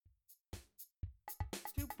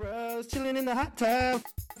Bros chilling in the hot tub,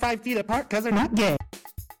 5 feet apart cause they're not gay.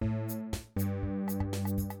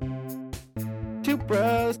 Two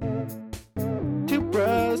bros,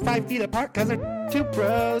 5 feet apart cause they're two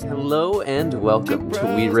bros. Hello and welcome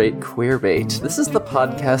to We Rate Queerbait. This is the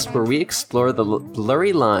podcast where we explore the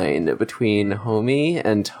blurry line between homie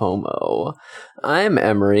and homo. I'm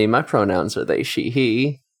Emery, my pronouns are they, she,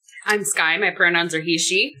 he. I'm Sky, my pronouns are he,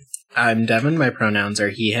 she. I'm Devin, my pronouns are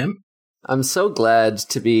he, him. I'm so glad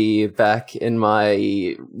to be back in my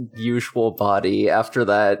usual body after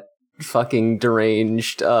that fucking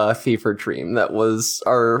deranged fever dream that was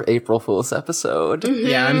our April Fool's episode. Mm-hmm.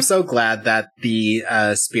 Yeah, I'm so glad that the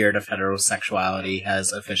spirit of heterosexuality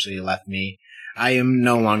has officially left me. I am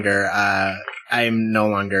no longer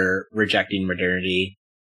rejecting modernity.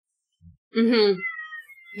 Mm-hmm.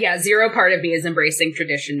 Yeah, zero part of me is embracing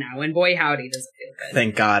tradition now, and boy howdy does it feel good.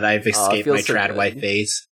 Thank God I've escaped my so trad good. wife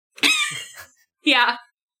phase. Yeah.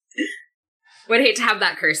 Would hate to have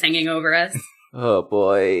that curse hanging over us. Oh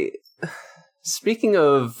boy. Speaking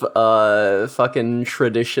of fucking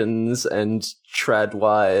traditions and trad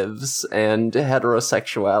wives and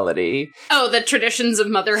heterosexuality. Oh, the traditions of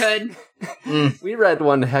motherhood. We read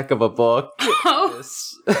one heck of a book Oh,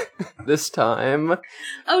 this time.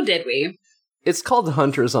 oh, did we? It's called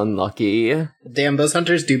Hunter's Unlucky. Damn, those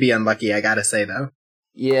hunters do be unlucky, I gotta say, though.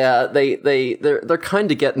 Yeah, they're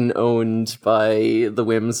kind of getting owned by the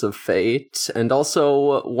whims of fate, and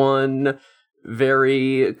also one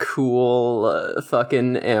very cool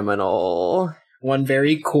fucking aminal. One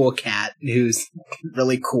very cool cat who's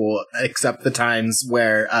really cool, except the times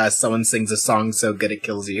where someone sings a song so good it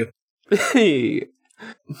kills you.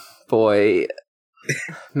 Boy.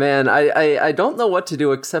 Man, I don't know what to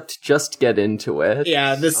do except just get into it.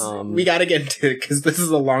 Yeah, we gotta get into it, because this is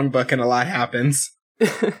a long book and a lot happens.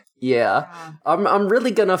 Yeah. I'm really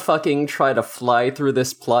gonna fucking try to fly through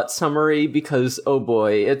this plot summary because, oh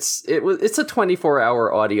boy, it's a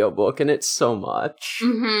 24-hour audiobook and it's so much.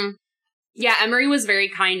 Mm-hmm. Yeah, Emery was very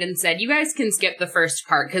kind and said, you guys can skip the first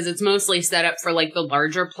part because it's mostly set up for, like, the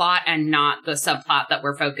larger plot and not the subplot that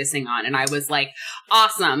we're focusing on. And I was like,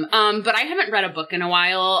 awesome. But I haven't read a book in a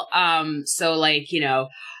while. So, like,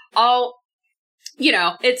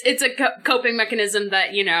 it's a coping mechanism that,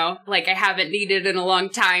 like I haven't needed in a long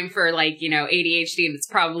time for, like, ADHD, and it's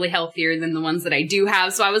probably healthier than the ones that I do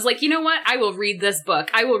have. So I was like, you know what? I will read this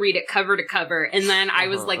book. I will read it cover to cover. And then I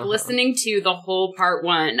was listening to the whole part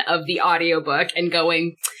one of the audiobook and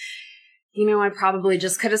going, I probably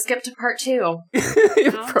just could have skipped to part two.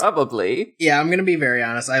 Probably. Yeah, I'm gonna be very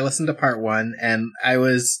honest. I listened to part one, and I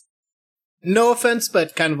was, no offense,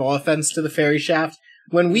 but kind of all offense to the fairy shaft.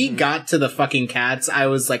 When we got to the fucking cats, I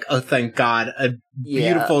was like, oh, thank God, a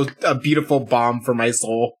beautiful balm for my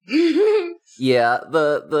soul. Yeah,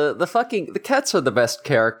 the cats are the best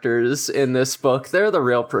characters in this book. They're the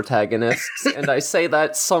real protagonists, and I say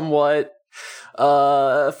that somewhat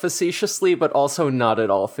facetiously, but also not at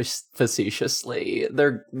all facetiously.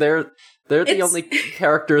 They're the only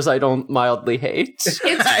characters I don't mildly hate.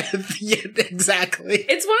 Yeah, exactly.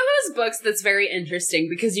 It's one of those books that's very interesting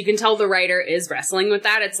because you can tell the writer is wrestling with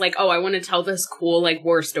that. It's like, oh, I want to tell this cool, like,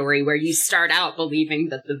 war story where you start out believing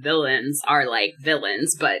that the villains are, like,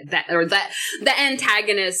 villains, but that the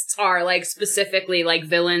antagonists are, like, specifically, like,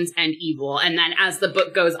 villains and evil. And then as the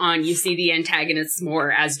book goes on, you see the antagonists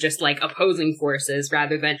more as just, like, opposing forces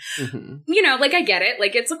rather than, like, I get it.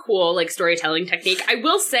 Like, it's a cool, like, storytelling technique. I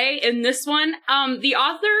will say in this one, the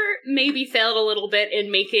author maybe failed a little bit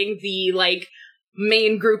in making the, like,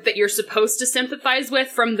 main group that you're supposed to sympathize with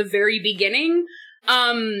from the very beginning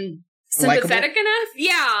sympathetic enough.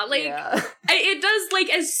 Yeah, like, it does, like,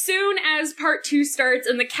 as soon as part two starts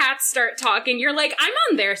and the cats start talking, you're like, I'm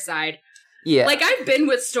on their side. Yeah. Like, I've been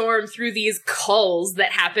with Storm through these culls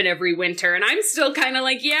that happen every winter, and I'm still kind of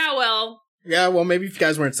like, yeah, well, maybe if you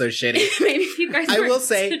guys weren't so shitty. maybe if you guys I weren't will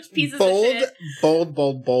say, such pieces of shit.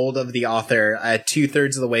 bold of the author,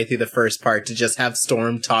 2/3 of the way through the first part to just have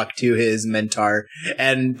Storm talk to his mentor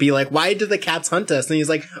and be like, why did the cats hunt us? And he's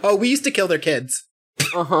like, oh, we used to kill their kids.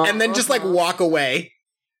 And then just, like, walk away.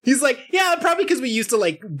 He's like, yeah, probably because we used to,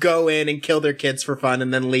 like, go in and kill their kids for fun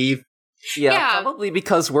and then leave. Yeah, probably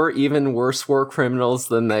because we're even worse war criminals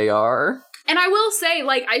than they are. And I will say,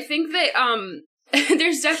 like, I think that,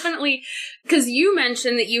 there's definitely, because you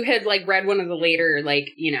mentioned that you had, like, read one of the later, like,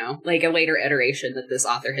 like a later iteration that this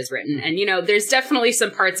author has written. And, there's definitely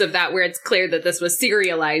some parts of that where it's clear that this was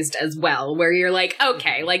serialized as well, where you're like,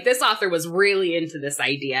 okay, like, this author was really into this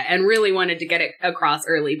idea and really wanted to get it across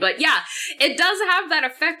early. But yeah, it does have that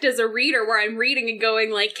effect as a reader where I'm reading and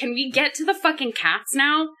going, like, can we get to the fucking cats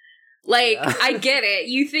now? Like, Yeah. I get it.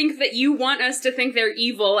 You think that you want us to think they're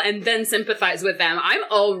evil and then sympathize with them. I'm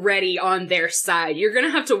already on their side. You're gonna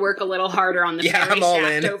have to work a little harder on the Yeah, fairy I'm all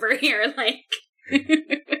shaft in. over here. Like,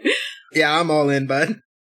 Yeah, I'm all in, bud.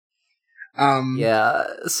 Yeah.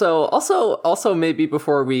 So also maybe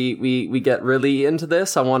before we get really into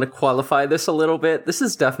this, I want to qualify this a little bit. This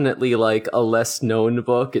is definitely like a less known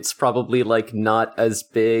book. It's probably like not as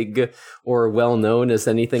big or well known as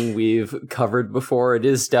anything we've covered before. It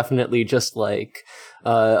is definitely just like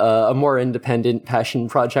a more independent passion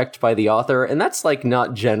project by the author, and that's like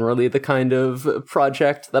not generally the kind of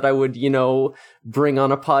project that I would, bring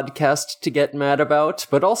on a podcast to get mad about.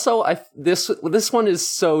 But also, this one is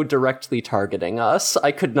so directly targeting us.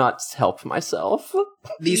 I could not help myself.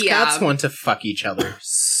 These Yeah. cats want to fuck each other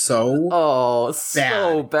so Oh,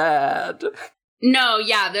 so bad. no,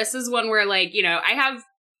 yeah, this is one where, like, I have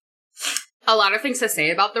a lot of things to say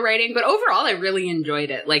about the writing, but overall, I really enjoyed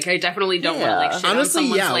it. Like, I definitely don't want to, like, shit Honestly, on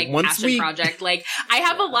someone's, yeah, like, once passion we- project. Like, I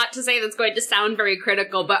have a lot to say that's going to sound very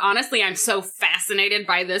critical, but honestly, I'm so fascinated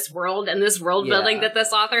by this world and this world building that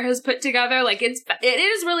this author has put together. Like, it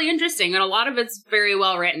is really interesting, and a lot of it's very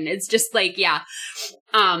well written. It's just, like,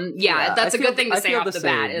 that's a good thing to say off the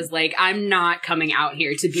bat, is, like, I'm not coming out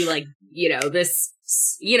here to be, like, this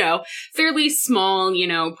fairly small,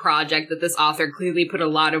 project that this author clearly put a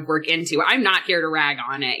lot of work into. I'm not here to rag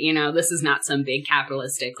on it. This is not some big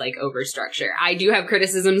capitalistic, like, overstructure. I do have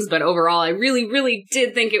criticisms, but overall, I really, really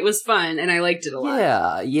did think it was fun, and I liked it a lot.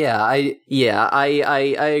 I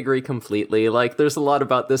agree completely. Like, there's a lot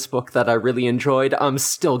about this book that I really enjoyed. I'm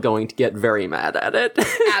still going to get very mad at it.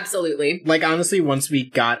 Absolutely. Like, honestly, once we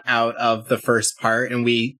got out of the first part and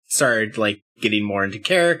we started, like, getting more into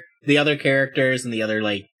the other characters and the other,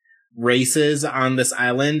 like, races on this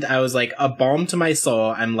island, I was like, a balm to my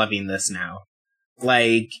soul, I'm loving this now.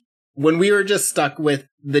 Like, when we were just stuck with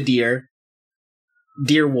the deer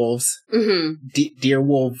wolves, Mm-hmm. deer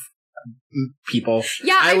wolf people,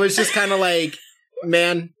 Yeah, I was just kind of like,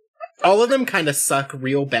 man, all of them kind of suck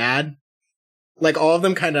real bad. Like, all of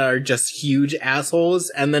them kind of are just huge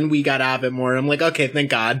assholes, and then we got out of it more. I'm like, okay,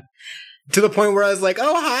 thank God. To the point where I was like,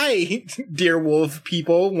 oh, hi, dear wolf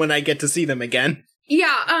people, when I get to see them again.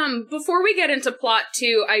 Yeah, before we get into plot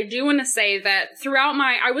too, I do want to say that throughout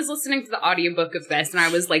I was listening to the audiobook of this, and I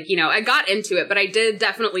was like, I got into it, but I did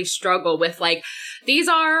definitely struggle with, like, these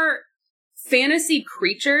are fantasy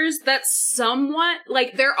creatures that somewhat,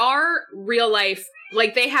 like, there are real life,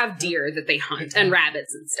 like, they have deer that they hunt and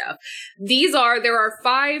rabbits and stuff. There are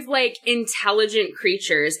 5, like, intelligent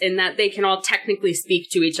creatures in that they can all technically speak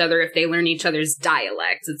to each other if they learn each other's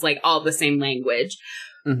dialects. It's, like, all the same language.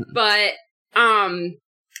 Mhm. But,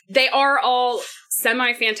 they are all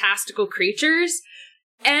semi-fantastical creatures.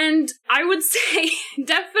 And I would say,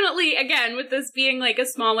 definitely, again, with this being, like, a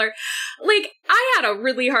smaller, like, I had a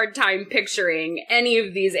really hard time picturing any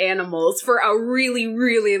of these animals for a really,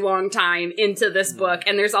 really long time into this book.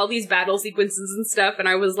 And there's all these battle sequences and stuff. And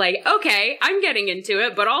I was like, okay, I'm getting into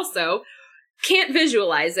it, but also can't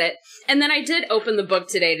visualize it. And then I did open the book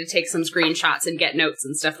today to take some screenshots and get notes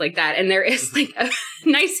and stuff like that. And there is, like, a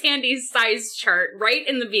nice handy size chart right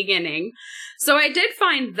in the beginning. So I did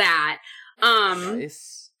find that.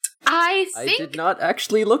 Nice. I I think did not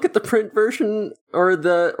actually look at the print version or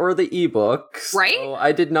the ebook, so Right?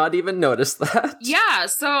 I did not even notice that. yeah,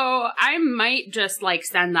 so I might just, like,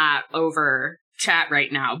 send that over chat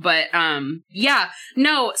right now. But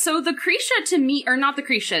no, so the Krisha to me, or not the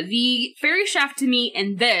Krisha, the fairy shaft to me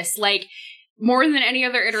in this, like, more than any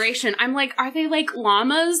other iteration, I'm like, are they like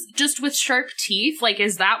llamas just with sharp teeth? Like,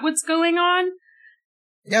 is that what's going on?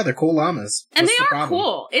 Yeah, they're cool llamas. And What's they the are problem?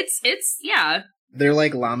 cool. It's yeah. They're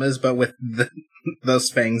like llamas, but with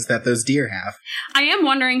those fangs that those deer have. I am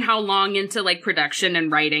wondering how long into, like, production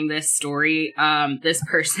and writing this story this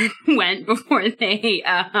person went before they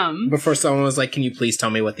Before someone was like, can you please tell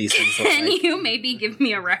me what these things look can like? you maybe give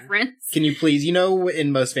me a reference? Can you please,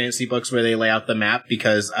 in most fantasy books where they lay out the map,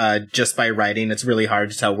 because just by writing, it's really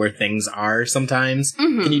hard to tell where things are sometimes.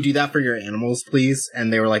 Mhm. Can you do that for your animals, please?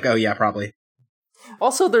 And they were like, oh yeah, probably.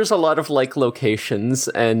 Also, there's a lot of, like, locations,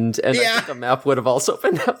 and I Yeah. think a map would have also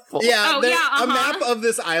been helpful. Yeah, Oh, yeah, a map of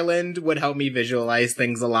this island would help me visualize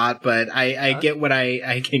things a lot, but I get what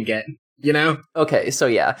I can get, you know? Okay, so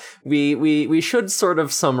yeah, we should sort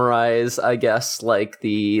of summarize, I guess, like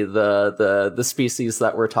the species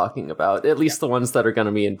that we're talking about, at least the ones that are going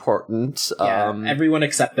to be important. Yeah, everyone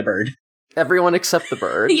except the bird. Everyone except the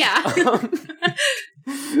bird. Yeah.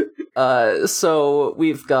 So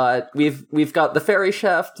we've got the fairy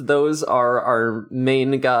shaft. Those are our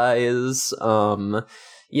main guys.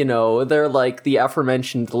 you know, they're like the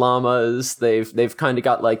aforementioned llamas. They've kind of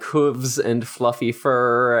got like hooves and fluffy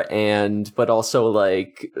fur, but also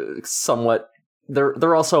like somewhat.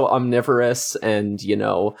 They're also omnivorous and, you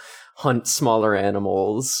know, hunt smaller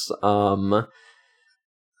animals.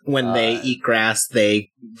 When they eat grass, they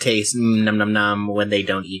taste num num num. When they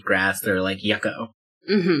don't eat grass, they're like yucko.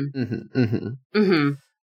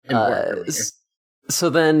 So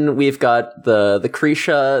then we've got the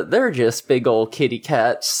Krisha. They're just big old kitty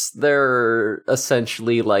cats. They're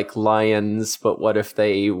essentially like lions, but what if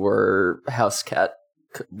they were house cat?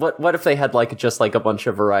 What if they had like just like a bunch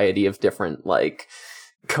of variety of different like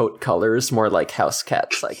coat colors, more like house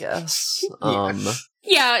cats, I guess.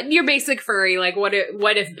 Yeah, your basic furry, like what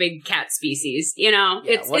if big cat species, you know?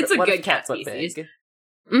 Yeah, it's a good cat species.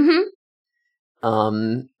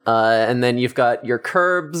 And then you've got your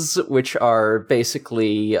curbs, which are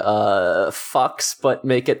basically fox, but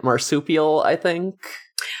make it marsupial, I think.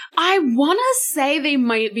 I want to say they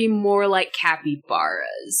might be more like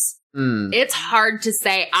capybaras. It's hard to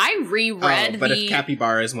say. I reread but if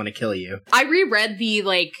capybaras want to kill you. I reread the,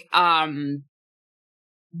 like,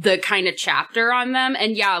 the kind of chapter on them,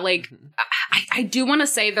 and yeah, like, I do want to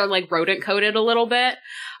say they're, like, rodent-coated a little bit.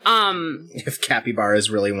 If capybaras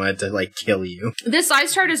really wanted to, like, kill you. This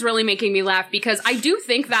size chart is really making me laugh, because I do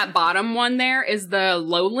think that bottom one there is the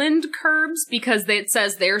lowland curbs, because it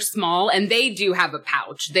says they're small, and they do have a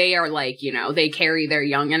pouch. They are, like, you know, they carry their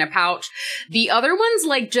young in a pouch. The other ones,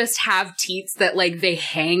 like, just have teats that, like, they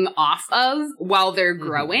hang off of while they're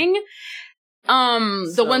growing.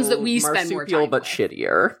 The ones that we spend more time but with.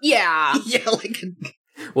 shittier. Yeah. Yeah, like...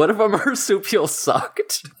 What if a marsupial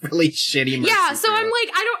sucked? Really shitty marsupial. Yeah, so I'm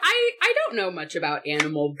like, I don't know much about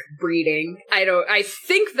animal breeding. I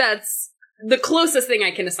think that's the closest thing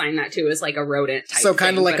I can assign that to is like a rodent type. So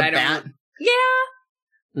kind of like a bat?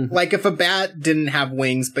 Yeah. Like if a bat didn't have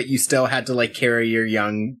wings, but you still had to like carry your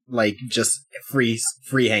young, like just free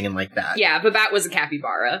hanging like that. Yeah, if a bat was a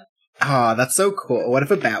capybara. Oh, that's so cool. What if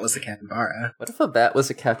a bat was a capybara? What if a bat was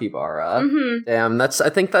a capybara? Damn, I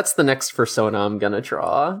think that's the next persona I'm gonna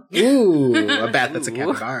draw. Ooh, a bat that's a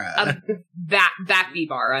capybara. A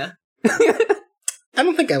bat-bibara. I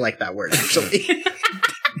don't think I like that word, actually.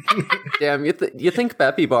 Damn, you think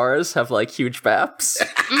bapibaras have like huge baps?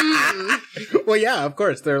 Well, yeah, of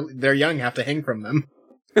course. They're young, have to hang from them.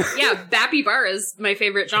 Yeah, Bapibara is my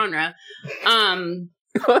favorite genre.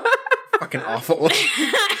 Fucking awful.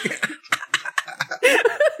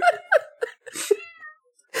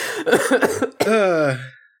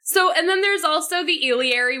 So, and then there's also the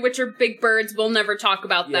Iliary, which are big birds. We'll never talk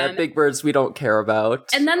about them. Yeah, big birds we don't care about.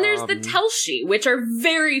 And then there's the Telshi, which are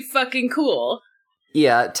very fucking cool.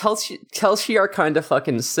 Yeah, Telshi are kind of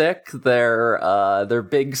fucking sick. They're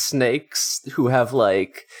big snakes who have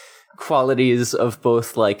like qualities of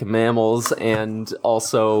both like mammals and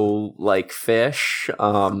also like fish.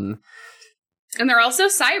 And they're also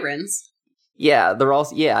sirens. Yeah,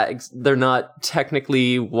 they're not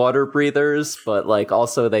technically water breathers, but like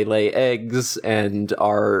also they lay eggs and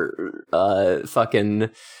are fucking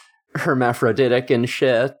hermaphroditic and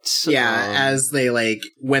shit. Yeah, as they like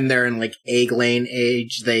when they're in like egg-laying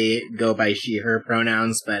age, they go by she/her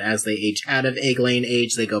pronouns, but as they age out of egg-laying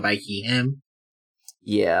age, they go by he/him.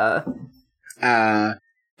 Yeah. And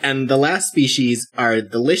the last species are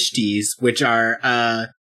the Lishties, which are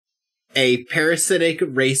a parasitic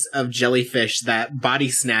race of jellyfish that body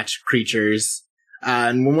snatch creatures.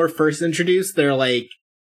 And when we're first introduced, they're like,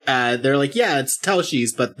 yeah, it's Telshis,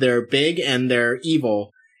 but they're big and they're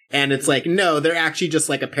evil. And it's like, no, they're actually just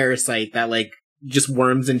like a parasite that like just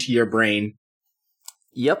worms into your brain.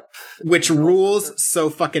 Yep. Which rules so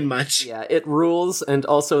fucking much. Yeah, it rules, and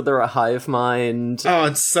also they're a hive mind. Oh,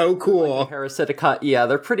 it's so cool. Like parasitic yeah,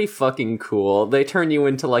 they're pretty fucking cool. They turn you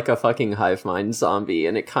into like a fucking hive mind zombie,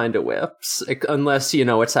 and it kind of whips. Unless, you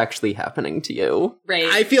know, it's actually happening to you. Right.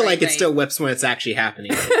 I feel like it still whips when it's actually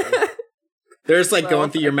happening. They're just like going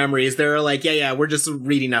through your memories. They're like, yeah, we're just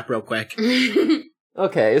reading up real quick.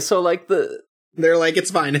 Okay, so like they're like,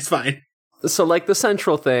 it's fine. So, like, the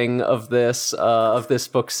central thing of this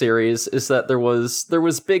book series is that there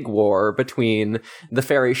was big war between the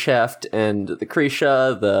Fairy Shaft and the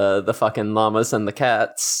Krisha, the fucking llamas and the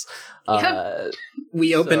cats. Yep.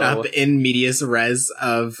 We open up in medias res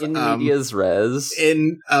of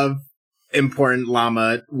important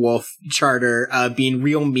llama wolf Charter being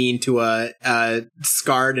real mean to a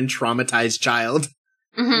scarred and traumatized child.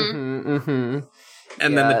 And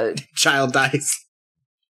then the child dies.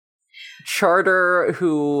 Charter,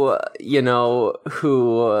 who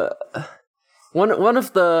one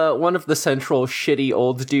of the central shitty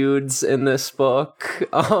old dudes in this book.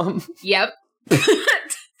 Yep.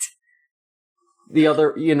 The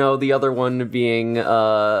other one being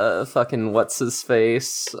fucking what's his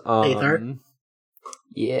face? Aethar?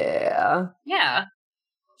 Yeah. Yeah.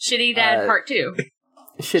 Shitty Dad Part 2.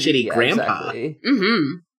 Shitty Grandpa. Exactly.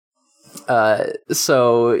 Mm-hmm.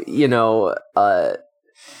 So,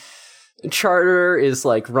 Charter is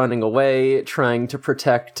like running away, trying to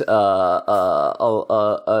protect a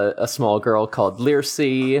small girl called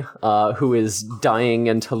Lircy, who is dying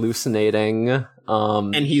and hallucinating.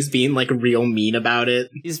 And he's being like real mean about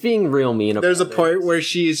it. He's being real mean about it. There's a part where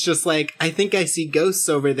she's just like, I think I see ghosts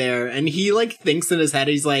over there. And he like thinks in his head,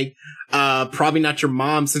 he's like, probably not your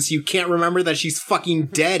mom since you can't remember that she's fucking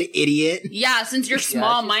dead, idiot. Yeah, since your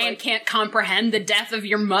small mind can't comprehend the death of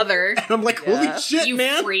your mother. And I'm like, holy shit, you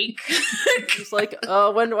man. freak. He's like,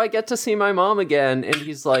 when do I get to see my mom again? And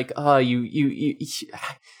he's like,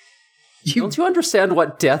 you don't you understand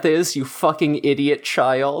what death is, you fucking idiot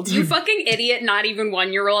child? You fucking idiot, not even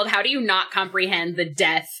 1-year-old. How do you not comprehend the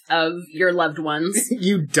death of your loved ones?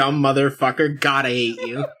 You dumb motherfucker. God, I hate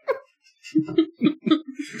you.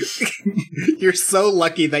 You're so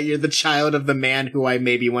lucky that you're the child of the man who I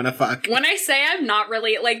maybe want to fuck. When I say I'm not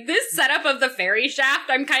really, like, this setup of the fairy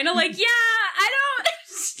shaft, I'm kind of like, yeah, I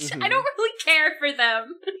don't really care for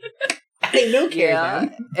them. I know,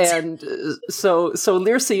 Karen. And so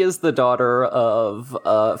Lircy is the daughter of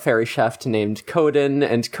a fairy shaft named Coden,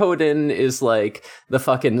 and Coden is like the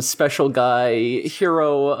fucking special guy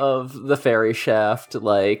hero of the fairy shaft,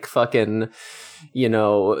 like fucking,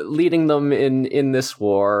 leading them in this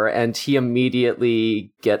war, and he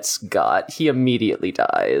immediately gets got. He immediately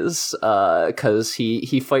dies, cause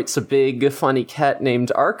he fights a big funny cat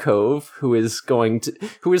named Arcove, who is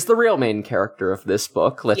the real main character of this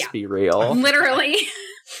book, let's be real. Literally.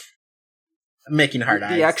 I'm making hard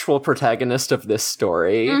eyes. The actual protagonist of this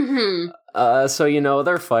story. Mm-hmm. So,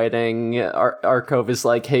 they're fighting. Arcove is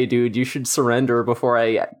like, hey dude, you should surrender before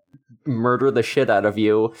I murder the shit out of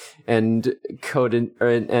you. And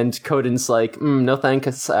Coden's like, no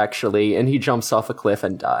thanks, actually. And he jumps off a cliff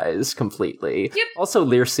and dies completely. Yep. Also,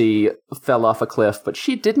 Lircy fell off a cliff, but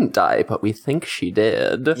she didn't die, but we think she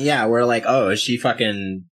did. Yeah, we're like, oh, she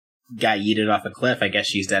fucking got yeeted off a cliff. I guess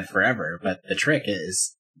she's dead forever. But the trick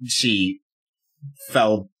is she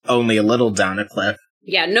fell only a little down a cliff.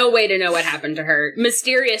 Yeah, no way to know what happened to her.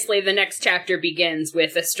 Mysteriously, the next chapter begins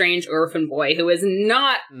with a strange orphan boy who is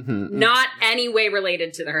not any way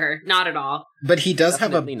related to her. Not at all. But he does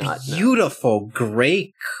Definitely have a not, no. beautiful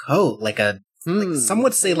gray coat, like some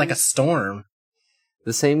would say like a storm.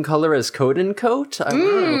 The same color as Coden coat? I don't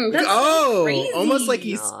know. That's so crazy. Almost like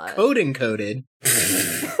he's Coden coated.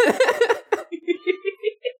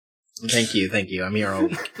 Thank you. I'm here all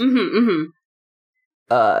week.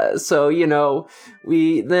 So,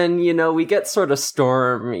 we get sort of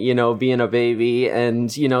Storm, being a baby,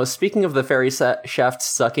 and, speaking of the fairy shaft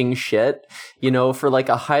sucking shit, for like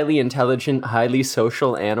a highly intelligent, highly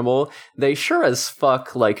social animal, they sure as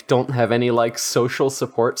fuck, like, don't have any, like, social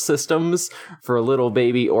support systems for little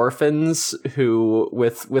baby orphans who,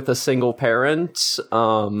 with a single parent,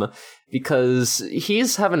 because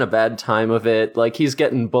he's having a bad time of it. Like, he's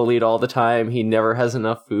getting bullied all the time. He never has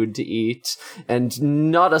enough food to eat. And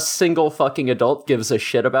not a single fucking adult gives a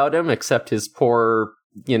shit about him except his poor,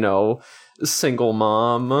 single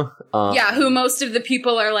mom. Who most of the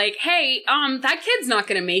people are like, hey, that kid's not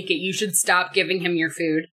gonna make it. You should stop giving him your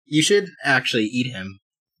food. You should actually eat him.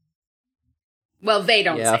 Well, they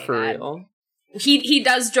don't say that. Yeah, for real. He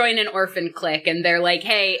does join an orphan clique, and they're like,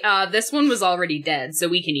 hey, this one was already dead, so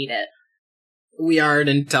we can eat it. We are an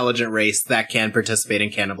intelligent race that can participate in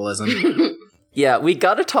cannibalism. Yeah, we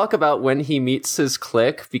gotta talk about when he meets his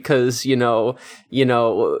clique, because, Oh, him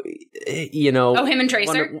and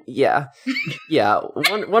Tracer? Yeah.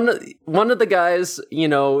 One of the guys,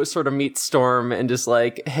 sort of meets Storm and is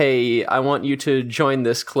like, hey, I want you to join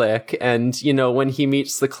this clique. And, when he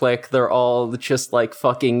meets the clique, they're all just like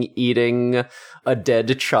fucking eating a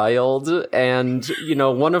dead child. And,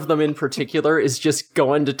 one of them in particular is just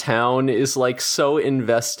going to town, is like so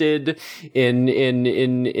invested in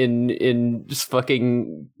just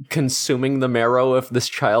fucking consuming the marrow of this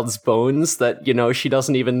child's bones that, she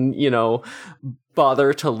doesn't even,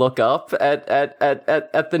 bother to look up at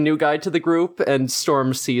the new guy to the group. And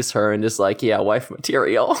Storm sees her and is like, yeah, wife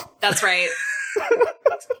material. That's right.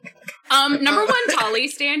 Number one, Tolly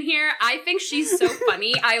stan here. I think she's so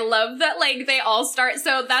funny. I love that, like, they all start.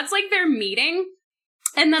 So that's like their meeting.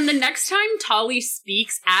 And then the next time Tolly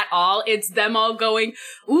speaks at all, it's them all going,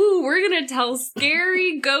 ooh, we're gonna tell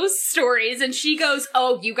scary ghost stories. And she goes,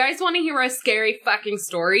 oh, you guys want to hear a scary fucking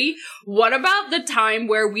story? What about the time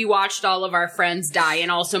where we watched all of our friends die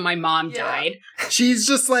and also my mom died? She's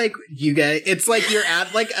just like, you guys, it's like you're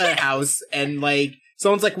at like a house and like,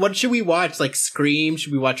 someone's like, what should we watch? Like Scream?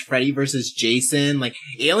 Should we watch Freddy versus Jason? Like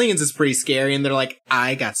Aliens is pretty scary. And they're like,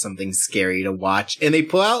 I got something scary to watch. And they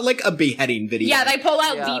pull out like a beheading video. Yeah, they pull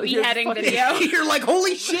out the beheading video. You're like,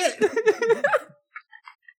 holy shit.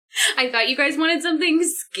 I thought you guys wanted something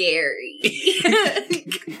scary.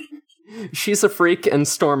 She's a freak and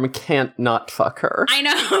Storm can't not fuck her. I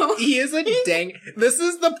know. He is a dang. This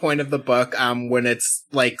is the point of the book, when it's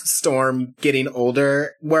like Storm getting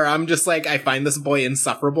older, where I'm just like, I find this boy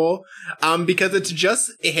insufferable, because it's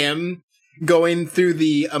just him going through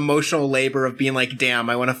the emotional labor of being like, damn,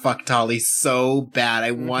 I want to fuck Tolly so bad.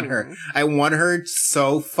 I want her. I want her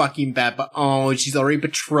so fucking bad, but oh, she's already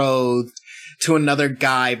betrothed to another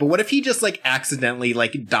guy. But what if he just like accidentally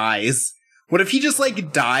like dies? What if he just,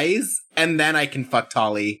 like, dies, and then I can fuck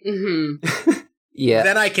Tolly? Mm-hmm. Yeah.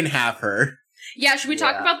 Then I can have her. Yeah, should we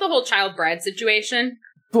talk about the whole child bride situation?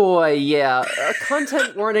 Boy, yeah.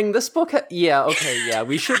 Content warning. This book,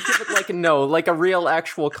 we should give it, like a real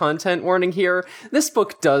actual content warning here. This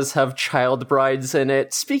book does have child brides in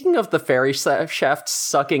it. Speaking of the fairy shaft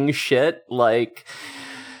sucking shit, like...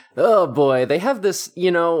 Oh boy, they have this,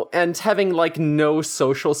 and having, like, no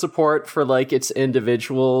social support for, like, its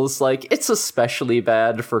individuals, like, it's especially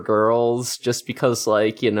bad for girls, just because,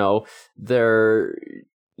 like, they're,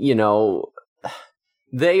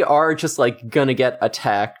 they are just, like, gonna get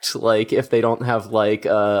attacked, like, if they don't have, like,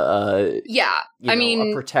 a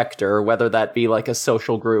protector, whether that be, like, a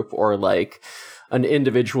social group or, like, an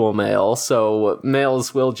individual male. So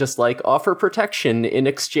males will just like offer protection in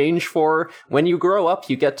exchange for when you grow up,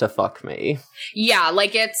 you get to fuck me. Yeah,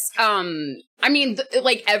 like it's,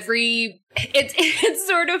 it's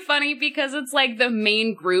sort of funny because it's like the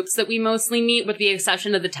main groups that we mostly meet with the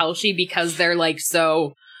exception of the Telshi because they're like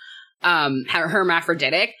so,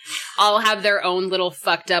 hermaphroditic, all have their own little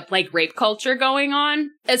fucked up like rape culture going on,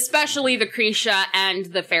 especially the Krisha and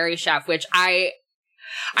the fairy chef, which I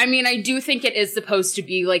do think it is supposed to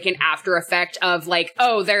be like an after effect of like,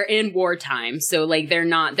 oh, they're in wartime. So like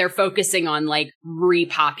they're focusing on like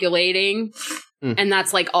repopulating and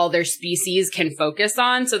that's like all their species can focus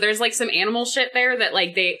on. So there's like some animal shit there that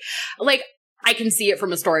like they like, I can see it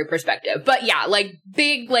from a story perspective, but yeah, like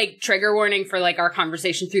big like trigger warning for like our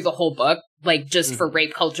conversation through the whole book, like just for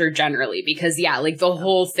rape culture generally, because yeah, like the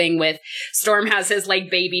whole thing with Storm has his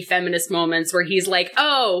like baby feminist moments where he's like,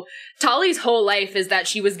 oh, Tolly's whole life is that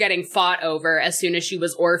she was getting fought over as soon as she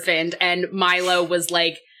was orphaned, and Milo was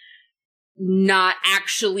like not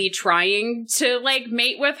actually trying to like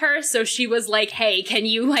mate with her, so she was like, hey, can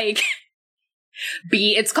you like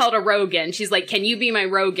it's called a Rogan. She's like, can you be my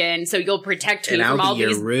Rogan so you'll protect me from all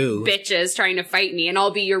these bitches trying to fight me, and I'll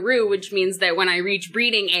be your Roo, which means that when I reach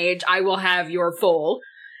breeding age, I will have your foal.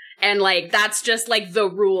 And like, that's just like the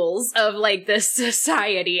rules of like this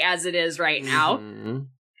society as it is right now.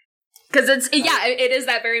 Cause it is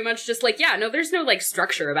that very much just like, yeah, no, there's no like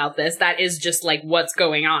structure about this. That is just like what's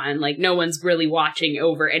going on. Like no one's really watching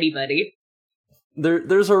over anybody.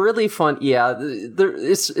 There's a really fun,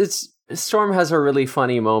 Storm has a really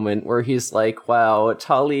funny moment where he's like, wow,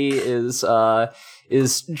 Tolly is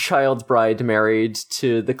child bride married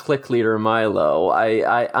to the clique leader Milo.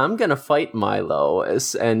 I'm gonna fight Milo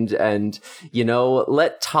and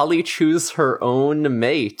let Tolly choose her own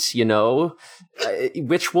mate,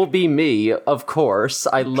 which will be me, of course.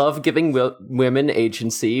 I love giving women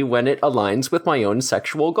agency when it aligns with my own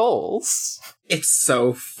sexual goals. It's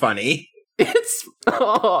so funny.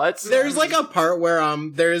 There's like a part where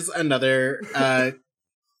there's another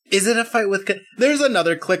is it a fight with there's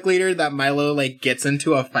another clique leader that Milo like gets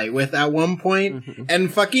into a fight with at one point,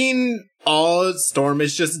 and fucking all Storm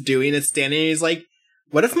is just doing is standing and he's like,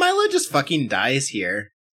 what if Milo just fucking dies here?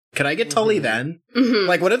 Could I get Tully then?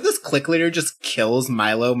 Like what if this clique leader just kills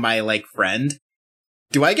Milo, my like friend?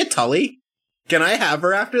 Do I get Tully? Can I have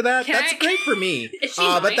her after that? That's great for me.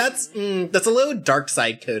 But that's a little dark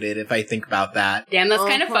side coded if I think about that. Damn, that's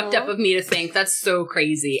kind of fucked up of me to think. That's so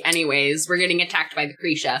crazy. Anyways, we're getting attacked by the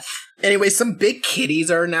Krisha. Anyway, some big kitties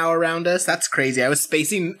are now around us. That's crazy. I was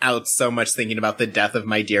spacing out so much thinking about the death of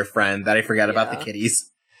my dear friend that I forgot about the kitties.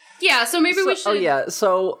 Yeah, so maybe we should... Oh, yeah,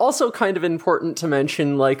 so also kind of important to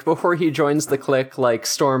mention, like, before he joins the clique, like,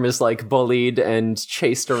 Storm is, like, bullied and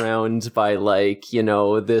chased around by, like,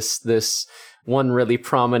 this one really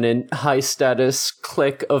prominent high status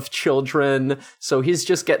clique of children. So he's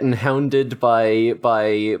just getting hounded by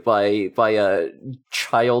a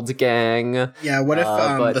child gang. Yeah, what if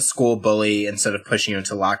the school bully, instead of pushing you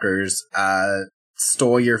into lockers,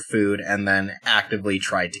 stole your food and then actively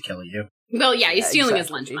tried to kill you? Well, yeah, he's stealing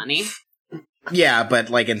his lunch money. Yeah, but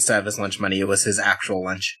like instead of his lunch money, it was his actual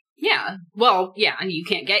lunch. Yeah. Well, yeah, and you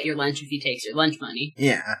can't get your lunch if he takes your lunch money.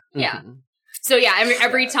 Yeah. Yeah. Mm-hmm. So yeah,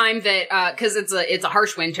 every time that because it's a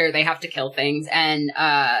harsh winter, they have to kill things, and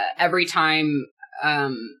every time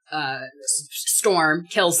Storm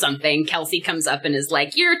kills something, Kelsey comes up and is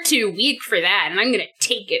like, "You're too weak for that, and I'm gonna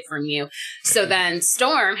take it from you." So then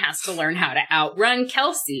Storm has to learn how to outrun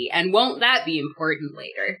Kelsey, and won't that be important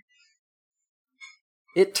later?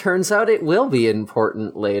 It turns out it will be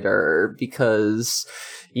important later because,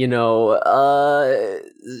 our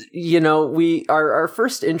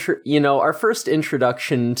first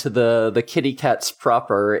introduction to the kitty cats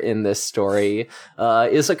proper in this story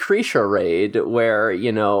is a Krisha raid where,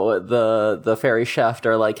 the fairy shaft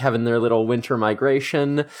are like having their little winter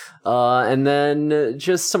migration, and then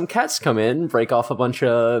just some cats come in, break off a bunch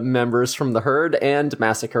of members from the herd, and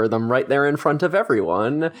massacre them right there in front of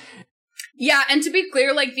everyone. Yeah, and to be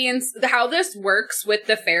clear, like, how this works with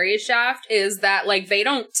the fairy shaft is that, like, they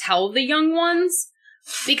don't tell the young ones,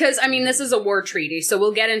 because, I mean, this is a war treaty, so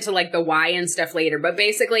we'll get into, like, the why and stuff later, but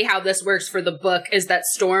basically how this works for the book is that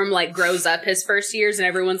Storm, like, grows up his first years, and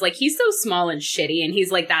everyone's like, he's so small and shitty, and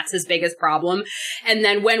he's like, that's his biggest problem, and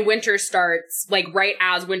then when winter starts, like, right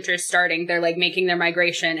as winter's starting, they're, like, making their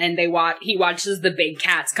migration, and he watches the big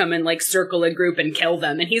cats come and, like, circle a group and kill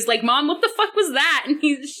them, and he's like, Mom, what the fuck was that? And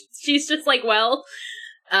she's just like, well,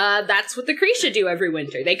 that's what the Krisha do every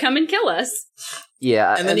winter. They come and kill us.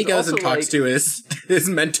 Yeah. And then he goes and talks to his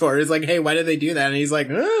mentor. He's like, hey, why did they do that? And he's like,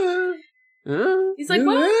 He's like,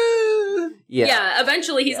 what? Yeah.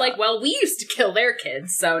 Eventually he's like, well, we used to kill their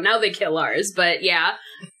kids, so now they kill ours. But yeah.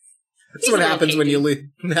 That's what happens when you lose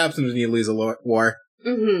a war.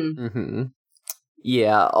 Mm-hmm. Mm-hmm.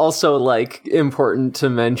 Yeah, also, like, important to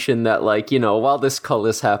mention that, like, while this cull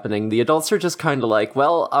is happening, the adults are just kind of like,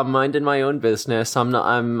 well, I'm minding my own business,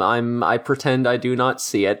 I pretend I do not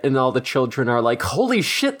see it, and all the children are like, holy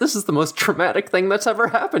shit, this is the most traumatic thing that's ever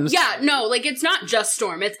happened. Yeah, no, like, it's not just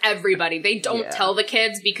Storm, it's everybody. They don't tell the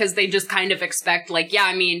kids because they just kind of expect, like, yeah,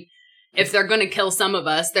 I mean, if they're gonna kill some of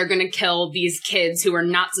us, they're gonna kill these kids who are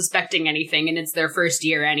not suspecting anything, and it's their first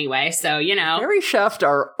year anyway, so, Fairy shaft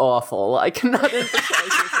are awful. I cannot emphasize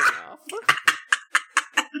this enough.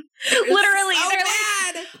 Literally, so they're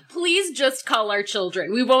bad. Like, please just call our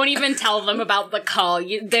children. We won't even tell them about the call.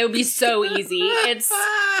 They'll be so easy. They're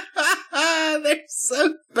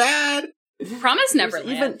so bad. Promise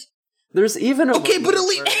Neverland. There's even a okay, but at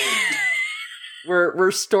least... Where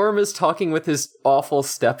Storm is talking with his awful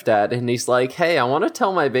stepdad, and he's like, hey, I want to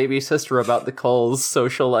tell my baby sister about the culls so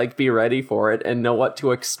she'll, like, be ready for it and know what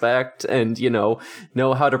to expect and, know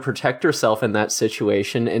how to protect herself in that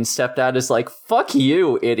situation. And stepdad is like, fuck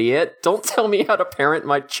you, idiot. Don't tell me how to parent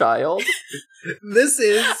my child. This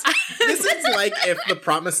is like if the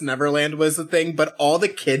Promised Neverland was a thing, but all the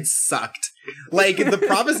kids sucked. Like, the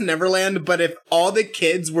Promised Neverland, but if all the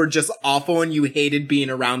kids were just awful and you hated being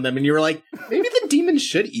around them, and you were like, maybe the demons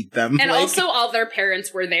should eat them. And also all their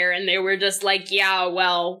parents were there, and they were just like, yeah,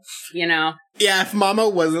 well, Yeah, if Mama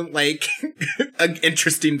wasn't, like, an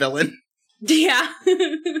interesting villain. Yeah.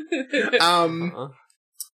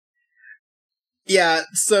 Yeah,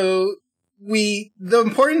 so the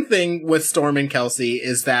important thing with Storm and Kelsey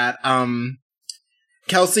is that,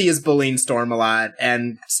 Kelsey is bullying Storm a lot,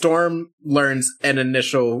 and Storm learns an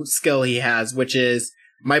initial skill he has, which is,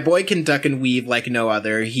 my boy can duck and weave like no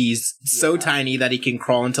other. He's so tiny that he can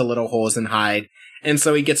crawl into little holes and hide, and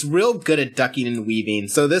so he gets real good at ducking and weaving.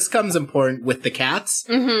 So this comes important with the cats,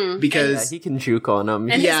 because... he can juke on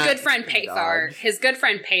them. And his good friend Pathar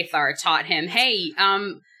taught him, hey,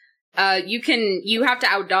 you have to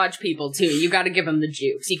out-dodge people, too. You gotta give them the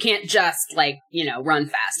jukes. You can't just, like, run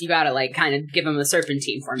fast. You gotta, like, kind of give them a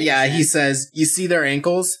serpentine formation. Yeah, he says, you see their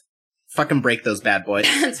ankles? Fucking break those bad boys.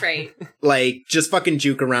 That's right. Like, just fucking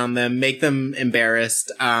juke around them, make them embarrassed.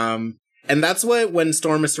 And that's when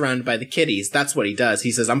Storm is surrounded by the kitties, that's what he does.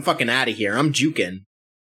 He says, I'm fucking out of here. I'm juking.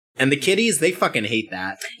 And the kitties, they fucking hate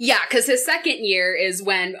that. Yeah, because his second year is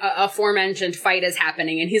when a aforementioned fight is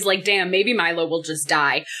happening, and he's like, damn, maybe Milo will just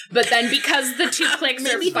die. But then because the two cliques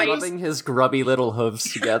are fighting... rubbing his grubby little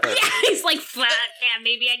hooves together. Yeah, he's like, fuck, yeah,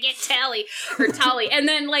 maybe I get Tally. And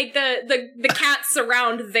then, like, the cats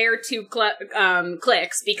surround their two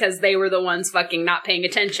cliques because they were the ones fucking not paying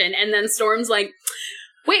attention. And then Storm's like...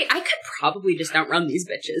 wait, I could probably just outrun these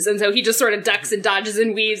bitches. And so he just sort of ducks and dodges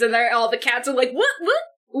and weaves, and all the cats are like,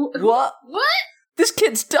 what? This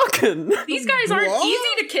kid's ducking. These guys aren't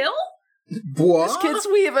easy to kill? What? This kid's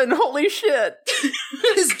weaving. Holy shit.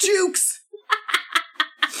 His jukes.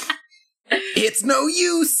 It's no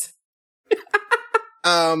use.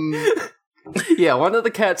 Yeah, one of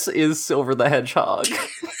the cats is Silver the Hedgehog. He's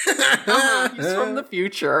from the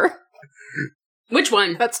future. Which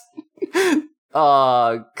one? That's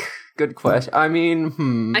good question. I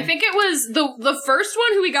mean, I think it was the first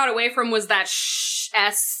one who we got away from was that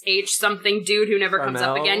SH something dude who never comes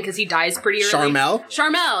up again because he dies pretty early.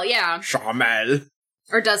 Charmel, yeah. Charmel.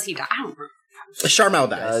 Or does he die? I don't remember. Charmel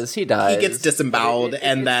dies. He dies. He gets disemboweled,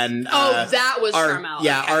 and then that was Charmel.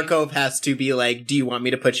 Yeah, okay. Arcove has to be like, "Do you want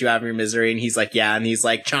me to put you out of your misery?" And he's like, "Yeah." And he's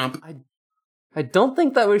like, "Chomp." I don't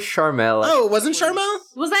think that was Charmel. Oh, it wasn't Charmel?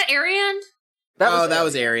 Was that Ariane? That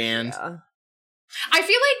was Ariane. Yeah. I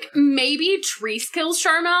feel like maybe Treese kills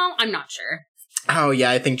Charmel. I'm not sure. Oh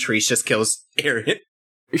yeah, I think Treese just kills Ariane.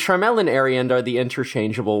 Charmel and Ariane are the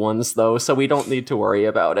interchangeable ones, though, so we don't need to worry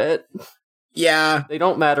about it. Yeah. They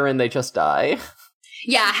don't matter and they just die.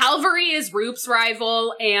 Yeah, Halvery is Roop's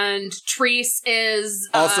rival, and Treese is...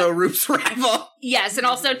 also Roop's rival. Yes, and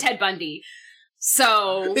also Ted Bundy.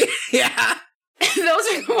 So... Yeah. Those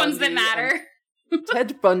are the ones that matter.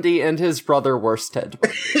 Ted Bundy and his brother, worse Ted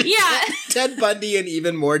Bundy. Yeah. Ted Bundy and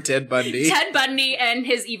even more Ted Bundy. Ted Bundy and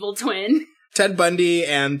his evil twin. Ted Bundy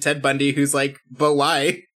and Ted Bundy who's like, but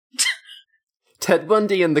why? Ted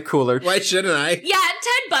Bundy and the cooler. Why shouldn't I? Yeah,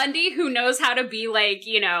 Ted Bundy, who knows how to be like,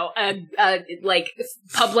 you know, a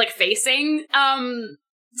public facing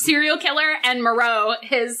serial killer, and Moreau,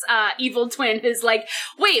 his evil twin, is like,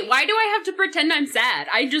 wait, why do I have to pretend I'm sad?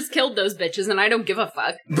 I just killed those bitches and I don't give a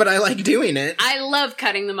fuck. But I like doing it. I love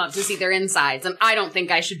cutting them up to see their insides, and I don't think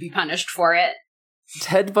I should be punished for it.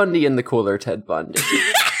 Ted Bundy and the cooler Ted Bundy.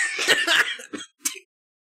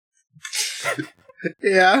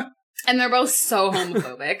 Yeah. And they're both so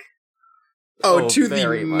homophobic. Oh, to the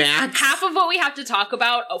very much. max. Half of what we have to talk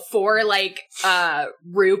about for, like,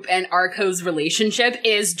 Roop and Arco's relationship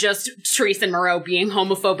is just Treese and Moreau being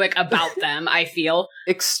homophobic about them, I feel.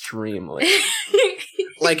 Extremely.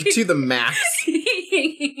 Like, to the max.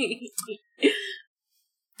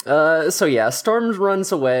 So yeah, Storm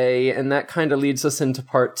runs away, and that kind of leads us into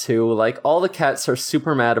part 2. Like, all the cats are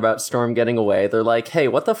super mad about Storm getting away. They're like, hey,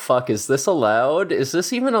 what the fuck? Is this allowed? Is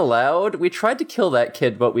this even allowed? We tried to kill that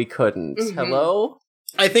kid, but we couldn't. Mm-hmm. Hello?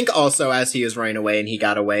 I think also as he was running away and he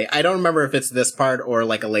got away, I don't remember if it's this part or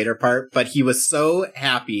like a later part, but he was so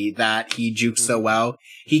happy that he juked so well.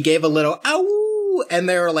 He gave a little ow, and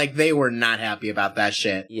they were not happy about that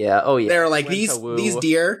shit. Yeah, oh yeah. They were like, these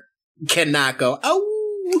deer cannot go ow.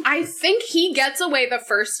 I think he gets away the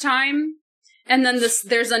first time, and then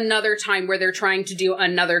there's another time where they're trying to do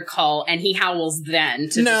another call, and he howls then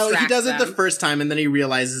to distract he does them. it the first time, and then he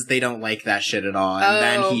realizes they don't like that shit at all, and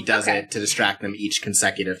then he does it to distract them each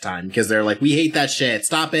consecutive time, because they're like, we hate that shit,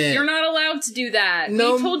 stop it. You're not allowed to do that.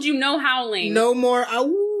 No, we told you no howling. No more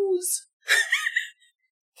ows.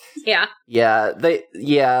 Yeah. Yeah,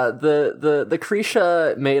 the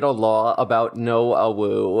Krisha made a law about no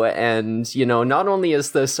awu, and, you know, not only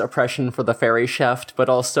is this oppression for the fairy chef, but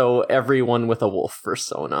also everyone with a wolf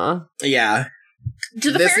persona. Yeah.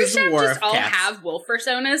 Do the fairy chef just all have wolf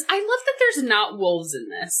personas? I love that there's not wolves in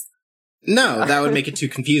this. No, that would make it too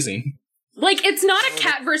confusing. Like, it's not a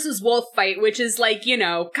cat versus wolf fight, which is, like, you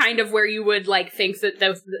know, kind of where you would, like, think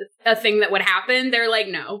that a thing that would happen. They're like,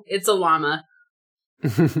 no, it's a llama.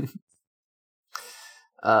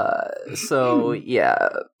 So yeah,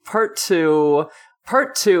 part two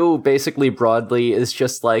basically broadly is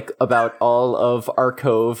just like about all of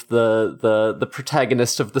Arcove, the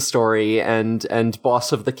protagonist of the story and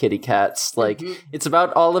boss of the kitty cats. Like, it's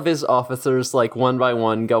about all of his officers, like, one by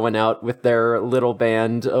one going out with their little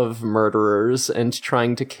band of murderers and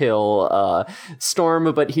trying to kill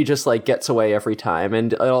Storm, but he just like gets away every time.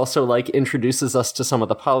 And it also like introduces us to some of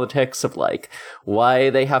the politics of like why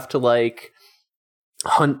they have to like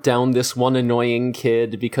hunt down this one annoying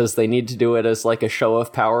kid because they need to do it as like a show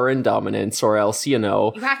of power and dominance, or else, you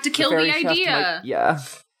know, you have to kill the idea.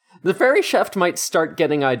 The fairy chef might start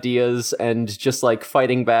getting ideas and just like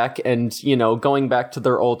fighting back and, you know, going back to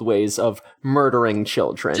their old ways of murdering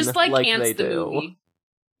children, just like Ants they the do. Movie.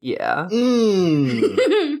 Yeah.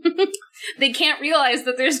 They can't realize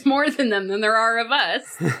that there's more than them than there are of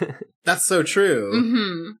us. That's so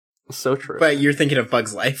true. So true. But you're thinking of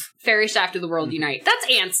Bug's Life. Fairy Shaft of the World Unite. That's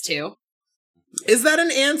Ants too. Is that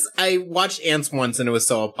an Ants? I watched Ants once and it was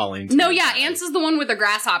so appalling to No, me. yeah, Ants is the one with the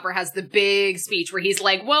grasshopper has the big speech where he's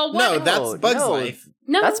like, well, what? No, that's Bug's Life.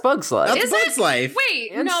 No. That's Bug's Life. That's Is Bug's it? Life.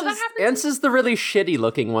 Wait, Ants no, that is, happens. Ants is the really shitty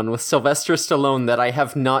looking one with Sylvester Stallone that I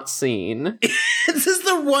have not seen. This is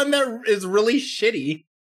the one that is really shitty.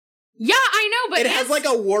 Yeah, I know, but It has like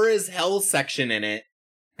a War is Hell section in it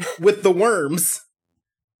with the worms.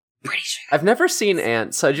 pretty sure. I've never seen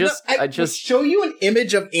Ants. I just will show you an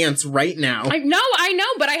image of Ants right now. I know,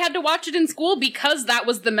 but I had to watch it in school because that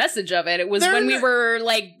was the message of it. It was They're when we not- were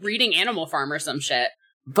like reading Animal Farm or some shit.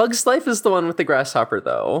 Bug's Life is the one with the grasshopper,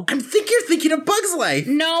 though. I think you're thinking of Bug's Life.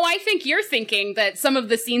 No, I think you're thinking that some of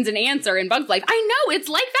the scenes in Ants are in Bug's Life. I know, it's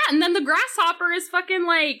like that, and then the grasshopper is fucking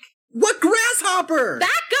like What grasshopper?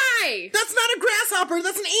 that guy! That's not a grasshopper.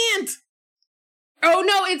 That's an ant. Oh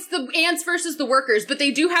no, it's the ants versus the workers, but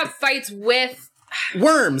they do have fights with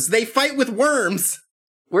Worms. They fight with worms.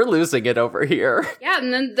 We're losing it over here. yeah,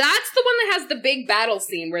 and then that's the one that has the big battle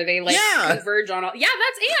scene where they like Yeah. converge on all. Yeah,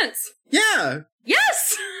 that's ants. Yeah.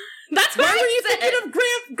 Yes, that's what Why I were you said. thinking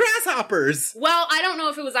of grasshoppers? Well, I don't know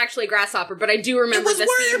if it was actually grasshopper, but I do remember was the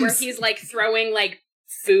scene where worms! he's like throwing like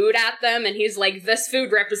food at them, and he's like, "This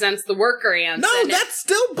food represents the worker ants." No, and that's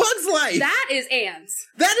still Bug's Life. that is ants.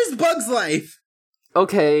 That is Bug's Life.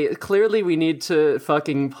 Okay, clearly we need to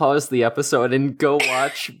fucking pause the episode and go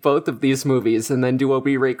watch both of these movies and then do a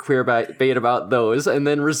We Rate Queer bait about those and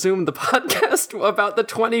then resume the podcast about the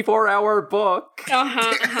 24-hour book.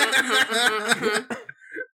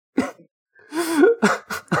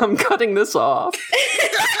 I'm cutting this off.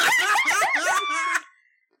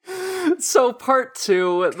 So part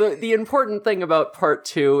 2, the important thing about part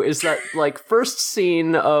 2 is that, like, first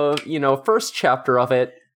scene of, first chapter of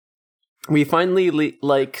it, we finally,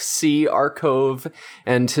 see Arcove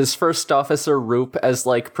and his first officer, Roop, as,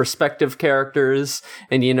 perspective characters.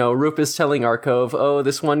 And, Roop is telling Arcove, oh,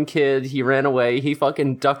 this one kid, he ran away, he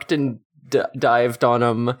fucking ducked and dived on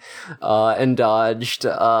him, and dodged,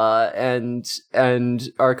 and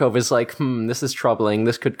Arcove is like, this is troubling,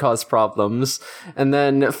 this could cause problems. And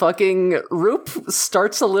then fucking Roop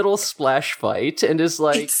starts a little splash fight and is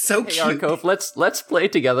like, It's so hey, cute. Arcove, let's play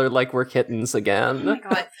together like we're kittens again. Oh my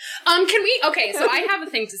god. Okay, so I have a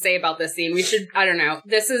thing to say about this scene. We should, I don't know,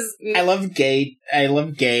 this is... I love gay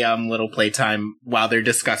little playtime while they're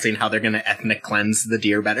discussing how they're gonna ethnic cleanse the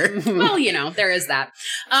deer better. Well, there is that.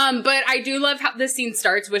 But I do love how this scene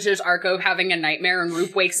starts, which is Arcove having a nightmare and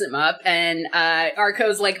Roop wakes him up, and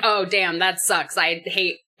Arcove's like, oh, damn, that sucks. I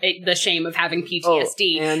hate the shame of having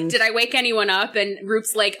PTSD. Oh, and- Did I wake anyone up? And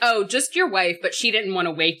Roop's like, oh, just your wife, but she didn't want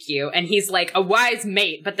to wake you. And he's like, a wise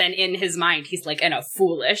mate, but then in his mind, he's like, and a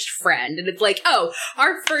foolish friend. And it's like, oh,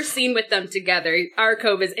 our first scene with them together,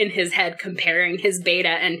 Arcove is in his head comparing his beta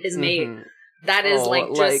and his mate. That is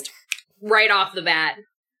just right off the bat.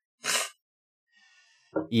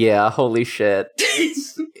 Yeah, holy shit.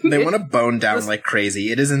 They want to bone down like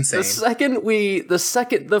crazy. It is insane.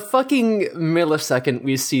 The fucking millisecond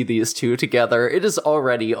we see these two together, it is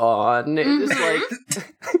already on. It is like...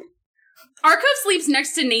 Arcove sleeps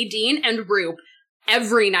next to Nadine and Roop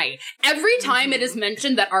every night. Every time it is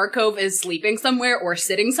mentioned that Arcove is sleeping somewhere or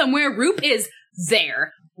sitting somewhere, Roop is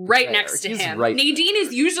there. Right There. next to He's him. right Nadine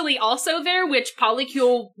is usually also there, which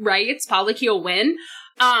Polycule writes, Polycule win.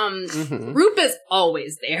 Roop is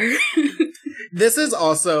always there. This is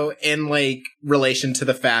also in relation to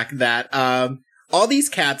the fact that all these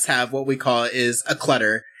cats have what we call is a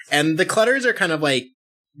clutter, and the clutters are kind of like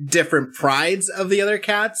different prides of the other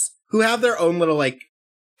cats who have their own little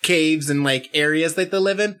caves and areas that they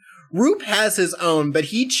live in. Roop has his own, but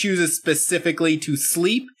he chooses specifically to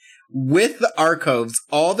sleep with the Arcoves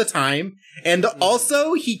all the time, and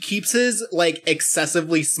also he keeps his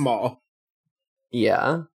excessively small.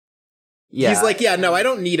 Yeah. He's like, yeah, no, I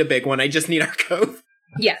don't need a big one. I just need Arcove.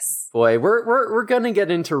 Yes. Boy, we're gonna get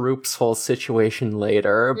into Roop's whole situation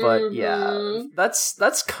later, but yeah,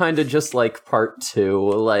 that's kind of just part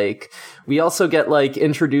 2. We also get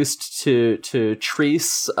introduced to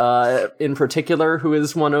Treese, in particular, who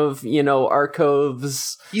is one of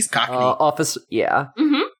Arcove's He's cockney. office. Yeah.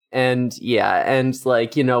 Mm-hmm. And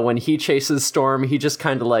when he chases Storm, he just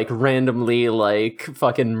kind of randomly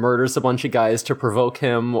fucking murders a bunch of guys to provoke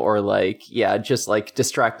him or just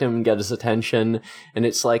distract him, get his attention. And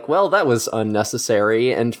it's well, that was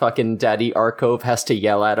unnecessary. And fucking Daddy Arcove has to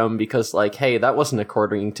yell at him because hey, that wasn't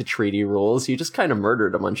according to treaty rules. You just kind of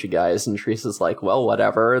murdered a bunch of guys. And Treese is like, well,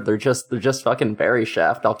 whatever. They're just fucking berry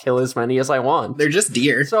shaft. I'll kill as many as I want. They're just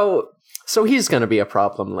deer. So he's going to be a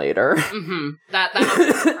problem later. Mm-hmm. That'll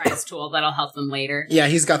be a surprise tool that'll help them later. Yeah,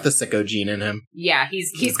 he's got the sicko gene in him. Yeah,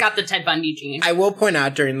 he's got the Ted Bundy gene. I will point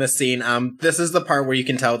out during this scene, this is the part where you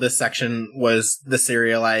can tell this section was the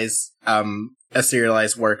a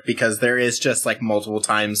serialized work, because there is just like multiple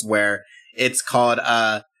times where it's called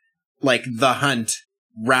like The Hunt,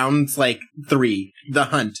 round like 3, The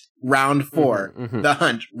Hunt, round 4, The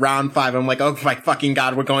Hunt, round 5. I'm like, oh my fucking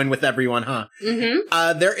god, we're going with everyone, huh?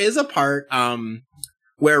 Mm-hmm. There is a part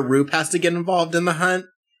where Roop has to get involved in the hunt,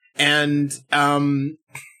 and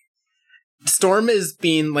Storm is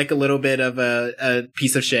being like a little bit of a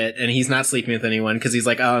piece of shit, and he's not sleeping with anyone because he's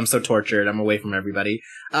like, oh, I'm so tortured, I'm away from everybody.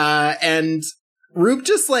 And Roop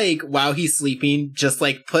just like, while he's sleeping, just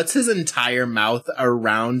like puts his entire mouth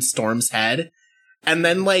around Storm's head, and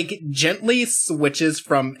then like gently switches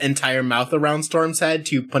from entire mouth around Storm's head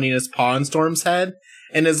to putting his paw on Storm's head,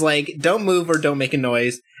 and is like, don't move or don't make a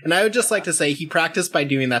noise. And I would just like to say he practiced by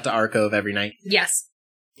doing that to Arcove every night. Yes.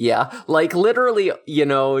 Yeah, like literally, you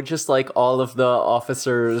know, just like all of the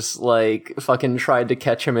officers like fucking tried to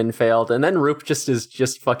catch him and failed, and then Roop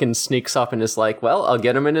just fucking sneaks up and is like, well, I'll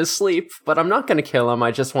get him in his sleep, but I'm not gonna kill him, I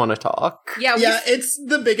just want to talk. Yeah, it's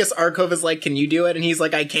the biggest. Arcove is like, can you do it? And he's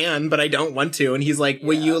like, I can, but I don't want to. And he's like,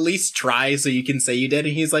 will you at least try so you can say you did?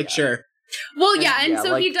 And he's like, sure. Well, yeah, and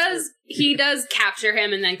so like, he does capture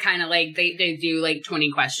him, and then kind of like they do like 20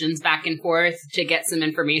 questions back and forth to get some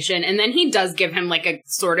information, and then he does give him like a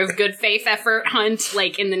sort of good faith effort hunt.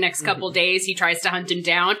 Like in the next couple days, he tries to hunt him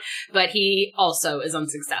down, but he also is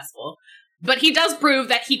unsuccessful. But he does prove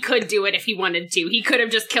that he could do it if he wanted to. He could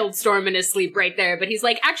have just killed Storm in his sleep right there, but he's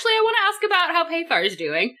like, actually, I want to ask about how Paythar's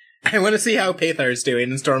doing. I want to see how Paythar's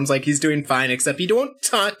doing. And Storm's like, he's doing fine, except he don't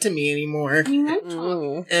talk to me anymore. He won't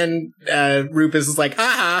talk. And Rufus is like,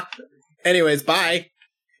 haha. Anyways, bye.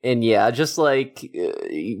 And yeah, just like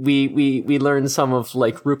we learn some of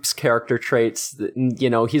like Roop's character traits.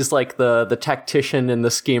 You know, he's like the tactician and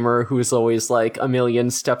the schemer who's always like a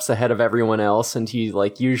million steps ahead of everyone else, and he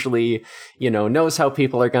like usually, you know, knows how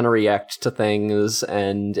people are going to react to things,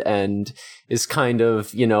 and is kind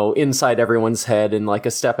of, you know, inside everyone's head and like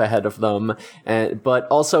a step ahead of them. And but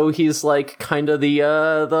also he's like kind of the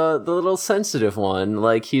little sensitive one.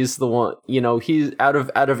 Like he's the one, you know, he's out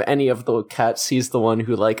of any of the cats, he's the one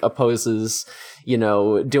who like opposes, you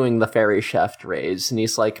know, doing the fairy shaft raids. And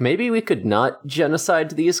he's like, maybe we could not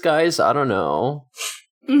genocide these guys. I don't know.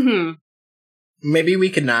 Mm-hmm. Maybe we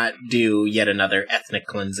could not do yet another ethnic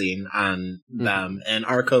cleansing on them. And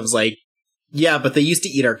Arcove's like, yeah, but they used to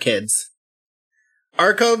eat our kids.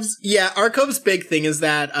 Arcove's big thing is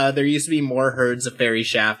that there used to be more herds of fairy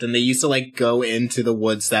shaft, and they used to like go into the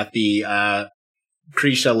woods that the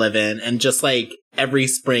Krisha live in, and just like every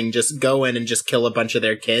spring just go in and just kill a bunch of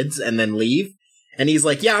their kids and then leave. And he's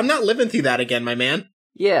like, yeah, I'm not living through that again, my man.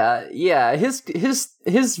 Yeah.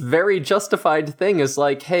 His very justified thing is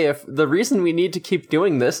like, hey, if the reason we need to keep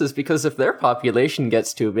doing this is because if their population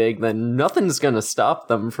gets too big, then nothing's gonna stop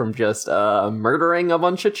them from just murdering a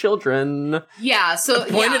bunch of children. Yeah, so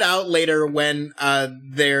pointed out later when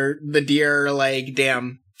the deer are like,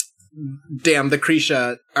 damn, the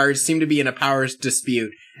Krisha seem to be in a powers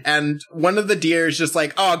dispute, and one of the deer is just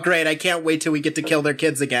like, oh great, I can't wait till we get to kill their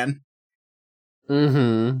kids again.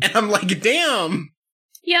 Mm-hmm. And I'm like, damn.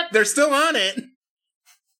 Yep. They're still on it.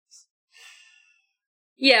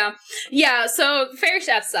 Yeah, so fairy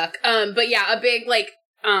shafts suck. But yeah, a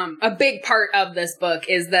big part of this book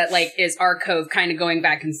is Arcove kind of going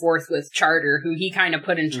back and forth with Charter, who he kind of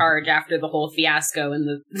put in charge after the whole fiasco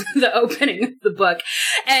in the opening of the book.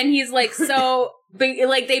 And he's like, so,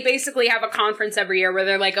 like, they basically have a conference every year where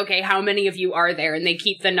they're like, okay, how many of you are there? And they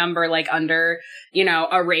keep the number, like, under, you know,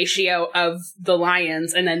 a ratio of the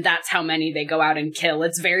lions, and then that's how many they go out and kill.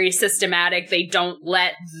 It's very systematic. They don't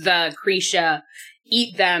let the Krisha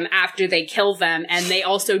eat them after they kill them, and they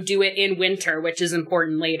also do it in winter, which is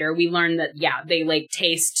important later. We learn that, yeah, they like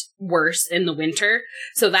taste worse in the winter,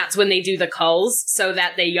 so that's when they do the culls, so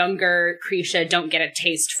that the younger Krisha don't get a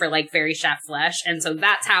taste for like fairy shaft flesh. And so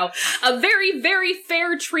that's how a very, very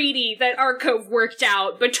fair treaty that Arcove worked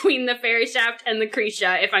out between the fairy shaft and the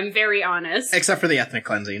Krisha, if I'm very honest. Except for the ethnic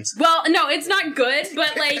cleansings. Well, no, it's not good,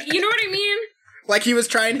 but like, you know what I mean? Like he was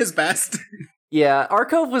trying his best. Yeah,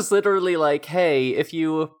 Arcove was literally like, hey, if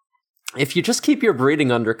you just keep your breeding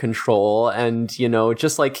under control and, you know,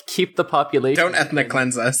 just like keep the population, don't ethnic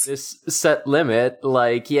cleanse us, this set limit,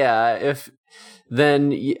 like, yeah,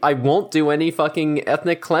 then I won't do any fucking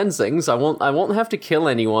ethnic cleansings. I won't have to kill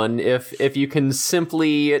anyone if you can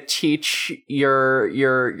simply teach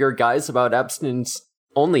your guys about abstinence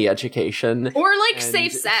only education. Or, like, And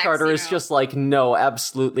safe sex. Carter is just like, no,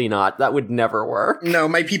 absolutely not. That would never work. No,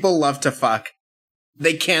 my people love to fuck.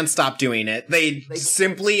 They can't stop doing it.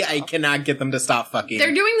 I cannot get them to stop fucking.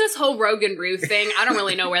 They're doing this whole Rogan Rue thing. I don't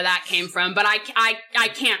really know where that came from, but I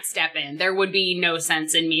can't step in. There would be no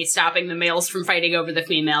sense in me stopping the males from fighting over the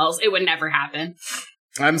females. It would never happen.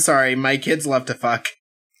 I'm sorry, my kids love to fuck.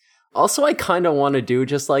 Also, I kind of want to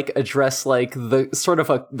just like address like the sort of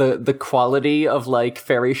the quality of like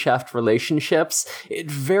fairy shaft relationships. It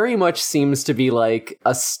very much seems to be like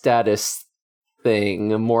a status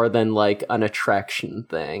thing more than like an attraction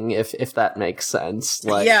thing, if that makes sense.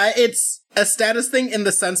 Like, yeah, it's a status thing in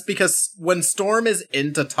the sense because when Storm is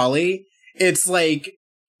into Tully, it's like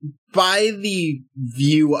by the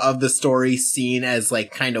view of the story seen as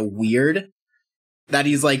like kind of weird that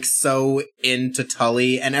he's like so into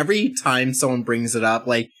Tully, and every time someone brings it up,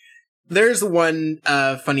 like there's one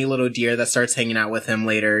funny little deer that starts hanging out with him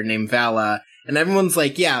later named Vala, and everyone's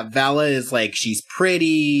like, yeah, Vala is like, she's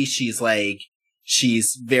pretty, she's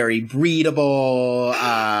very breedable,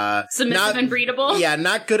 Submissive and breedable. Yeah,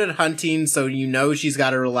 not good at hunting, so you know she's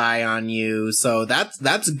got to rely on you. So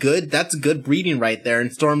that's good. That's good breeding right there.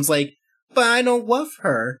 And Storm's like, but I don't love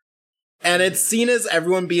her. And it's seen as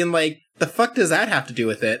everyone being like, the fuck does that have to do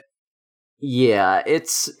with it? Yeah,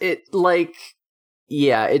 it's definitely like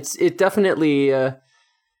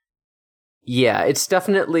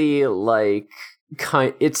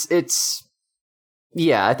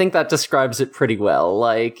yeah, I think that describes it pretty well.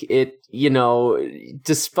 Like, it, you know,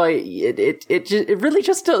 despite it really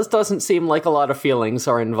just doesn't seem like a lot of feelings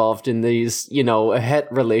are involved in these, you know, het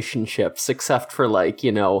relationships, except for like,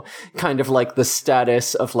 you know, kind of like the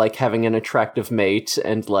status of like having an attractive mate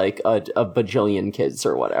and like a bajillion kids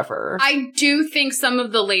or whatever. I do think some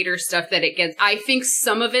of the later stuff that it gets, I think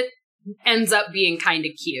some of it ends up being kind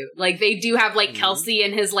of cute. Like, they do have like Kelsey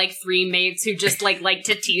and his like 3 mates who just like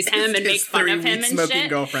to tease him and make fun of him and shit.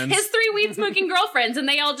 Girlfriends. His 3 weed smoking girlfriends, and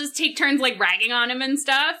they all just take turns like ragging on him and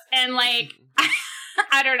stuff. And like,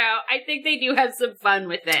 I don't know. I think they do have some fun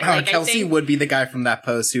with it. Oh, like, Kelsey would be the guy from that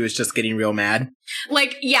post who was just getting real mad.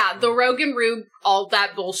 Like, yeah, the Rogan Rube, all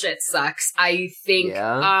that bullshit sucks. I think,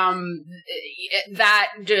 that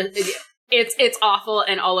just, it's awful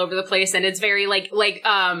and all over the place, and it's very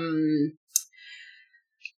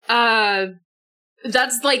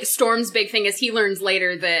that's like Storm's big thing is he learns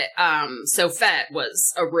later that Sophet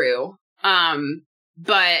was a Rue.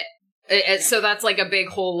 So that's like a big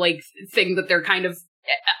whole like thing that they're kind of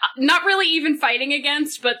not really even fighting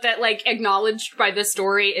against, but that like acknowledged by the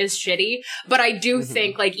story is shitty. But I do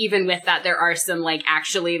think like even with that there are some like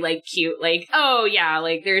actually like cute, like, oh yeah,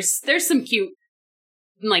 like there's some cute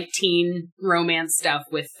like teen romance stuff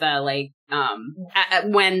with when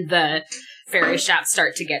the fairy shafts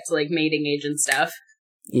start to get to like mating age and stuff.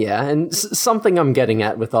 Yeah, and something I'm getting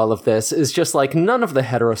at with all of this is just like none of the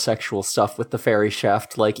heterosexual stuff with the fairy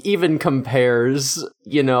shaft like even compares,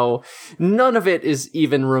 you know, none of it is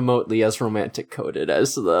even remotely as romantic coded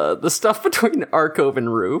as the stuff between Arcove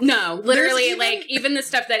and Rue. No, literally like even the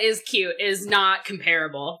stuff that is cute is not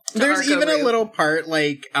comparable to There's Arcove even Rue. a little part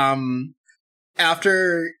like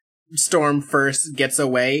after Storm first gets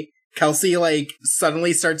away, Kelsey like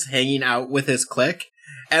suddenly starts hanging out with his clique.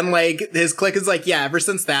 And, like, his clique is like, yeah, ever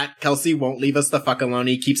since that, Kelsey won't leave us the fuck alone.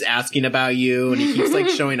 He keeps asking about you, and he keeps, like,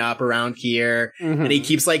 showing up around here, and he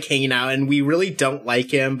keeps, like, hanging out, and we really don't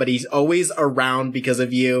like him, but he's always around because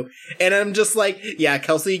of you. And I'm just like, yeah,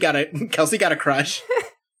 Kelsey got a crush.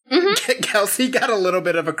 Kelsey got a little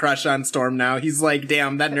bit of a crush on Storm now. He's like,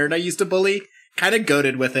 damn, that nerd I used to bully, kind of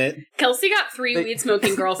goated with it. Kelsey got 3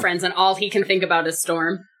 weed-smoking girlfriends, and all he can think about is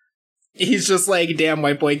Storm. He's just like, damn,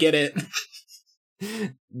 white boy, get it.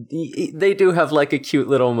 They do have like a cute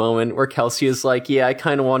little moment where Kelsey is like, yeah, I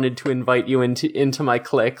kind of wanted to invite you into my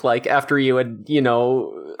clique, like after you had, you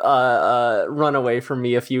know, run away from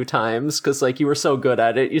me a few times because like you were so good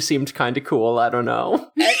at it, you seemed kind of cool. I don't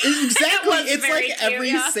know. Exactly. It's like cute,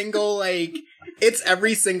 every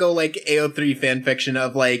single like AO3 fanfiction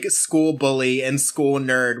of like school bully and school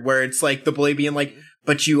nerd where it's like the bully being like,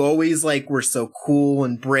 but you always like were so cool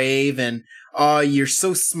and brave and oh, you're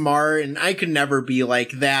so smart, and I could never be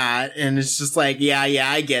like that. And it's just like, yeah,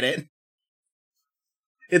 I get it.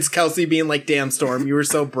 It's Kelsey being like, damn, Storm, you were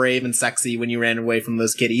so brave and sexy when you ran away from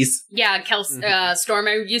those kitties. Yeah, Storm,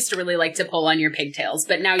 I used to really like to pull on your pigtails,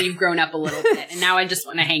 but now you've grown up a little bit, and now I just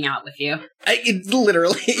want to hang out with you.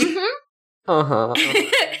 Literally. Uh-huh.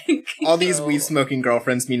 All these weed-smoking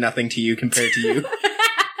girlfriends mean nothing to you compared to you.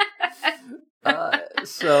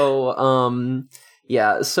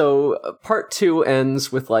 Yeah, so part 2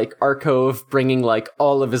 ends with, like, Arcove bringing, like,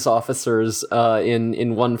 all of his officers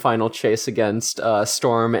in one final chase against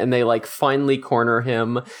Storm, and they, like, finally corner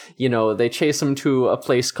him. You know, they chase him to a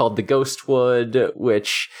place called the Ghostwood,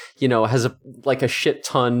 which, you know, has, a shit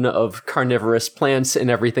ton of carnivorous plants, and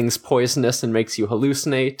everything's poisonous and makes you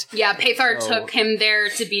hallucinate. Yeah, Pathar took him there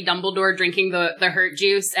to be Dumbledore drinking the hurt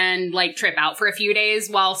juice and, like, trip out for a few days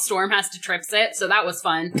while Storm has to trips it, so that was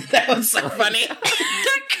fun. That was so funny.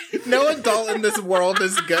 No adult in this world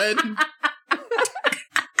is good.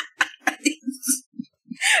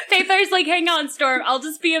 Pathar's like, hang on, Storm.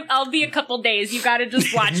 I'll be a couple days. You gotta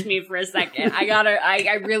just watch me for a second.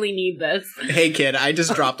 I really need this. Hey kid, I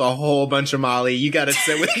just dropped a whole bunch of Molly. You gotta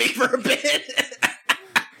sit with me for a bit.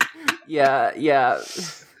 Yeah.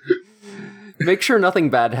 Make sure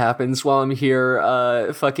nothing bad happens while I'm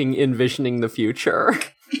here, fucking envisioning the future.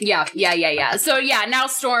 Yeah. So yeah, now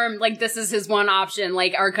Storm, like, this is his one option.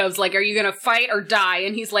 Like, Arcove's like, are you gonna fight or die?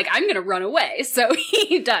 And he's like, I'm gonna run away. So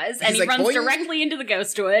he does. And he runs directly into the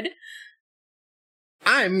Ghostwood.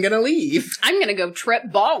 I'm gonna leave. I'm gonna go trip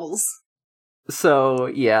balls. So,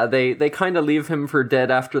 yeah, they kind of leave him for dead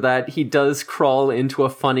after that. He does crawl into a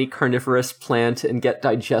funny carnivorous plant and get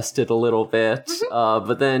digested a little bit. Mm-hmm.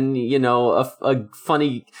 But then, you know, a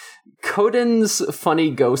funny... Coden's funny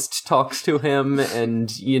ghost talks to him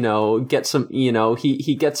and, you know, gets some, you know,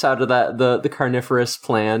 he gets out of the carnivorous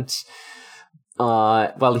plant.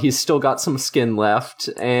 Well, he's still got some skin left,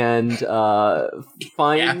 and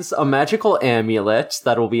finds a magical amulet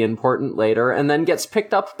that'll be important later, and then gets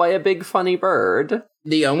picked up by a big funny bird.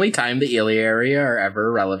 The only time the Iliaria are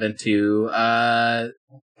ever relevant to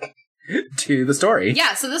the story.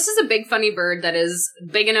 Yeah, so this is a big funny bird that is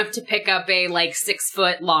big enough to pick up a, like,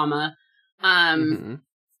 6-foot llama.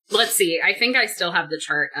 Let's see, I think I still have the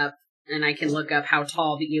chart up, and I can look up how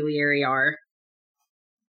tall the Iliaria are.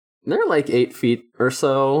 They're like 8 feet or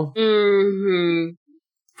so. Mm-hmm.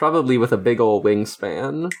 Probably with a big old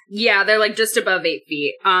wingspan. Yeah, they're like just above 8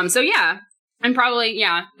 feet. So yeah, and probably,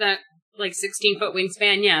 that like 16-foot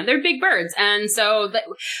wingspan. Yeah, they're big birds. And so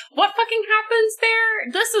what fucking happens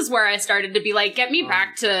there? This is where I started to be like, get me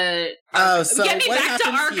back to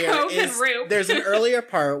Arcove and Roop. There's an earlier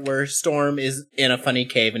part where Storm is in a funny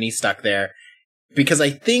cave and he's stuck there because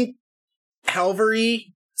I think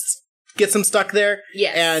Halvery gets him stuck there.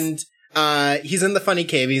 Yes. And he's in the funny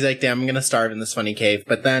cave. He's like, damn, I'm going to starve in this funny cave.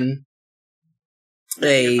 But then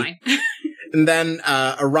and then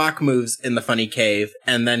a rock moves in the funny cave.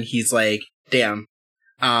 And then he's like, damn,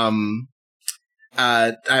 I'm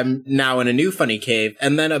now in a new funny cave.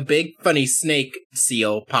 And then a big funny snake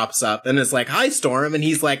seal pops up and is like, hi, Storm. And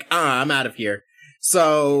he's like, I'm out of here.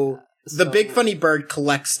 So the big funny bird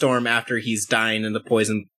collects Storm after he's dying in the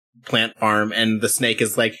poison plant farm, and the snake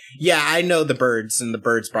is like, yeah, I know the birds, and the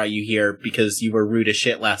birds brought you here because you were rude as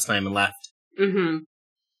shit last time and left. Mm-hmm.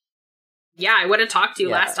 Yeah, I would have talked to you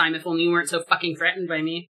last time if only you weren't so fucking threatened by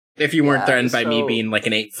me. If you weren't threatened by me being like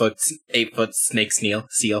an 8-foot snake seal.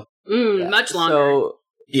 Much longer. So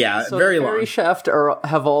very the long. Fairy Shaft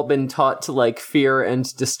have all been taught to, like, fear and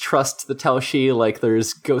distrust the Telshi. Like,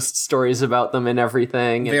 there's ghost stories about them and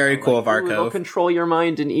everything. Very and, cool like, of Arcove. They'll control your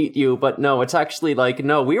mind and eat you. But no, it's actually like,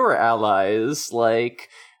 no, we were allies. Like,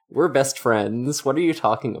 we're best friends. What are you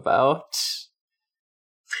talking about?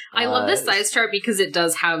 I love this size chart because it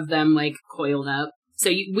does have them, like, coiled up. So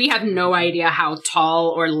we have no idea how tall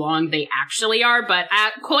or long they actually are, but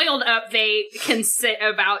coiled up, they can sit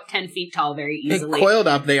about 10 feet tall very easily. Coiled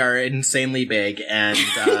up, they are insanely big, and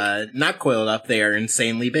not coiled up, they are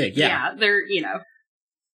insanely big. Yeah, they're, you know.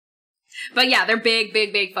 But yeah, they're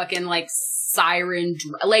big fucking, like, siren.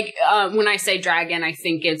 Like, when I say dragon, I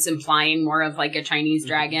think it's implying more of, like, a Chinese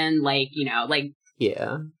dragon, like, you know, like...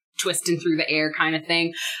 Yeah. Twisting through the air kind of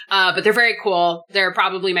thing. But they're very cool. They're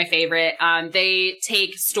probably my favorite. They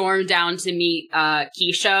take Storm down to meet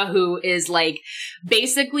Keisha, who is like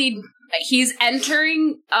basically he's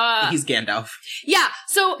entering he's Gandalf. Yeah.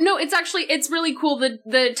 So no, it's really cool.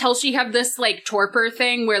 The Telshi have this like torpor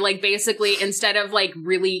thing where like basically instead of like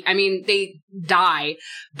really, I mean, they die,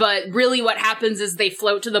 but really what happens is they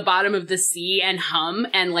float to the bottom of the sea and hum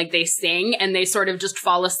and like they sing and they sort of just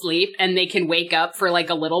fall asleep and they can wake up for like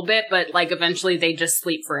a little bit, but like eventually they just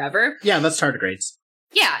sleep forever. Yeah, that's tardigrades.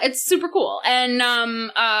 Yeah, it's super cool. And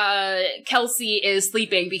Kelsey is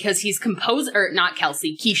sleeping because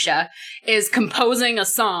Keisha is composing a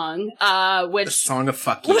song, which the song of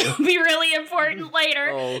fuck you will be really important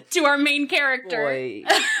later to our main character.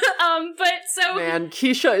 But so Man,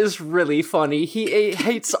 Keisha is really funny. He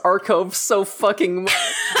hates Arcove so fucking much.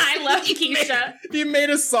 I love Keisha. He made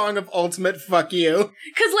a song of ultimate fuck you.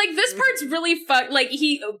 Cause like this part's really like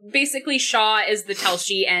he basically Shaw is the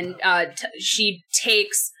Telshi and she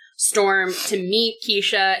takes Storm to meet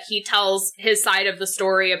Keisha. He tells his side of the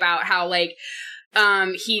story about how like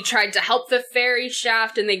he tried to help the ferry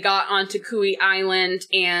shaft and they got onto Kui Island,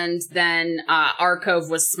 and then Arcove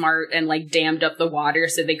was smart and like dammed up the water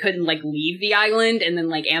so they couldn't like leave the island and then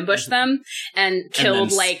like ambush them and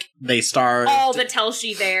killed like they starved all the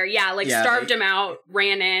Telshi there. Yeah, like starved them out,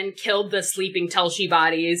 ran in, killed the sleeping Telshi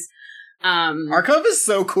bodies. Arcove is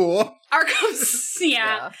so cool. Arcove's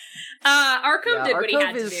Arcove did what he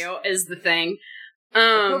had to do is the thing.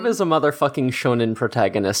 Arcove is a motherfucking shonen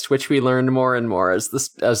protagonist, which we learned more and more as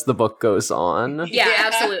the book goes on. Yeah,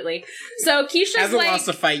 absolutely. So Keisha's hasn't lost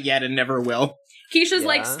a fight yet and never will. Keisha's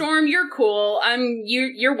like, Storm, you're cool.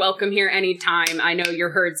 You're welcome here anytime. I know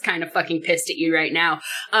your herd's kind of fucking pissed at you right now.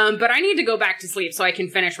 But I need to go back to sleep so I can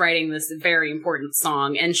finish writing this very important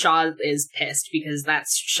song. And Shaw is pissed because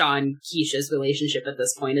that's Shaw and Keisha's relationship at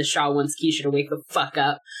this point, is Shaw wants Keisha to wake the fuck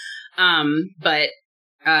up. But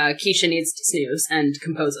Keisha needs to snooze and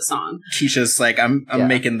compose a song. Keisha's like, I'm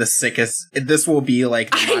making the sickest. This will be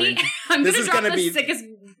like the I'm gonna drop the sickest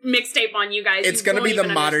mixtape on you guys. It's gonna be the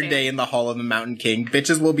modern day in the Hall of the Mountain King.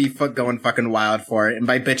 Bitches will be going fucking wild for it, and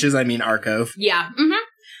by bitches I mean Arcove. Yeah.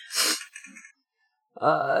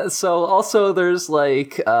 So also there's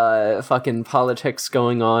like fucking politics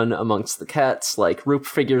going on amongst the cats. Like Roop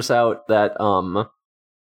figures out that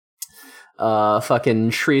fucking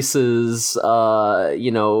Shreese's,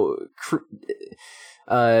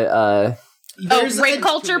 rape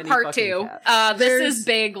culture part 2. This is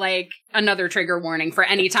big, like, another trigger warning for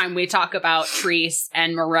any time we talk about Treese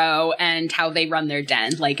and Moreau and how they run their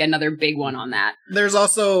den. Like, another big one on that. There's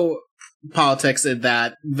also politics in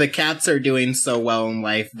that the cats are doing so well in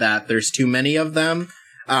life that there's too many of them.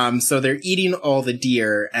 So they're eating all the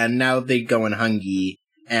deer, and now they going hungry,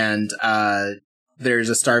 and there's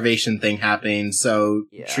a starvation thing happening, so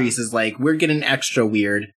Treese is like, we're getting extra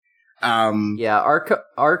weird. Arcove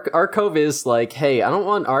is like, hey, I don't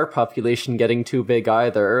want our population getting too big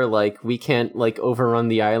either. Like, we can't like overrun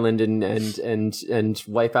the island and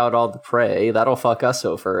wipe out all the prey. That'll fuck us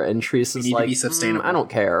over. And Treese is like, I don't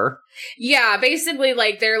care. Yeah, basically,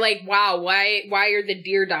 like, they're like, wow, why are the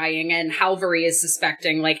deer dying? And Halvery is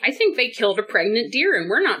suspecting, like, I think they killed a pregnant deer and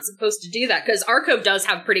we're not supposed to do that. Because Arcove does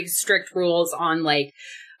have pretty strict rules on, like,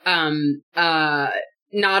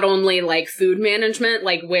 not only like food management,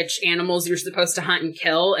 like which animals you're supposed to hunt and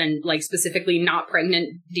kill, and like specifically not pregnant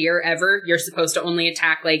deer ever. You're supposed to only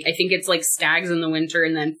attack, like, I think it's like stags in the winter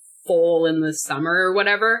and then foal in the summer or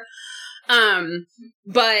whatever.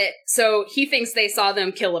 But so he thinks they saw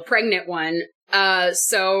them kill a pregnant one.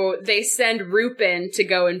 So they send Roop in to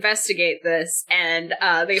go investigate this, and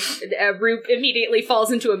Roop immediately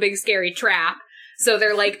falls into a big scary trap. So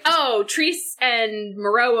they're like, oh, Treese and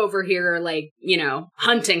Moreau over here are like,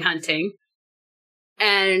 hunting.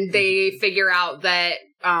 And they figure out that,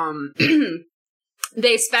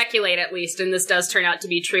 they speculate at least, and this does turn out to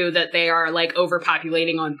be true, that they are like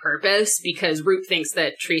overpopulating on purpose because Roop thinks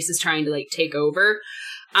that Treese is trying to like take over.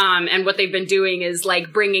 And what they've been doing is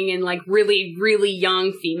like bringing in like really, really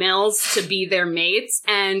young females to be their mates.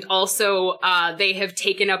 And also, they have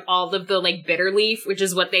taken up all of the like bitter leaf, which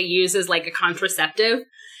is what they use as like a contraceptive.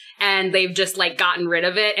 And they've just like gotten rid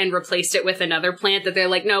of it and replaced it with another plant that they're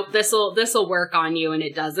like, nope, this'll work on you. And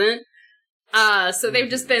it doesn't. So they've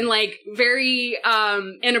just been like very,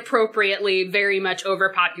 inappropriately, very much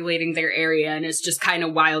overpopulating their area. And it's just kind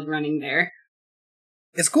of wild running there.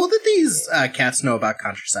 It's cool that these cats know about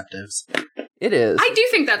contraceptives. It is. I do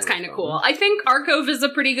think that's kind of cool. I think Arcove is a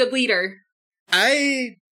pretty good leader.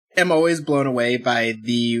 I am always blown away by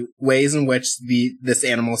the ways in which this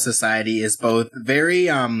animal society is both very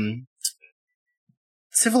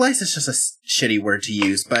civilized is just a shitty word to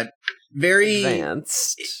use, but very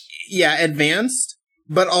advanced. Yeah, advanced,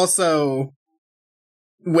 but also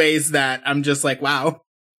ways that I'm just like, wow,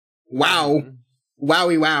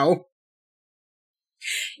 wowie wow.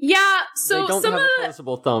 Yeah, so they don't have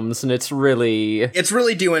opposable thumbs, and it's really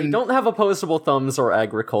doing. They don't have opposable thumbs or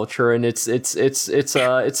agriculture, and it's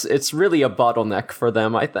really a bottleneck for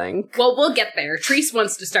them, I think. Well, we'll get there. Treese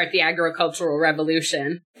wants to start the agricultural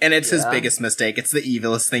revolution, and it's his biggest mistake. It's the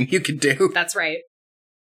evilest thing you could do. That's right.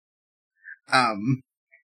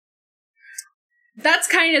 That's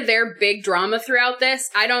kind of their big drama throughout this.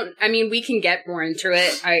 We can get more into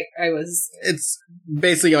it. It's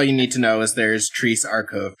basically all you need to know is there's Treese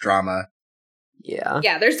Arcove drama.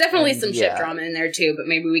 Yeah, there's definitely some shit drama in there too, but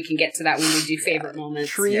maybe we can get to that when we do favorite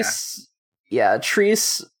moments.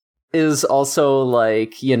 Treese is also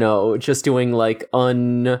like, just doing like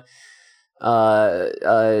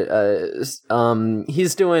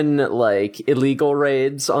he's doing like illegal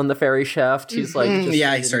raids on the ferry shaft. He's like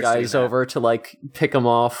just sending guys over to like pick them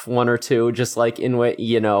off, one or two, just like in way,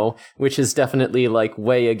 which is definitely like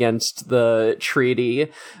way against the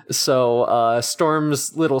treaty. So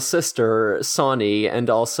Storm's little sister Sonny and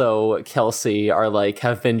also Kelsey are like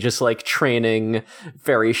have been just like training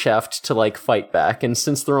ferry shaft to like fight back, and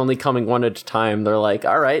since they're only coming one at a time, they're like,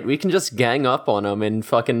 all right, we can just gang up on them and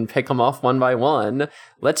fucking pick them off one by one.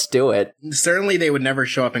 Let's do it. Certainly they would never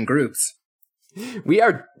show up in groups.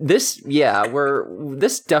 This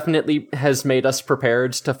definitely has made us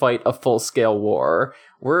prepared to fight a full-scale war.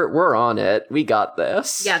 We're on it. We got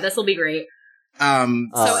this. Yeah, this will be great.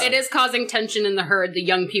 So it is causing tension in the herd. The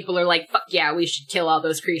young people are like, fuck yeah, we should kill all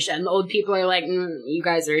those Krisha. And the old people are like, you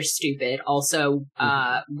guys are stupid. Also,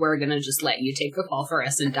 we're gonna just let you take the fall for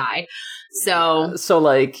us and die. So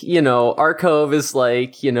like, Arcov is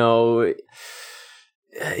like,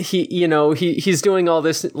 he's doing all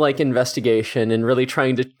this like investigation and really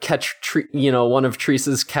trying to catch one of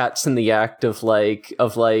Treese's cats in the act of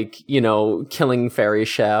killing Ferry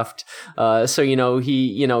Shaft. So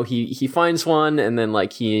he finds one, and then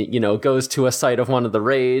like he goes to a site of one of the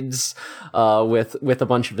raids with a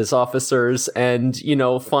bunch of his officers, and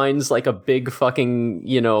finds like a big fucking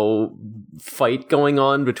fight going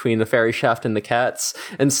on between the Ferry Shaft and the cats,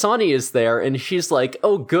 and Sonny is there, and she's like,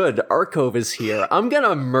 oh good, Arcov is here, I'm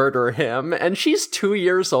gonna murder him. And she's 2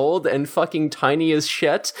 years old and fucking tiny as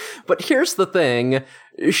shit, but here's the thing,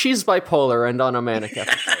 she's bipolar and on a manic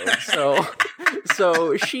episode,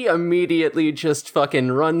 so she immediately just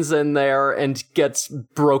fucking runs in there and gets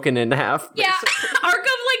broken in half. Yeah, Arcov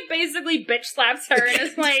like basically bitch slaps her and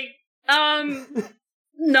is like,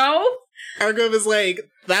 no. Arcov is like,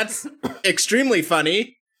 that's extremely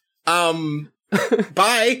funny.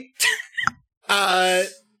 Bye.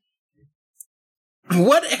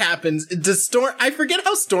 What happens? Does Storm... I forget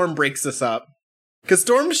how Storm breaks this up. Because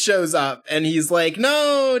Storm shows up, and he's like,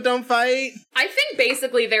 no, don't fight. I think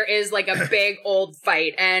basically there is like a big old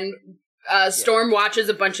fight, and Storm watches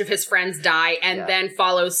a bunch of his friends die, and then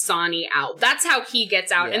follows Sonny out. That's how he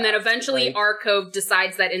gets out. And then eventually Arcov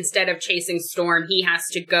decides that instead of chasing Storm, he has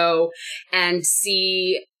to go and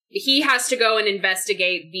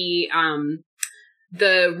investigate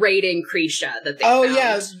the raiding Krisha that they found.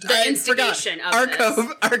 The instigation of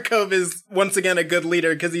Arcov is once again a good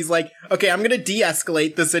leader, because he's like, okay, I'm going to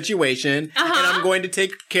de-escalate the situation, and I'm going to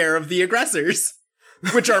take care of the aggressors,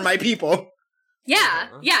 which are my people. Yeah,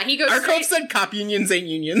 he goes Arcov said cop unions ain't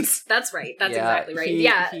unions. That's right. That's exactly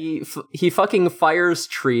right. He fucking fires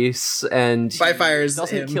Treese, and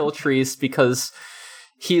doesn't kill Treese because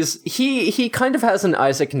he kind of has an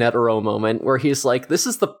Isaac Netero moment where he's like, this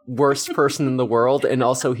is the worst person in the world, and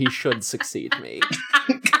also he should succeed me.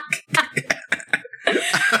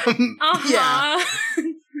 Yeah.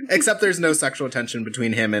 Except there's no sexual tension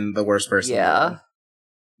between him and the worst person. Yeah.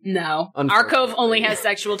 No. Arcov only has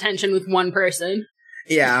sexual tension with one person.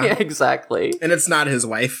 Yeah. Exactly. And it's not his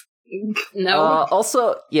wife. No.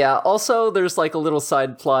 Also there's like a little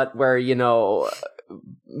side plot where,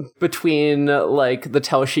 between like the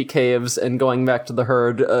Telshi caves and going back to the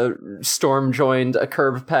herd, Storm joined a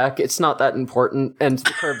curb pack. It's not that important, and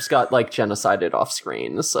the curbs got like genocided off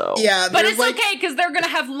screen. So yeah, but it's like, okay because they're gonna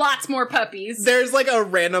have lots more puppies. There's like a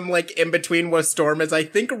random like in between where Storm is, I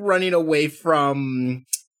think, running away from.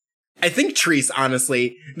 I think Treese,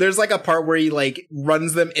 honestly. There's like a part where he like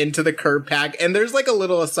runs them into the curb pack, and there's like a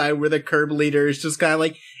little aside where the curb leader is just kind of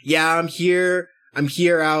like, yeah, I'm here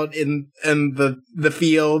out in the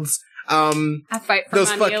fields. I fight for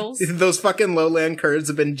my meals. Those fucking lowland Kurds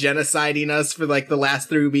have been genociding us for like the last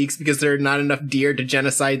 3 weeks because there are not enough deer to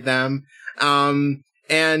genocide them.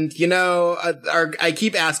 And I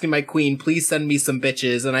keep asking my queen, please send me some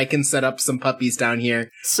bitches and I can set up some puppies down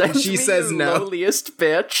here. She says no. Lowliest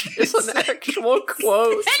bitch is an actual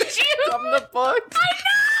quote from the book. I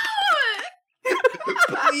know!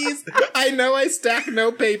 Please, I know I stack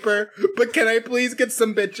no paper, but can I please get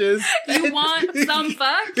some bitches? You want some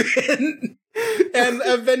fuck? And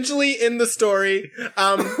eventually in the story,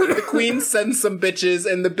 the queen sends some bitches,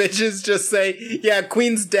 and the bitches just say, yeah,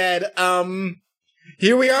 queen's dead.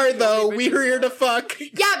 Here we are, though. We're here to fuck.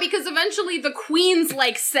 Yeah, because eventually the queen's,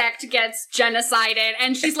 like, sect gets genocided,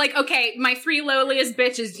 and she's like, okay, my 3 lowliest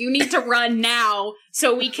bitches, you need to run now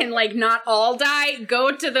so we can, like, not all die.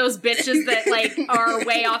 Go to those bitches that, like, are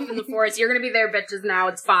way off in the forest. You're gonna be their bitches now.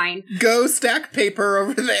 It's fine. Go stack paper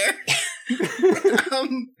over there.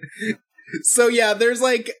 So yeah, there's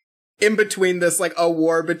like in between this, like a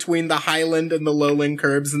war between the Highland and the Lowland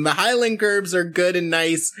Curbs, and the Highland Curbs are good and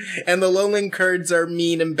nice, and the Lowland Curbs are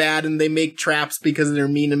mean and bad, and they make traps because they're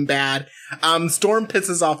mean and bad. Storm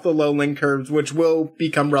pisses off the Lowland Curbs, which will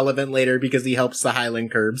become relevant later because he helps the Highland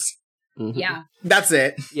Curbs. Mm-hmm. Yeah. That's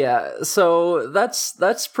it. Yeah, so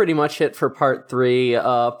that's pretty much it for part 3.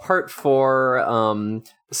 Part 4,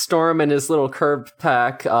 Storm and his little curb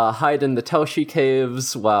pack hide in the Telshi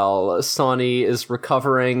caves while Sonny is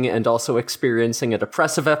recovering and also experiencing a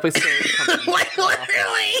depressive episode.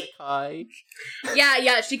 Literally?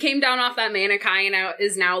 Yeah, she came down off that Manaki and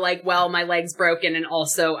is now like, well, my leg's broken and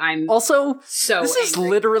also I'm Also, so this is angry.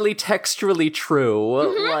 literally textually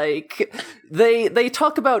true. Like, they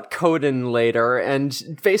talk about Coden later and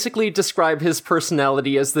basically describe his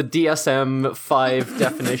personality as the DSM-5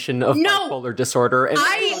 definition of No! bipolar disorder. And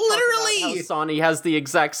literally- how Sonny has the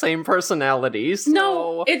exact same personality. So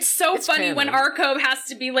No, it's so it's funny when canon. Arcove has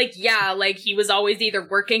to be like, yeah, like he was always either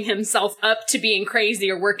working himself up to being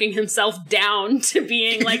crazy or working himself down to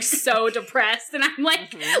being like so depressed. And I'm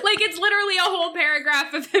like, like it's literally a whole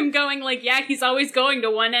paragraph of him going like, yeah, he's always going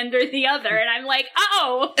to one end or the other. And I'm like,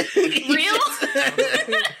 oh, real?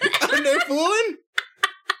 I'm no fooling?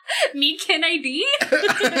 Me can ID?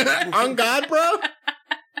 On God, bro?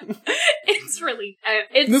 It's really,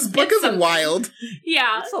 it's This book it's is something. wild.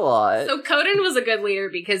 Yeah. it's a lot. So Coden was a good leader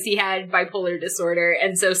because he had bipolar disorder,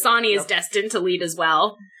 and so Sonny is destined to lead as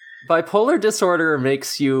well. Bipolar disorder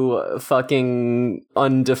makes you fucking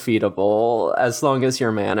undefeatable as long as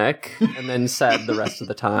you're manic, and then sad the rest of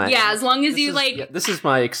the time. Yeah, as long as This you is- like, yeah, this is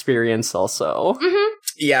my experience also.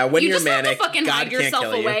 Yeah, when you you're just manic, have to fucking God hide can't yourself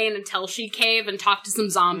kill you. away in a Telshi cave and talk to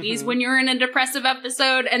some zombies when you're in a depressive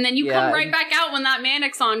episode, and then you Yeah. come right back out when that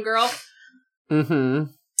manic's on, girl. Mm-hmm.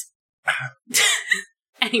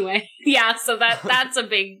 Anyway, yeah, so that's a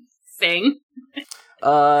big thing.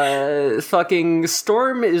 Fucking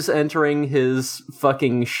Storm is entering his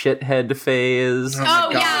fucking shithead phase. Oh my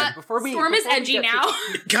Oh, God. yeah, Before Storm is edgy get to- now.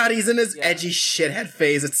 God, he's in his Yeah. edgy shithead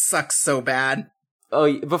phase. It sucks so bad. Oh,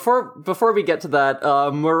 before we get to that,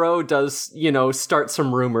 Moreau does, start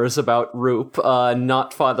some rumors about Roop,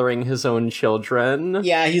 not fathering his own children.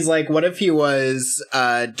 Yeah, he's like, what if he was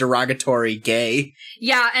derogatory gay?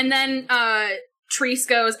 Yeah, and then Treese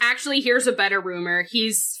goes, actually, here's a better rumor.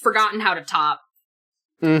 He's forgotten how to top.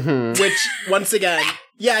 Mm-hmm. Which, once again,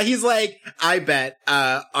 yeah, he's like, I bet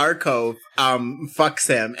Arcove fucks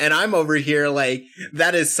him. And I'm over here like,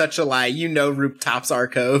 that is such a lie. You know Roop tops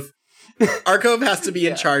Arcove. Arcove has to be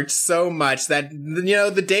in charge so much that,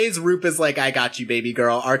 the days Roop is like, I got you, baby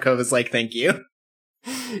girl, Arcove is like, thank you.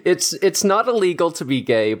 It's not illegal to be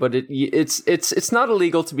gay, but it's not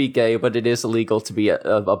illegal to be gay, but it is illegal to be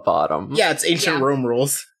a bottom. Yeah, it's ancient Yeah. Rome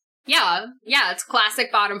rules. Yeah, it's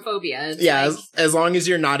classic bottom phobia. It's Yeah, like- as long as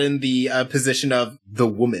you're not in the position of the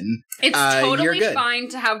woman. It's you're totally good. fine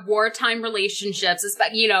to have wartime relationships,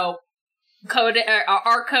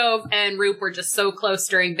 Arcove and Roop were just so close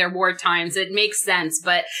during their war times. It makes sense,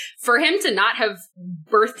 but for him to not have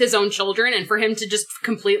birthed his own children and for him to just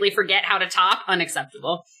completely forget how to top,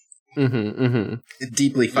 unacceptable. Mm-hmm, mm-hmm.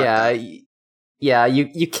 Deeply fucked Yeah, up. yeah,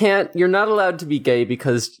 you can't, you're not allowed to be gay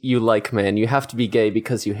because you like men. You have to be gay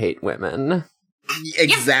because you hate women.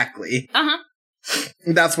 Exactly. Uh-huh.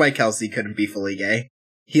 That's why Kelsey couldn't be fully gay.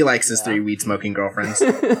 He likes his 3 weed-smoking girlfriends.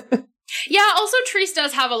 Yeah, also Treese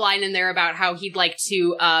does have a line in there about how he'd like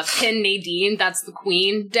to pin Nadine, that's the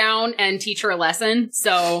queen, down and teach her a lesson.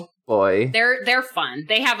 So Boy. they're fun.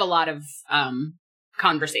 They have a lot of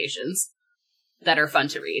conversations that are fun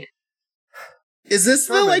to read. Is this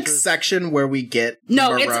the, Tormentors. section where we get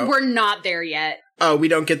No, Moreau? we're not there yet. Oh, we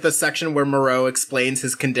don't get the section where Moreau explains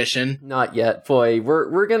his condition? Not yet. Boy,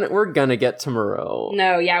 we're gonna get to Moreau.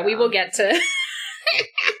 No, yeah, we will get to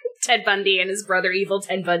Ted Bundy and his brother, evil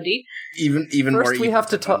Ted Bundy. Even more First, we evil have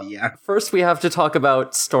to than talk. Bundy, yeah. First, we have to talk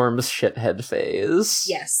about Storm's shithead phase.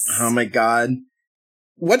 Yes. Oh my god.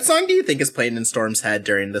 What song do you think is playing in Storm's head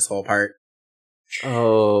during this whole part?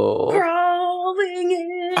 Oh. Crawling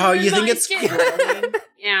in. Oh, you think my it's skin. crawling?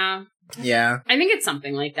 Yeah. Yeah. I think it's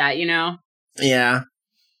something like that, Yeah.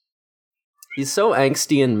 He's so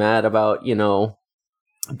angsty and mad about,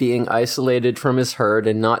 being isolated from his herd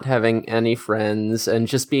and not having any friends and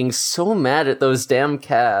just being so mad at those damn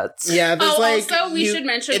cats. Yeah, there's also, we should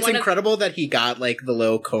mention it's one of- incredible that he got the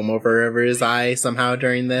little comb over his eye somehow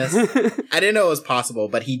during this. I didn't know it was possible,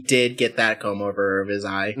 but he did get that comb over his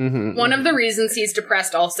eye. Mm-hmm. One of the reasons he's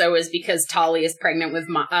depressed also is because Tali is pregnant with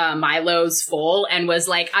Milo's foal and was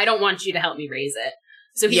like, I don't want you to help me raise it.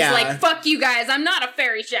 So he's like, fuck you guys, I'm not a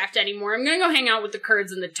fairy shaft anymore. I'm gonna go hang out with the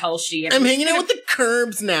Kurds and the Tulshi. I'm hanging out with the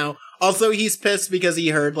Curbs now. Also, he's pissed because he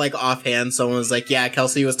heard, like, offhand, someone was like, yeah,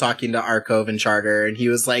 Kelsey was talking to Arcove and Charter, and he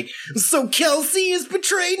was like, so Kelsey has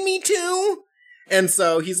betrayed me too? And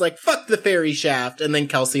so he's like, fuck the fairy shaft. And then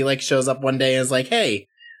Kelsey, like, shows up one day and is like, hey,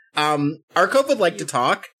 Arcove would like to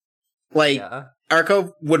talk. Like,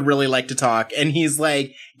 Arcove would really like to talk. And he's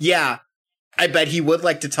like, yeah, I bet he would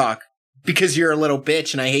like to talk. Because you're a little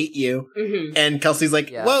bitch and I hate you. Mm-hmm. And Kelsey's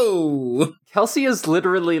like, whoa. Kelsey is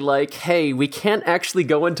literally like, hey, we can't actually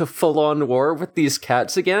go into full-on war with these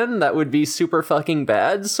cats again. That would be super fucking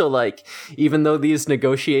bad. So, like, even though these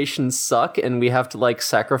negotiations suck and we have to, like,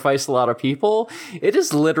 sacrifice a lot of people, it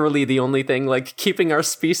is literally the only thing, like, keeping our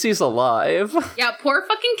species alive. Yeah, poor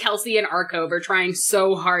fucking Kelsey and Arcove are trying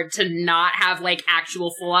so hard to not have, like,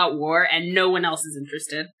 actual full-out war, and no one else is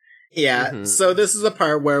interested. Yeah, so this is a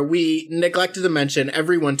part where we neglected to mention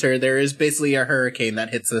every winter there is basically a hurricane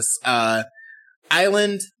that hits this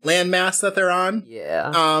island landmass that they're on.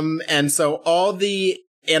 Yeah. And so all the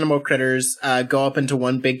animal critters go up into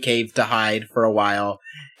one big cave to hide for a while.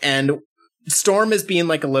 And Storm is being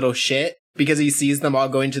like a little shit because he sees them all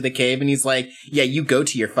going to the cave and he's like, yeah, you go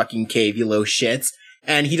to your fucking cave, you little shits.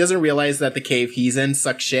 And he doesn't realize that the cave he's in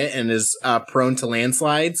sucks shit and is prone to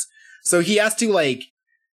landslides. So he has to, like,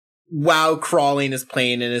 while crawling is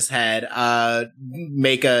playing in his head,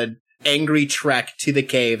 make a angry trek to the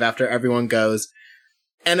cave after everyone goes.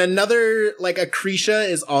 And another, like, Acretia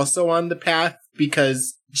is also on the path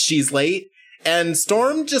because she's late. And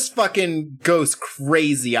Storm just fucking goes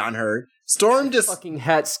crazy on her. Storm just...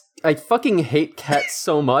 I fucking hate cats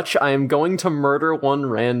so much, I am going to murder one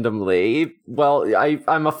randomly. Well,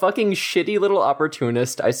 I'm a fucking shitty little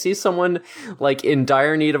opportunist. I see someone, like, in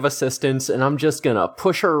dire need of assistance, and I'm just gonna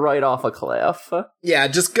push her right off a cliff. Yeah,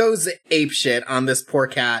 just goes apeshit on this poor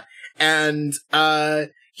cat. And,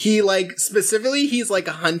 he, like, specifically, he's, like,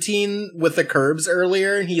 hunting with the Curbs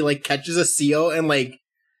earlier, and he, like, catches a seal and, like,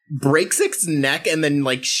 breaks its neck and then,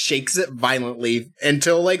 like, shakes it violently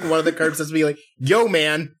until, like, one of the Curbs has to be like, yo,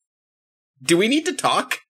 man, do we need to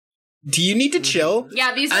talk? Do you need to chill?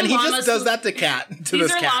 Yeah, these are and llamas. And he just does that to cat. To these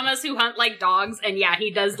this are cat. llamas who hunt like dogs, and yeah, he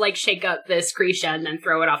does, like, shake up this Krisha and then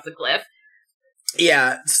throw it off the cliff.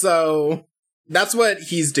 Yeah, so that's what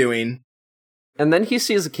he's doing. And then he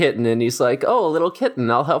sees a kitten and he's like, oh, a little kitten,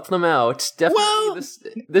 I'll help them out. Definitely,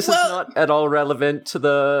 this is not at all relevant to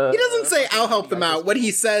the... He doesn't say, I'll help them out. What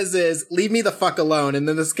he says is, leave me the fuck alone. And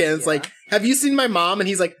then this kitten's like, have you seen my mom? And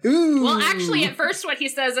he's like, ooh. Well, actually, at first what he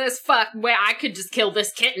says is, fuck, well, I could just kill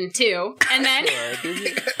this kitten too. And then...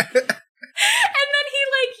 And then he,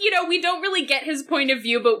 like, you know, we don't really get his point of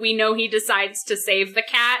view, but we know he decides to save the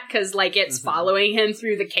cat, because, like, it's following him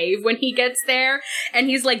through the cave when he gets there, and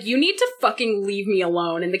he's like, you need to fucking leave me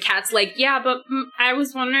alone, and the cat's like, yeah, but I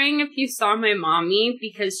was wondering if you saw my mommy,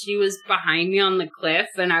 because she was behind me on the cliff,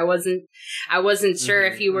 and I wasn't sure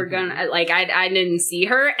if you were gonna, like, I didn't see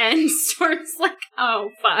her, and Storm's like, oh,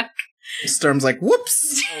 fuck. Storm's like,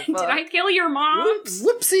 whoops! Did I kill your mom? Whoops.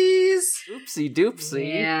 Whoopsies! Oopsie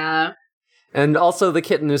doopsie. Yeah. And also the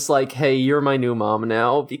kitten is like, hey, you're my new mom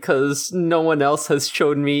now, because no one else has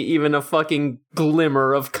shown me even a fucking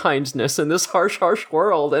glimmer of kindness in this harsh, harsh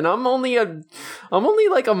world, and I'm only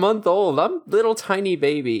like a month old. I'm little tiny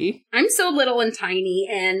baby. I'm so little and tiny,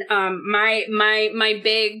 and my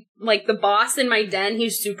big, like, the boss in my den,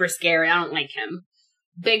 he's super scary. I don't like him.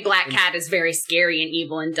 Big Black Cat is very scary and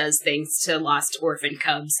evil and does things to lost orphan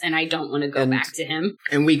cubs, and I don't want to go back to him.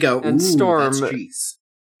 And we go, and ooh, Storm, that's cheese.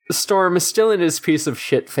 Storm is still in his piece of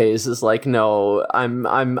shit phase, is like, no, I'm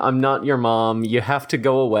not your mom. You have to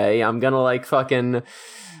go away. I'm gonna fucking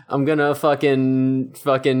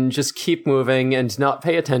just keep moving and not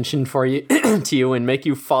pay attention to you and make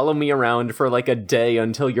you follow me around for like a day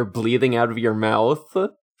until you're bleeding out of your mouth.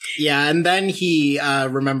 Yeah, and then he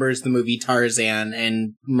remembers the movie Tarzan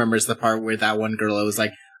and remembers the part where that one girl was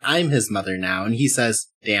like, I'm his mother now. And he says,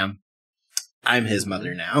 damn, I'm his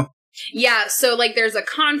mother now. Yeah, so, like, there's a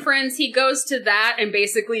conference, he goes to that and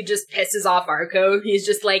basically just pisses off Arco. He's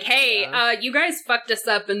just like, hey, you guys fucked us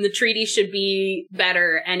up and the treaty should be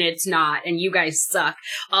better, and it's not, and you guys suck.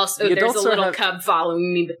 Also, there's a little cub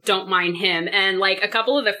following me, but don't mind him. And, like, a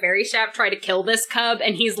couple of the fairy shaft try to kill this cub,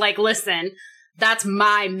 and he's like, listen, that's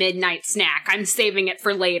my midnight snack. I'm saving it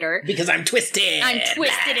for later. Because I'm twisted. I'm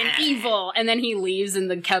twisted and evil. And then he leaves and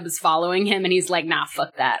the cub's following him and he's like, nah,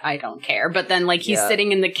 fuck that. I don't care. But then, like, he's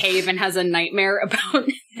sitting in the cave and has a nightmare about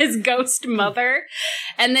his ghost mother.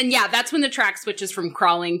 And then, yeah, that's when the track switches from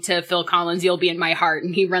crawling to Phil Collins' You'll Be in My Heart.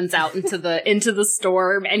 And he runs out into the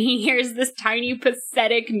storm and he hears this tiny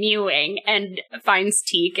pathetic mewing and finds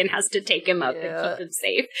Teak and has to take him up and keep him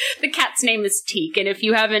safe. The cat's name is Teak. And if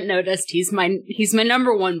you haven't noticed, he's my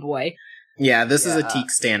number one boy. Yeah, this is a Teak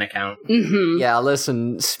Stan account. Mm-hmm. Yeah,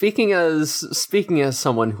 listen, speaking as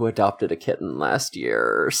someone who adopted a kitten last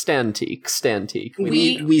year, Stan Teak.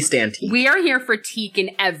 We stand Teak. We are here for Teak in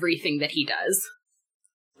everything that he does.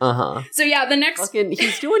 Uh-huh. So yeah, the next...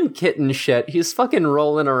 He's doing kitten shit. He's fucking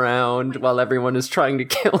rolling around while everyone is trying to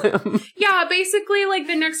kill him. Yeah, basically, like,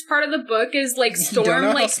 the next part of the book is, like, Storm, you don't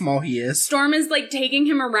know like... how small he is. Storm is, like, taking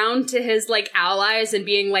him around to his, like, allies and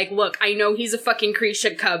being like, look, I know he's a fucking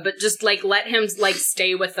Krisha cub, but just, like, let him, like,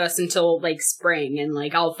 stay with us until, like, spring, and,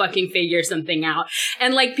 like, I'll fucking figure something out.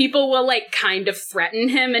 And, like, people will, like, kind of threaten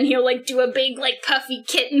him, and he'll, like, do a big, like, puffy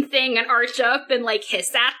kitten thing and arch up and, like,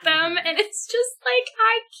 hiss at them, and it's just, like,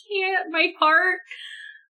 I can't, my heart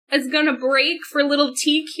is gonna break for little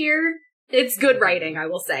Teak here. It's good writing, I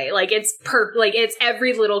will say. Like, it's it's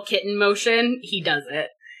every little kitten motion, he does it.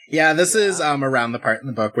 Yeah, this is around the part in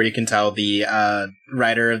the book where you can tell the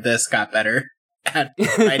writer of this got better at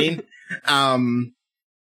writing.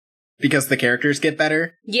 Because the characters get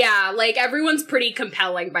better. Yeah, like, everyone's pretty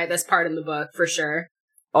compelling by this part in the book, for sure.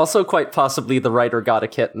 Also, quite possibly, the writer got a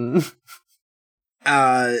kitten.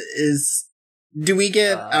 Do we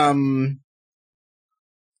get, God,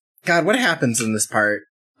 what happens in this part?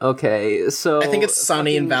 Okay, so... I think it's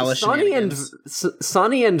Sonny and Vala shenanigans.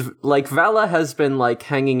 Sonny and, like, Vala has been, like,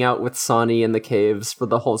 hanging out with Sonny in the caves for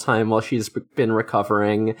the whole time while she's been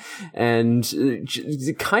recovering, and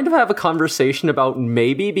kind of have a conversation about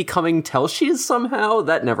maybe becoming Telshies somehow.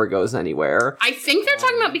 That never goes anywhere. I think they're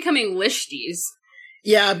talking about becoming Lishties.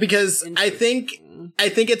 Yeah, because I think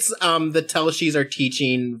it's the Telshies are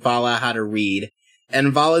teaching Vala how to read,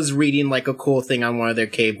 and Vala's reading like a cool thing on one of their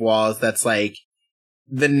cave walls that's like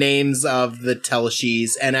the names of the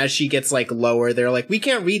Telshies, and as she gets like lower, they're like, we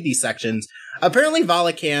can't read these sections. Apparently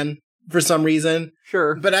Vala can for some reason.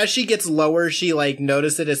 Sure. But as she gets lower, she like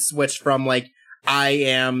notices it switched from like I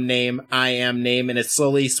am name, and it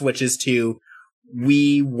slowly switches to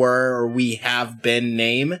we were or we have been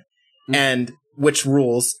name, and which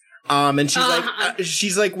rules. And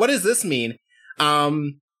she's like, what does this mean?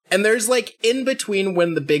 And there's like in between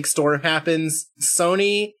when the big storm happens,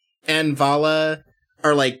 Sony and Vala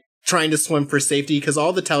are like trying to swim for safety because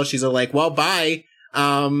all the Telshies are like, well, bye.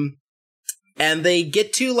 And they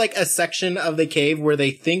get to like a section of the cave where they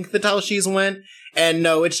think the Telshies went, and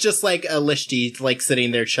no, it's just like a Lishti like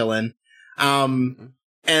sitting there chilling.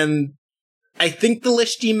 And I think the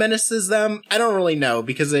Lishti menaces them. I don't really know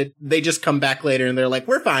because they just come back later and they're like,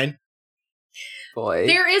 we're fine. Boy.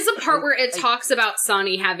 There is a part where it talks about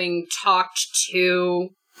Sonny having talked to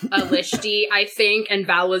a Lishti, I think, and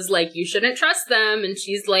Vala's like, you shouldn't trust them, and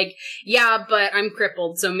she's like, yeah, but I'm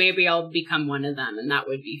crippled, so maybe I'll become one of them, and that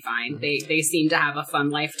would be fine. They seem to have a fun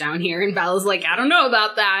life down here, and Vala's like, I don't know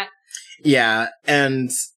about that. Yeah,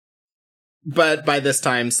 but by this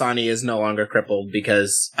time, Sonny is no longer crippled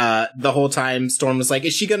because the whole time Storm was like,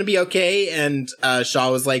 is she gonna be okay? And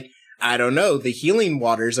Shaw was like, I don't know, the healing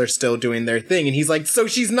waters are still doing their thing. And he's like, so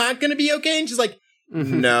she's not gonna be okay? And she's like,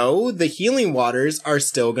 no, the healing waters are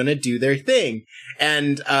still gonna do their thing.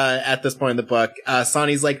 And at this point in the book,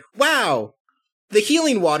 Sonny's like, wow, the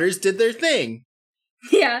healing waters did their thing.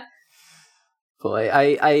 Yeah. Boy,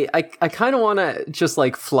 I kind of want to just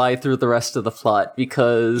like fly through the rest of the plot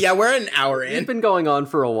because we're an hour in. It's been going on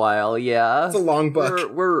for a while. Yeah, it's a long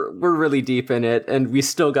book. We're really deep in it, and we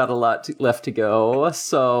still got a lot left to go.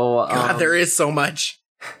 So God, there is so much.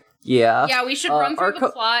 Yeah, we should run through the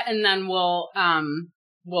plot, and then we'll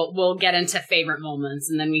get into favorite moments,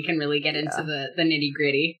 and then we can really get into the nitty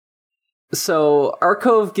gritty. So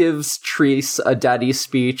Arcove gives Treese a daddy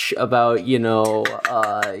speech about,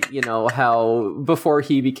 how before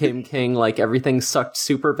he became king, like everything sucked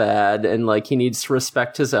super bad and like he needs to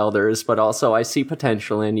respect his elders, but also I see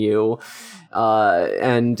potential in you.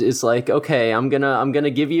 And is like, okay, I'm gonna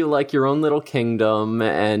give you like your own little kingdom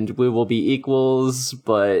and we will be equals,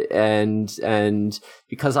 and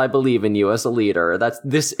because I believe in you as a leader,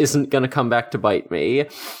 this isn't gonna come back to bite me.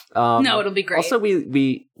 No, it'll be great. Also,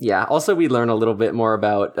 we learn a little bit more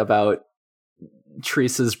about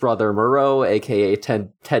Treese's brother Moreau, aka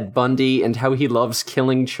Ted Bundy, and how he loves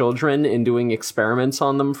killing children and doing experiments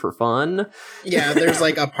on them for fun. Yeah, there's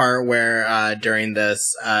like a part where during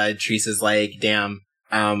this, Treese is like, damn,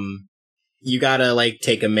 you gotta like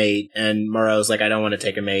take a mate, and Moreau's like, I don't want to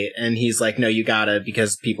take a mate, and he's like, no, you gotta,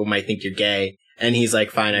 because people might think you're gay. And he's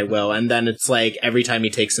like, fine, I will. And then it's like, every time he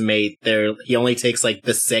takes a mate, he only takes like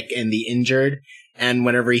the sick and the injured. And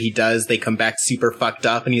whenever he does, they come back super fucked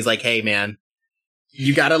up. And he's like, hey, man,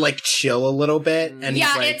 you gotta like chill a little bit. And yeah,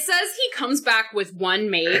 he's like, it says he comes back with one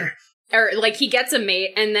mate. Or, like, he gets a mate,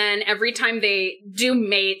 and then every time they do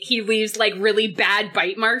mate, he leaves, like, really bad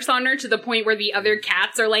bite marks on her to the point where the other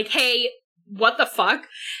cats are like, hey, what the fuck?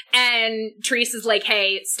 And Therese is like,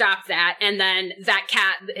 hey, stop that. And then that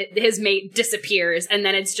cat, his mate, disappears. And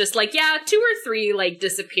then it's just like, yeah, 2 or 3, like,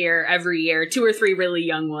 disappear every year. 2 or 3 really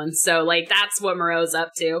young ones. So, like, that's what Moreau's up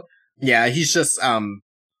to. yeah, he's just,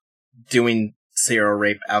 doing serial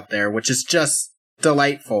rape out there, which is just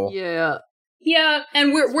delightful. Yeah. Yeah,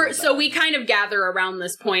 and so we kind of gather around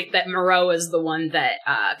this point that Moreau is the one that,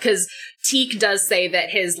 cause Teak does say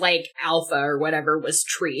that his, like, alpha or whatever was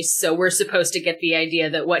Therese, so we're supposed to get the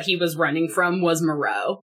idea that what he was running from was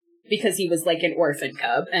Moreau, because he was, like, an orphan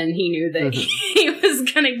cub, and he knew that he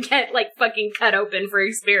was gonna get, like, fucking cut open for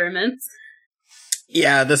experiments.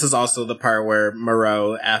 Yeah, this is also the part where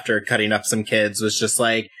Moreau, after cutting up some kids, was just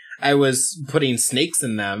like, I was putting snakes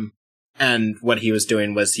in them. And what he was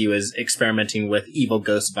doing was he was experimenting with evil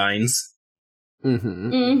ghost vines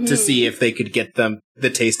to see if they could get them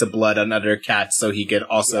the taste of blood on other cats so he could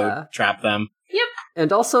also trap them. Yep.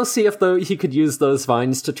 And also see if he could use those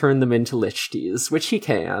vines to turn them into lichties, which he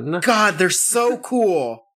can. God, they're so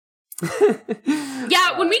cool.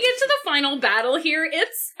 Yeah, when we get to the final battle here,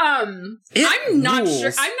 I'm not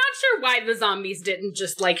sure why the zombies didn't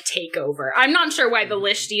just, like, take over. I'm not sure why the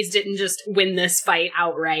Lichties didn't just win this fight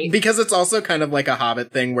outright. Because it's also kind of like a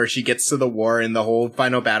Hobbit thing where she gets to the war and the whole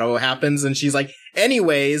final battle happens and she's like,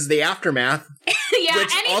 anyways, the aftermath. Yeah,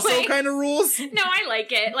 which also kind of rules. No, I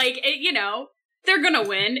like it. Like, you know, they're gonna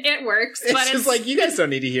win. It works. It's just like, you guys don't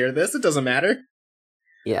need to hear this. It doesn't matter.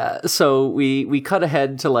 Yeah, so we cut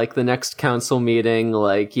ahead to, like, the next council meeting,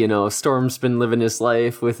 like, you know, Storm's been living his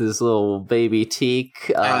life with his little baby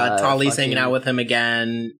Teak. Tolly's hanging out with him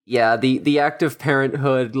again. Yeah, the active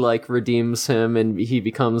parenthood, like, redeems him, and he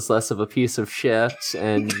becomes less of a piece of shit,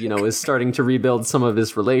 and, you know, is starting to rebuild some of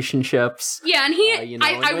his relationships. Yeah, and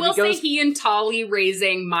I will say he and Tolly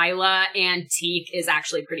raising Mila and Teak is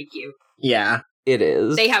actually pretty cute. Yeah. It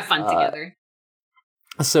is. They have fun together.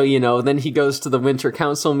 So, you know, then he goes to the winter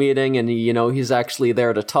council meeting and, you know, he's actually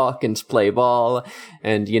there to talk and to play ball.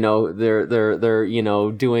 And, you know, they're, you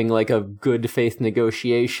know, doing like a good faith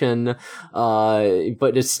negotiation.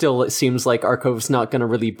 But it seems like Arkov's not going to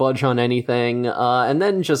really budge on anything. And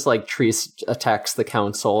then just like Therese attacks the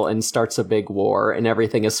council and starts a big war and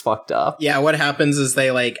everything is fucked up. Yeah. What happens is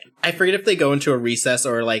they like, I forget if they go into a recess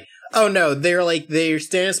or like, oh no, they're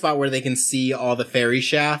standing in a spot where they can see all the fairy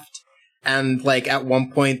shaft. And, like, at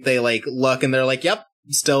one point, they, like, look and they're like, yep,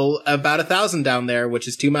 still about 1,000 down there, which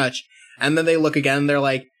is too much. And then they look again and they're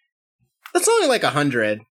like, that's only like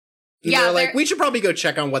 100. And yeah, they're like, we should probably go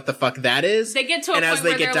check on what the fuck that is. They get to a and point as they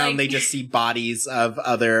where get down, like... they just see bodies of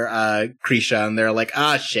other, Krisha, and they're like,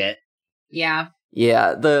 ah, shit. Yeah.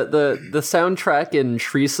 Yeah, the soundtrack in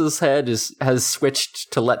Therese's head has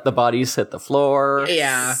switched to let the bodies hit the floor.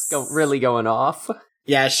 Yeah. Really going off.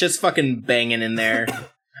 Yeah, shit's fucking banging in there.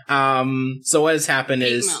 So what has happened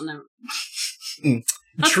is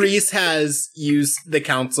Therese has used the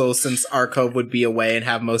council, since Arkov would be away and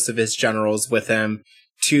have most of his generals with him,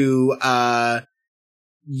 to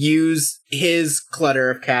use his clutter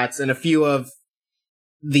of cats and a few of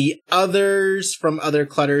the others from other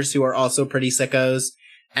clutters who are also pretty sickos,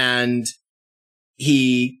 and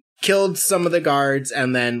he killed some of the guards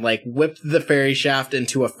and then like whipped the fairy shaft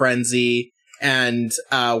into a frenzy. And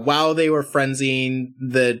while they were frenzying,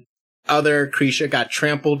 the other Krisha got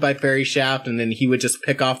trampled by Fairy Shaft, and then he would just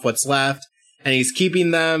pick off what's left. And he's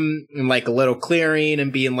keeping them in like a little clearing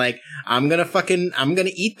and being like, I'm gonna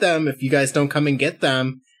eat them if you guys don't come and get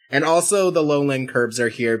them. And also the lowland curbs are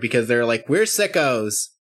here because they're like, we're sickos.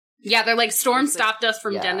 Yeah, they're like, Storm stopped us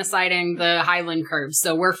from genociding the Highland Curbs,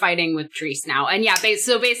 so we're fighting with Therese now. And yeah,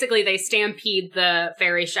 so basically they stampede the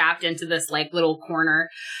Fairy Shaft into this like little corner.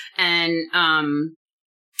 And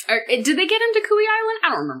did they get into Kui Island? I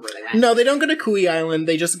don't remember where they went. No, they don't go to Kui Island.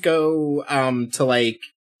 They just go to like,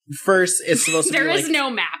 first it's supposed to there be is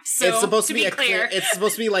no map, so it's supposed to be clear. It's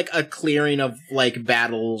supposed to be like a clearing of like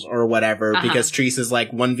battles or whatever, because Therese is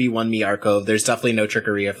like 1v1 me Arkov. There's definitely no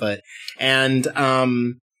trickery afoot. And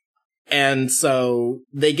And so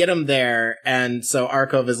they get him there, and so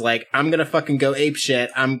Arcov is like, I'm gonna fucking go ape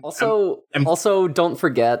shit. Also, don't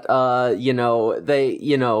forget,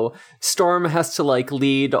 Storm has to, like,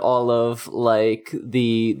 lead all of, like,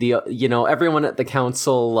 the everyone at the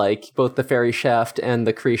council, like, both the Fairy Shaft and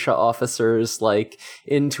the Krisha officers, like,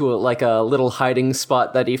 into, a little hiding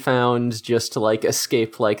spot that he found just to, like,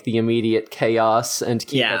 escape, like, the immediate chaos and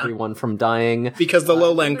keep everyone from dying. Because the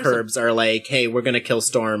lowland curbs are like, hey, we're gonna kill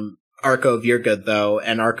Storm. Arcov, you're good, though.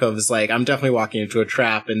 And Arcov is like, I'm definitely walking into a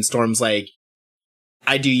trap. And Storm's like,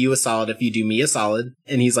 I do you a solid if you do me a solid.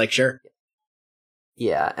 And he's like, sure.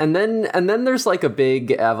 Yeah, and then there's, like, a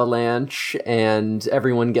big avalanche, and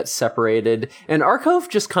everyone gets separated, and Arcov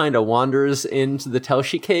just kind of wanders into the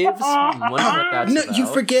Telshi Caves. Wonder what that's about. You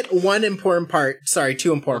forget one important part. Sorry,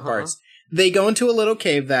 two important parts. They go into a little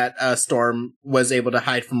cave that Storm was able to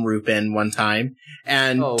hide from Roop in one time.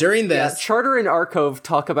 And during this... Charter and Arcov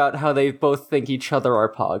talk about how they both think each other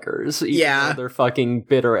are poggers. Even though they're fucking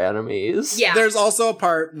bitter enemies. Yeah. There's also a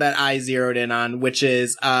part that I zeroed in on, which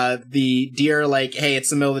is the deer like, hey,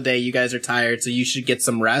 it's the middle of the day, you guys are tired, so you should get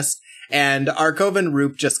some rest. And Arcov and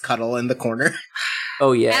Roop just cuddle in the corner.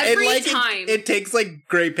 Oh, yeah. Every time. It takes, like,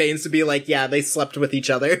 great pains to be like, yeah, they slept with each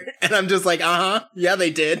other. And I'm just like, yeah, they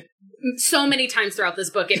did. So many times throughout this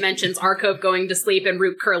book, it mentions Arcov going to sleep and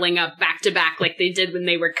Roop curling up back to back like they did when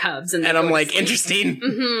they were cubs. And I'm like, interesting.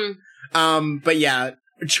 Mm-hmm. But yeah,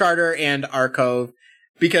 Charter and Arcov,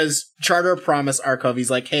 because Charter promised Arcov, he's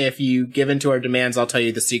like, hey, if you give in to our demands, I'll tell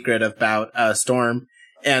you the secret about Storm.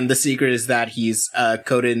 And the secret is that he's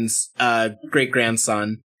Coden's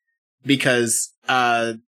great-grandson, because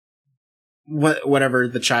whatever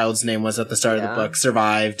the child's name was at the start of the book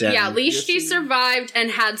survived. And Lishti survived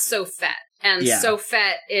and had Sofet. And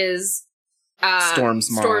Sofet is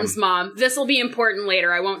Storm's mom. This will be important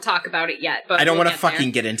later. I won't talk about it yet. But I don't want to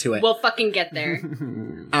fucking get into it. We'll fucking get there.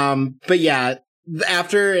 But yeah,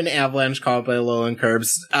 after an avalanche caused by the lowland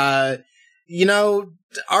curbs, Arcov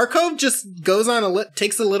just goes on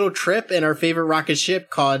takes a little trip in our favorite rocket ship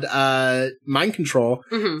called Mind Control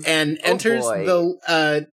and enters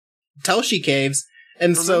the Telshi Caves.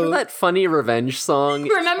 And remember that funny revenge song?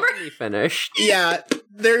 Remember? Finished. Yeah.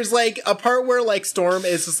 There's like a part where like Storm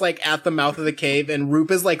is just like at the mouth of the cave and Roop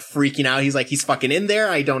is like freaking out. He's like, he's fucking in there.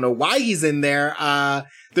 I don't know why he's in there.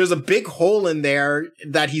 There's a big hole in there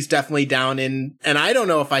that he's definitely down in. And I don't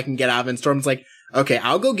know if I can get out of it. And Storm's like, okay,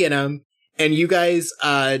 I'll go get him. And you guys,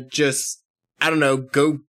 just, I don't know,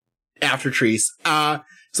 go after Trees.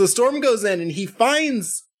 So Storm goes in and he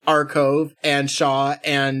finds Arcov and Shaw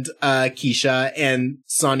and Keisha and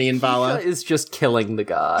Sonny and Vala. Keisha is just killing the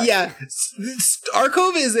guy. Yeah.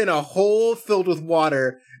 Arcov is in a hole filled with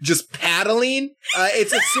water, just paddling.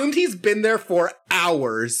 It's assumed he's been there for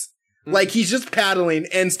hours. Like, he's just paddling.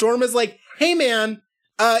 And Storm is like, hey, man,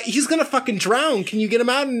 he's gonna fucking drown. Can you get him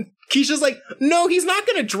out? And Keisha's like, no, he's not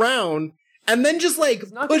gonna drown. And then just, like,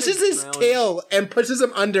 pushes his tail and pushes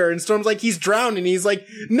him under. And Storm's like, he's drowning. He's like,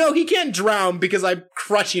 no, he can't drown because I'm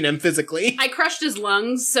crushing him physically. I crushed his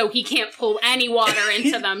lungs, so he can't pull any water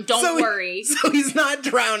into them. Don't worry. So he's not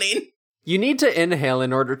drowning. You need to inhale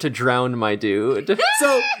in order to drown, my dude.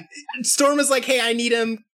 So Storm is like, hey, I need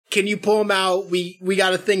him. Can you pull him out? We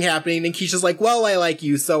got a thing happening. And Keisha's like, well, I like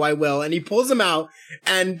you, so I will. And he pulls him out.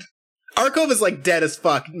 And Arcov is like dead as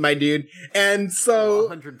fuck, my dude. And so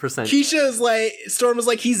 100%. Keisha is like, Storm is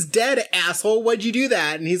like, he's dead, asshole. Why'd you do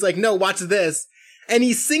that? And he's like, no, watch this. And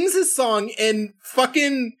he sings his song and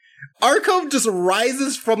fucking Arcov just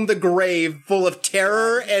rises from the grave full of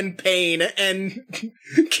terror and pain. And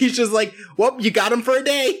Keisha's like, well, you got him for a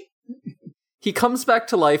day. He comes back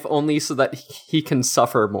to life only so that he can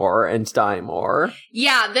suffer more and die more.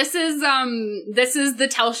 Yeah, this is the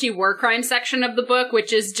Telshi war crime section of the book,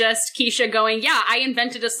 which is just Keisha going, yeah, I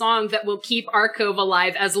invented a song that will keep Arcov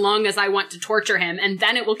alive as long as I want to torture him, and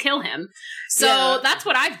then it will kill him. So that's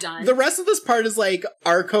what I've done. The rest of this part is like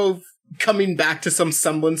Arcov coming back to some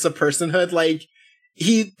semblance of personhood. Like,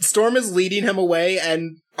 Storm is leading him away,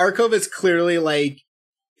 and Arcov is clearly like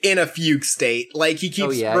in a fugue state. Like, he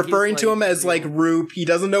keeps referring to him as like Roop. He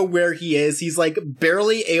doesn't know where he is. He's like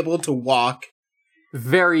barely able to walk.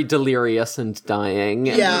 Very delirious and dying.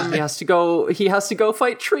 Yeah. And he has to go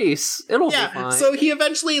fight Trees. It'll be fine. So he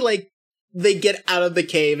eventually, like, they get out of the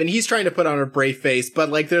cave and he's trying to put on a brave face, but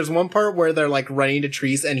like there's one part where they're like running to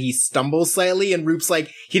Trees and he stumbles slightly and Roop's like,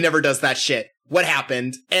 he never does that shit. What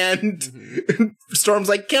happened? And Storm's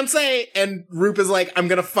like, can't say. And Roop is like, I'm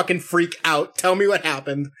gonna fucking freak out. Tell me what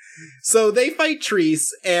happened. So they fight Trees,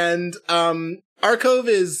 and Arcov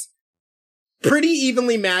is pretty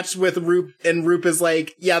evenly matched with Roop, and Roop is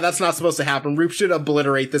like, yeah, that's not supposed to happen. Roop should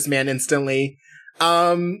obliterate this man instantly.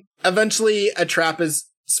 Eventually a trap is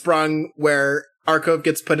sprung where Arcove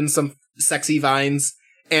gets put in some sexy vines,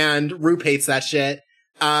 and Roop hates that shit.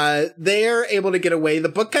 They're able to get away. The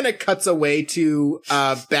book kind of cuts away to,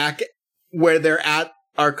 back where they're at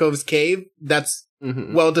Arcove's cave. That's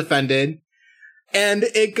well defended. And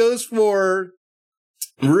it goes for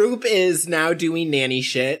Roop is now doing nanny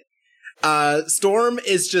shit. Storm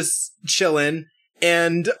is just chilling,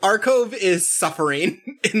 and Arcove is suffering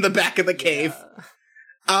in the back of the cave.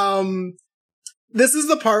 This is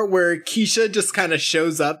the part where Keisha just kind of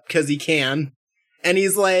shows up because he can, and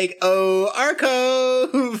he's like, "Oh,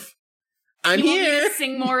 Arcove, I'm you here. Want me to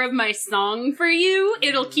sing more of my song for you?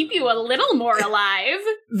 It'll keep you a little more alive."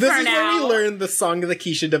 This for is now. where we learn the song that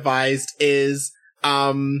Keisha devised is,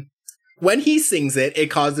 when he sings it,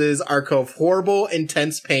 it causes Arcove horrible,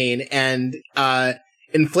 intense pain and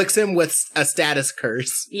inflicts him with a status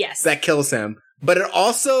curse. Yes. That kills him. But it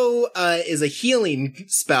also is a healing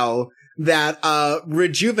spell that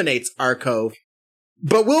rejuvenates Arcove,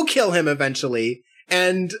 but will kill him eventually.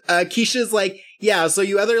 And Keisha's like, yeah, so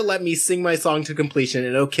you either let me sing my song to completion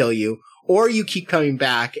and it'll kill you, or you keep coming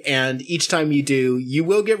back, and each time you do, you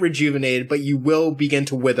will get rejuvenated, but you will begin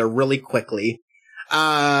to wither really quickly.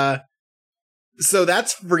 So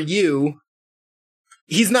that's for you.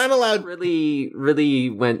 He's not allowed. Really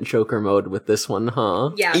went Joker mode with this one,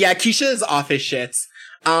 huh? Yeah. Yeah, Keisha is off his shits.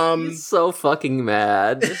 He's so fucking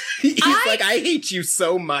mad. He's like, I hate you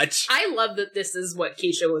so much. I love that this is what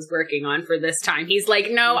Keisha was working on for this time. He's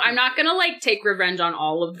like, no, I'm not gonna like take revenge on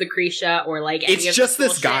all of the Krisha or like any It's of just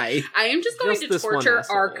this this bullshit. guy. I am just going Just to this one torture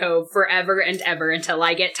asshole. Arcove forever and ever until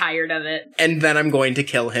I get tired of it. And then I'm going to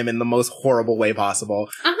kill him in the most horrible way possible.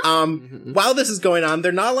 While this is going on,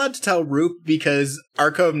 they're not allowed to tell Roop because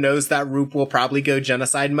Arcove knows that Roop will probably go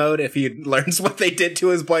genocide mode if he learns what they did to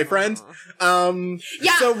his boyfriend.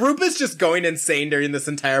 Yeah. So Roop is just going insane during this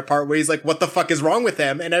entire part where he's like, what the fuck is wrong with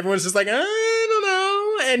him? And everyone's just like, I don't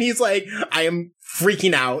know. And he's like, I am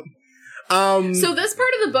freaking out. So this part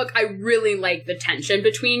of the book, I really like the tension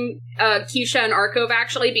between Keisha and Arcove,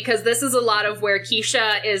 actually, because this is a lot of where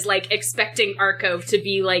Keisha is like expecting Arcove to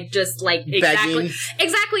be like just like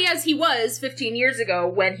exactly as he was 15 years ago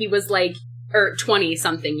when he was like, or 20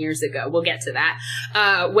 something years ago. We'll get to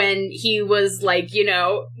that. When he was like, you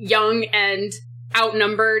know, young and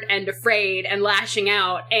outnumbered and afraid and lashing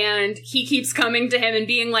out, and he keeps coming to him and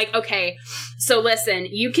being like, okay, so listen,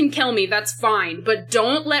 you can kill me, that's fine, but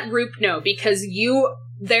don't let Roop know, because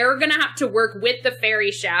they're gonna have to work with the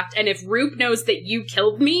fairy shaft, and if Roop knows that you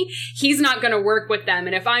killed me, he's not gonna work with them,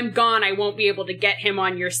 and if I'm gone, I won't be able to get him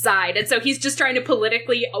on your side. And so he's just trying to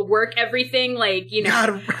politically work everything, like, you know.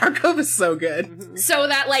 God, Arcove is so good. So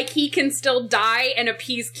that, like, he can still die and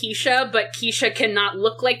appease Keisha, but Keisha cannot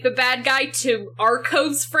look like the bad guy to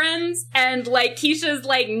Arcove's friends, and, like, Keisha's,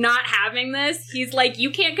 like, not having this. He's like,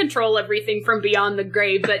 you can't control everything from beyond the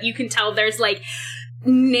grave, but you can tell there's, like,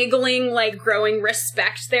 niggling, like, growing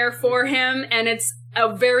respect there for him, and it's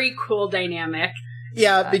a very cool dynamic.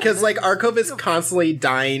 Yeah, because, like, Arcove is constantly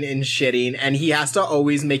dying and shitting, and he has to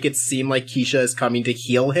always make it seem like Keisha is coming to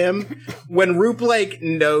heal him. When Roop, like,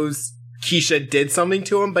 knows Keisha did something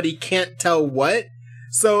to him, but he can't tell what.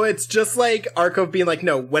 So it's just like Arcove being like,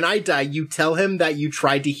 no, when I die, you tell him that you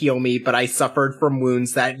tried to heal me, but I suffered from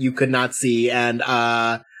wounds that you could not see, and,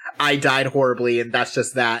 I died horribly, and that's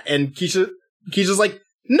just that. And Keisha's like,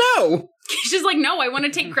 no! Keisha's like, no, I want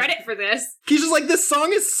to take credit for this. Keisha's like, this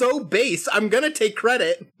song is so base, I'm gonna take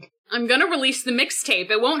credit. I'm gonna release the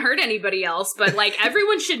mixtape. It won't hurt anybody else, but, like,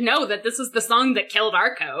 everyone should know that this is the song that killed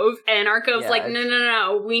Arcove. And Arcove's like,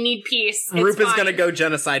 no, we need peace. It's Roop is fine. gonna go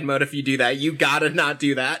genocide mode if you do that. You gotta not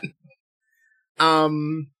do that.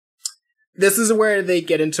 This is where they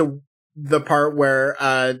get into the part where,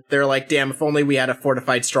 they're like, damn, if only we had a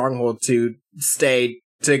fortified stronghold to stay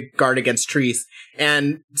to guard against trees.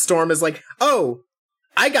 And Storm is like, oh,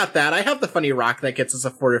 I got that. I have the funny rock that gets us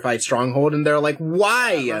a fortified stronghold. And they're like,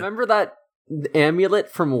 why? Remember that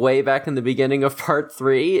amulet from way back in the beginning of part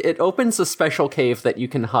 3? It opens a special cave that you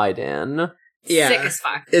can hide in. Yeah. Sick as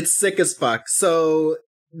fuck. It's sick as fuck. So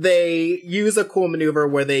they use a cool maneuver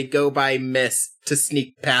where they go by mist to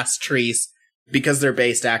sneak past trees because they're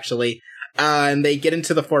based, actually. And they get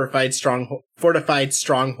into the fortified stronghold.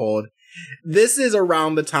 This is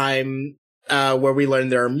around the time where we learn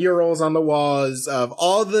there are murals on the walls of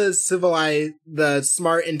all the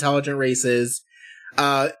smart, intelligent races.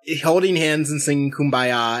 holding hands and singing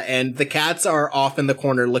Kumbaya, and the cats are off in the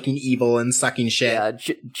corner looking evil and sucking shit.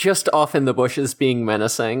 Yeah, just off in the bushes being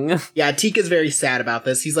menacing. Yeah, Tika's very sad about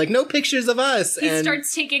this. He's like, no pictures of us. He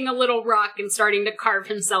starts taking a little rock and starting to carve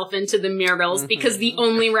himself into the murals because the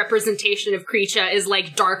only representation of Kreisha is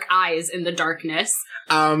like dark eyes in the darkness.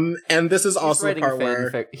 And this is also the part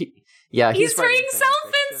where... He's writing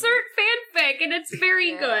self-insert fanfic, and it's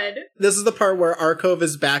very good. This is the part where Arkov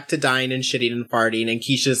is back to dying and shitting and farting, and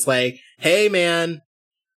Keisha's like, hey man,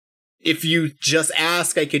 if you just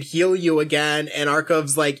ask, I could heal you again, and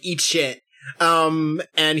Arkov's like, eat shit. And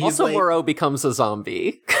he's also, like... Moreau becomes a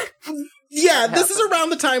zombie. Yeah, this is around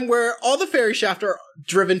the time where all the fairy shaft are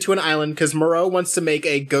driven to an island, because Moreau wants to make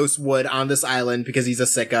a ghost wood on this island because he's a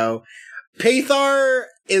sicko. Pathar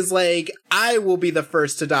is like, I will be the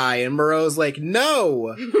first to die, and Moreau's like,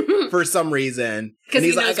 no, for some reason. Because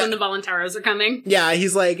he knows when the Voluntaros are coming. Yeah,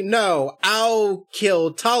 he's like, no, I'll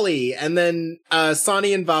kill Tully, and then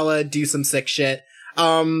Sonny and Vala do some sick shit.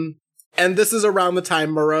 And this is around the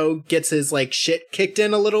time Moreau gets his, like, shit kicked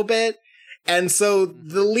in a little bit, and so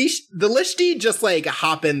the Lishti just, like,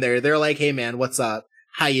 hop in there. They're like, hey man, what's up?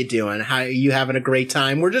 How you doing? How you having a great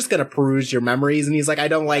time? We're just gonna peruse your memories. And he's like, I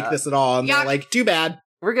don't like this at all. And they're like, too bad.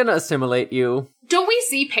 We're gonna assimilate you. Don't we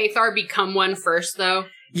see Pathar become one first, though?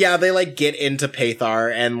 Yeah, they, like, get into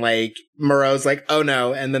Pathar, and, like, Moreau's like, oh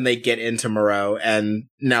no, and then they get into Moreau, and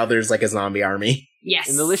now there's, like, a zombie army. Yes.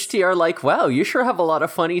 And the Lishti are like, wow, you sure have a lot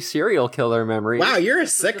of funny serial killer memories. Wow, you're a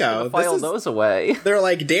sicko. File those away. They're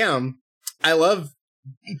like, damn, I love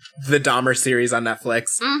the Dahmer series on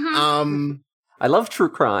Netflix. Mm-hmm. I love true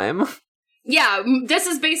crime. Yeah, this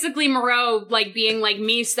is basically Moreau, like, being like,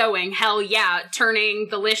 me sewing, hell yeah, turning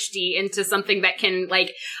the Lishti into something that can,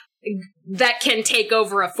 like, that can take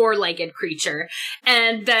over a four-legged creature.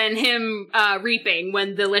 And then him reaping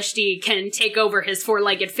when the Lishti can take over his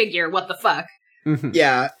four-legged figure. What the fuck?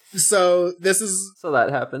 Yeah, so this is... So that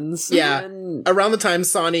happens. Yeah, around the time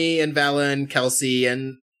Sonny and Vala and Kelsey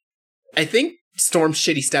and I think Storm's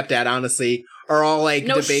shitty stepdad, honestly, are all like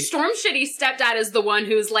debating. Storm's shitty stepdad is the one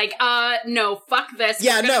who's like, no, fuck this.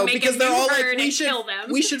 Yeah, no, because they're all like,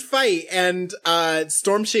 we should fight. And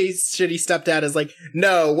Storm's shitty stepdad is like,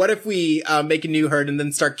 no, what if we make a new herd and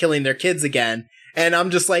then start killing their kids again? And I'm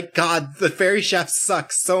just like, God, the fairy chefs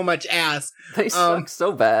suck so much ass. They suck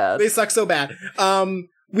so bad. They suck so bad.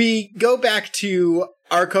 We go back to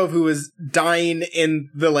Arkov, who is dying in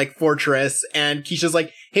the, like, fortress, and Keisha's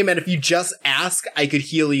like, hey man, if you just ask, I could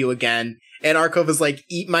heal you again. And Arkov is like,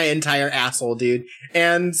 eat my entire asshole, dude.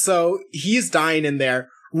 And so he's dying in there.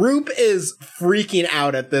 Roop is freaking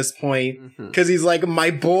out at this point, because he's like,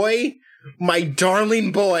 my boy, my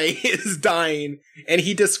darling boy is dying. And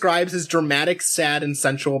he describes his dramatic, sad, and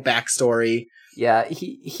sensual backstory. Yeah,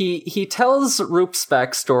 he tells Roop's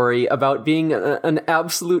backstory about being an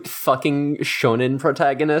absolute fucking shonen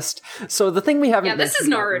protagonist. So the thing we haven't this is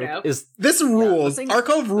Naruto. This rules.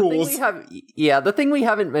 Arkov rules. The thing we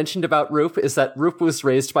haven't mentioned about Roop is that Roop was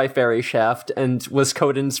raised by Fairy Shaft and was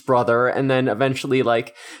Koden's brother, and then eventually,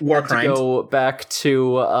 like, had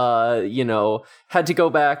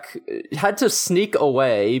to sneak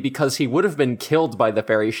away because he would have been killed by the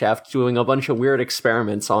Fairy Shaft doing a bunch of weird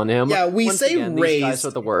experiments on him. Yeah, these guys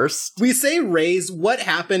are the worst. We say raised. What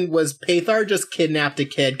happened was Pathar just kidnapped a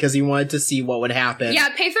kid because he wanted to see what would happen. Yeah,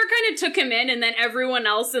 Pathar kind of took him in, and then everyone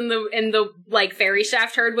else in the like Fairy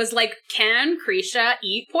Shaft herd was like, can Kreisha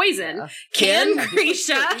eat poison? Yeah. Can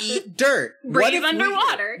Kreisha eat dirt? Breathe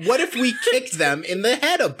underwater? What if we kicked them in the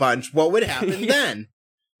head a bunch? What would happen then?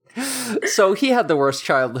 So he had the worst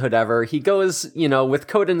childhood ever. He goes, with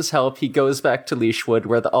Koden's help, he goes back to Leashwood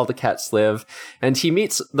where all the cats live, and he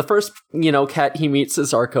meets the first, cat he meets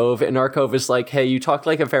is Arkov, and Arkov is like, hey, you talk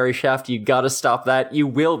like a fairy shaft, you gotta stop that, you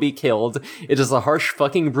will be killed. It is a harsh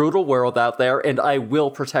fucking brutal world out there, and I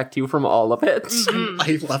will protect you from all of it. Mm-hmm.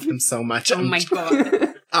 I love him so much. Oh my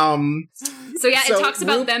god. So it talks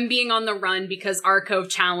about them being on the run because Arkov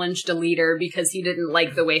challenged a leader because he didn't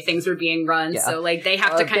like the way things were being run. Yeah. So, like, they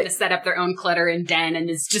have to kind of set up their own clutter and den, and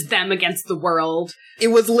it's just them against the world. It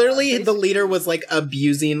was literally, the leader was, like,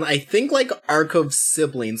 abusing, I think, like, Arkov's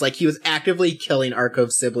siblings. Like, he was actively killing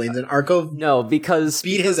Arkov's siblings, and Arkov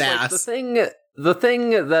beat his ass. The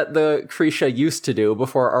thing that the Kreisha used to do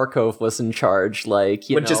before Arkov was in charge, like,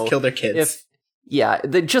 would just kill their kids.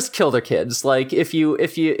 They just kill their kids. Like, if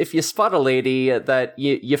you spot a lady that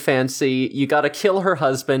you fancy, you gotta kill her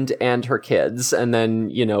husband and her kids, and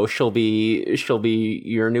then, she'll be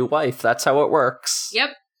your new wife. That's how it works. Yep.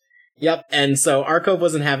 Yep, and so Arcove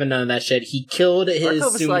wasn't having none of that shit. He killed his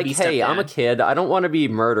Arcove was like, soon-to-be hey, stepdad. I'm a kid. I don't want to be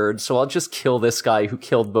murdered, so I'll just kill this guy who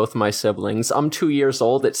killed both my siblings. I'm 2 years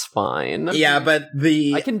old. It's fine. Yeah, but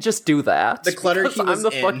I can just do that. The clutter because he was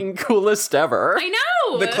I'm the in. fucking coolest ever. I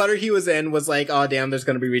know! the clutter he was in was like, oh damn, there's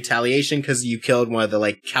gonna be retaliation because you killed one of the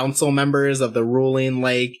like council members of the ruling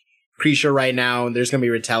like Krisha right now, and there's gonna be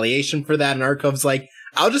retaliation for that. And Arcove's like,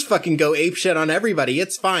 I'll just fucking go apeshit on everybody.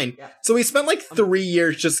 It's fine. Yeah. So he spent like 3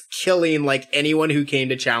 years just killing like anyone who came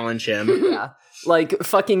to challenge him. Yeah. Like,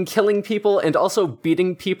 fucking killing people and also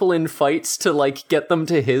beating people in fights to, like, get them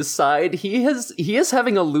to his side. He is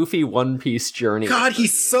having a Luffy One Piece journey. God,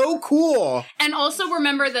 he's so cool. And also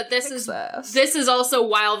remember that this is also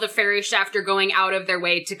while the fairy shaft are going out of their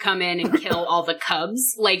way to come in and kill all the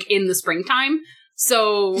cubs, like, in the springtime.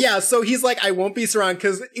 So Yeah, so he's like, I won't be surrounded,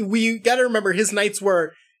 because we gotta remember his nights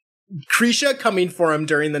were Krisha coming for him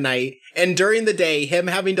during the night, and during the day, him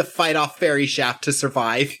having to fight off Fairy Shaft to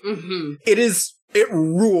survive. Mhm. It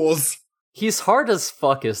rules. He's hard as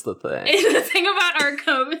fuck is the thing. And the thing about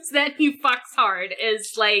Arcove is that he fucks hard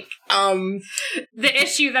is like the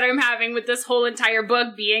issue that I'm having with this whole entire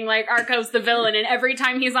book being like Arcove's the villain, and every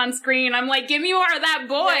time he's on screen I'm like, give me more of that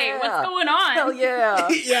boy. Yeah. What's going on? Hell yeah.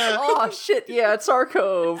 Yeah. Oh shit, yeah, it's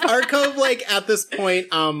Arcove. Arcove, like, at this point,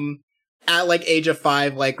 at like age of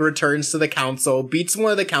 5, like returns to the council, beats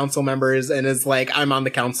one of the council members, and is like, I'm on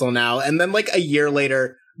the council now. And then like a year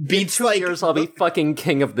later, beats In 2 like years I'll be fucking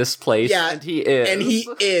king of this place. Yeah, and he is. and he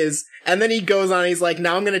is. And then he goes on, he's like,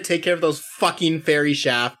 now I'm gonna take care of those fucking Fairy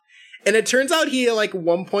Shaft. And it turns out he, like,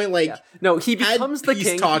 one point, like, No, he had becomes the peace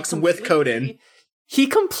king. talks with Coden. He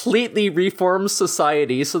completely reforms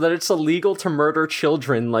society so that it's illegal to murder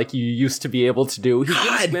children like you used to be able to do. He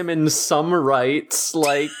God. gives women some rights,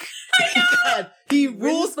 like God, he rules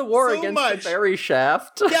rules the war so against much. the fairy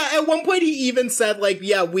shaft. Yeah, at one point he even said, like,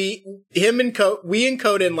 yeah, we and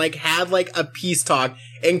Coden, like, had, like, a peace talk,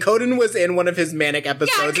 and Coden was in one of his manic Yeah,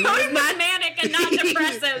 episodes. and he Coden was was manic and not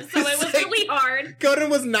depressive, so it was really hard. Coden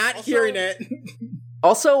was not hearing it.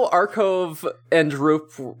 Also, Arcove and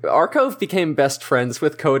Arcove became best friends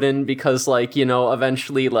with Coden because, like, you know,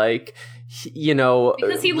 eventually, like,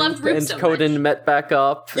 Because he loved Roop and so Coden much. met back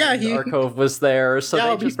up. Yeah, and Arcove was there, so Yeah,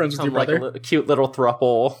 I'll they be just friends with become your like brother. a cute little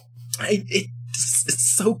throuple.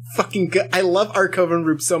 It's so fucking good. I love Arcove and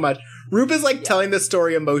Roop so much. Roop is like telling the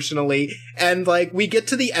story emotionally, and like we get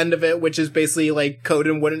to the end of it, which is basically like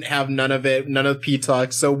Coden wouldn't have none of it, none of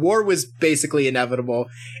P-Talk, so war was basically inevitable.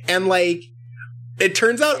 And like, it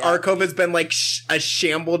turns out Arcove has been like a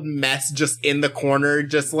shambled mess just in the corner,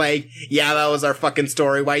 just like, yeah, that was our fucking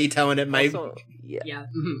story. Why are you telling it, my... Also, Yeah.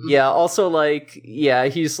 yeah, also, like, yeah,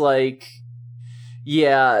 he's like,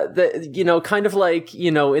 yeah, kind of like,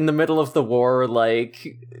 in the middle of the war,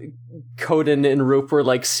 like, Coden and Roop were,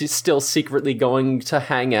 like, still secretly going to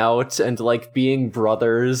hang out and, like, being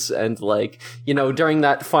brothers, and, like, during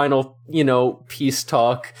that final, peace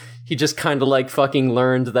talk, he just kind of, like, fucking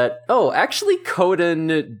learned that, oh, actually,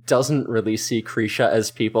 Coden doesn't really see Krisha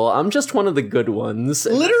as people. I'm just one of the good ones.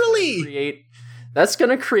 And Literally! That's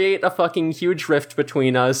gonna create a fucking huge rift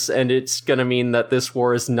between us, and it's gonna mean that this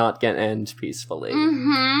war is not gonna end peacefully.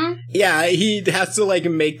 Mm-hmm. Yeah, he has to, like,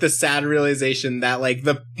 make the sad realization that, like,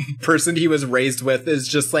 the person he was raised with is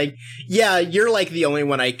just like, yeah, you're, like, the only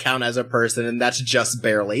one I count as a person, and that's just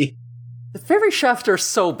barely. The Fairy Shaft are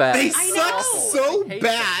so bad. They I suck know. so I hate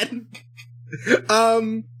bad.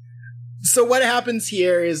 So what happens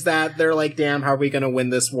here is that they're like, damn, how are we gonna win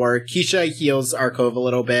this war? Kisha heals Arcove a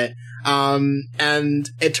little bit. And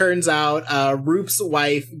it turns out, Roop's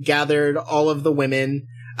wife gathered all of the women,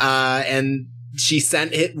 and she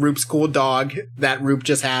sent Roop's cool dog that Roop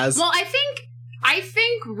just has. Well, I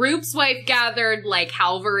think Roop's wife gathered like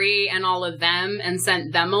Halvery and all of them and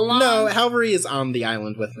sent them along. No, Halvery is on the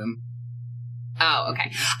island with them. Oh,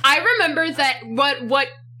 okay. I remember that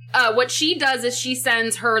what she does is she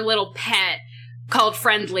sends her little pet called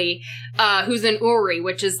Friendly, who's an Uri,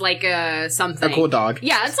 which is like something. A cool dog.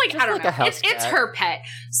 Yeah, it's like, I don't like know. a house It's cat. her pet.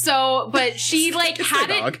 So, but she like It's had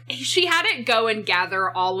their dog. she had it go and gather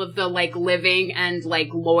all of the like living and like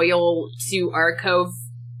loyal to Arcove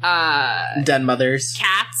Den mothers.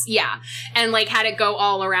 cats, yeah, and like had it go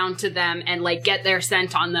all around to them and like get their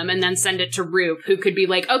scent on them and then send it to Roop, who could be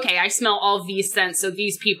like, okay, I smell all these scents, so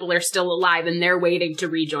these people are still alive and they're waiting to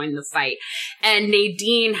rejoin the fight. And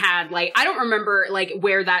Nadine had like, I don't remember like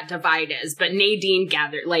where that divide is, but Nadine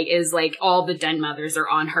gathered like is like all the Den mothers are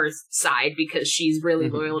on her side because she's really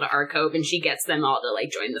loyal to Arcove and she gets them all to like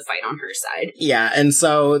join the fight on her side. Yeah, and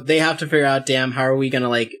so they have to figure out, damn, how are we gonna,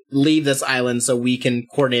 like, leave this island so we can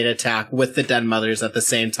coordinate attack with the Den mothers at the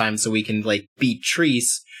same time so we can, like, beat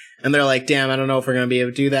Treese. And they're like, damn, I don't know if we're going to be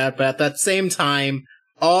able to do that. But at that same time,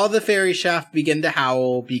 all the fairy chef begin to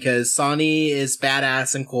howl because Sonny is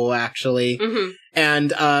badass and cool, actually. Mm-hmm.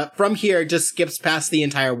 And from here, just skips past the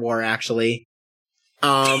entire war, actually.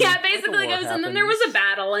 Yeah, basically goes, and then there was a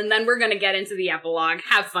battle, and then we're going to get into the epilogue.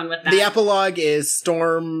 Have fun with that. The epilogue is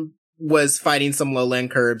Storm was fighting some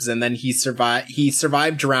lowland curbs, and then he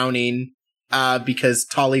survived drowning because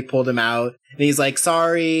Tolly pulled him out. And he's like,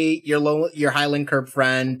 sorry, your Highland Curb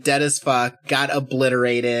friend, dead as fuck, got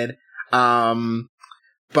obliterated.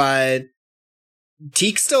 But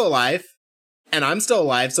Teek's still alive, and I'm still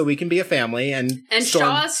alive, so we can be a family. And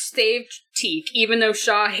Shaw saved Teek, even though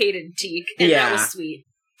Shaw hated Teek, and that was sweet.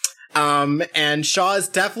 And Shaw is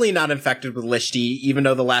definitely not infected with Lishti, even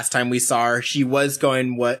though the last time we saw her, she was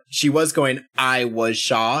going, I was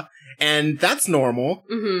Shaw. And that's normal.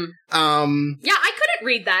 Mm-hmm. Yeah, I couldn't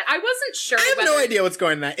read that. I wasn't sure. I have no idea what's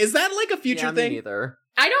going on. That. Is that like a future thing? Me neither.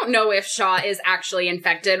 I don't know if Shaw is actually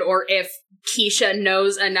infected or if Keisha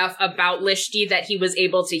knows enough about Lishti that he was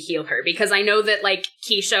able to heal her. Because I know that, like,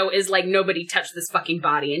 Keisha is like, nobody touched this fucking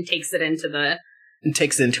body and takes it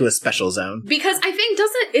into a special zone. Because I think,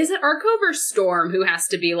 is it Arkov or Storm who has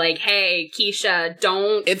to be like, hey, Keisha,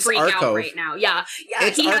 don't freak out right now. Yeah,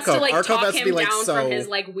 it's he has Arkov. to, like, Arkov talk him like, down from his,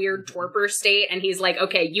 like, weird torpor state, and he's like,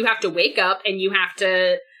 okay, you have to wake up, and you have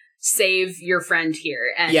to save your friend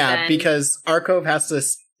here. And then, because Arkov has to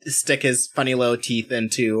stick his funny little teeth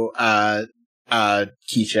into Keisha,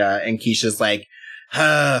 and Keisha's like,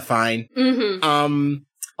 fine. Mm-hmm.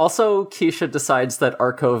 Also, Keisha decides that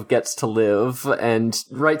Arkov gets to live and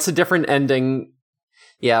writes a different ending.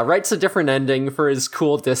 Yeah, writes a different ending for his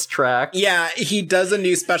cool diss track. Yeah, he does a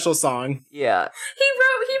new special song. Yeah.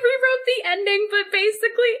 He rewrote the ending, but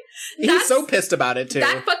basically... He's so pissed about it, too.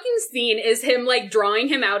 That fucking scene is him, like, drawing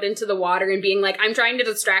him out into the water and being like, I'm trying to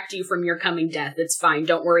distract you from your coming death. It's fine.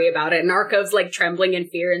 Don't worry about it. And Arkov's, like, trembling in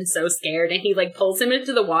fear and so scared. And he, like, pulls him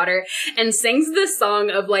into the water and sings this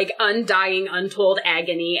song of, like, undying, untold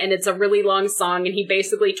agony. And it's a really long song. And he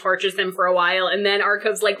basically tortures him for a while. And then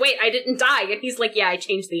Arkov's like, wait, I didn't die. And he's like, yeah, I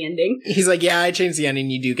changed the ending. He's like, yeah, I changed the ending.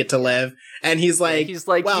 You do get to live. And he's like,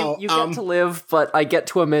 well, you get to live, but I get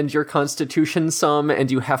to amend your constitution some, and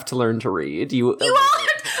you have to learn to read. You all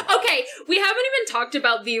okay, we haven't even talked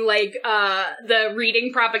about the, like, the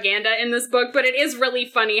reading propaganda in this book, but it is really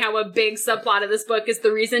funny how a big subplot of this book is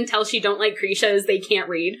the reason Telshi don't like Krisha is they can't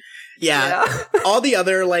read. Yeah. All the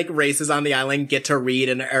other, like, races on the island get to read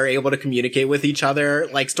and are able to communicate with each other.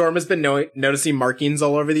 Like, Storm has been noticing markings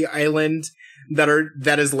all over the island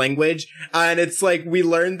that is language. And it's like, we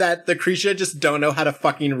learned that the Krisha just don't know how to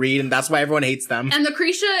fucking read, and that's why everyone hates them. And the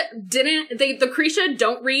Krisha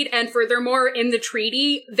don't read, and furthermore, in the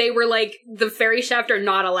treaty, they were like, the fairy shaft are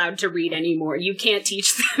not allowed to read anymore. You can't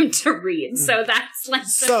teach them to read. So that's like...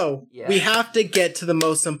 So, we have to get to the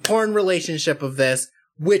most important relationship of this,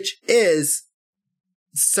 which is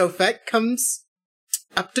Sofet comes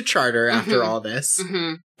up to Charter after all this,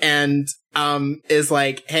 and is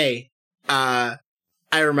like, hey, I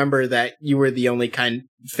remember that you were the only kind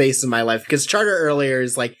face in my life. Because Charter earlier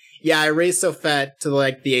is like, yeah, I raised Sofet to,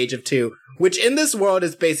 like, the age of 2, which in this world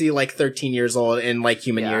is basically, like, 13 years old in, like,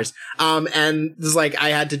 human years. And this is like, I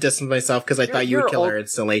had to distance myself because I thought you would kill her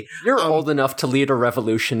instantly. You're old enough to lead a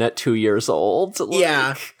revolution at 2 years old. Like...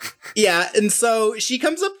 Yeah. Yeah, and so she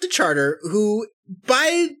comes up to Charter, who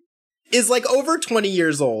is, like, over 20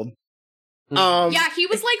 years old. Yeah, he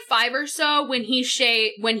was like 5 or so when he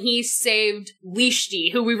saved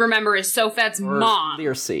Lishti, who we remember is Sofet's mom.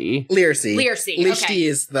 Lirsi. Lishti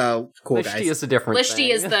is the cool guy. Lishti is a different Lishti thing.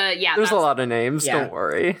 is the, There's a lot of names, don't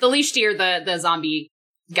worry. The Lishti are the zombie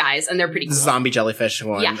guys, and they're pretty cool. Zombie jellyfish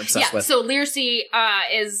who I'm obsessed with. So Lirsi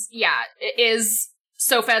is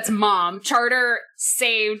Sofet's mom. Charter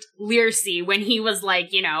saved Lirsi when he was, like,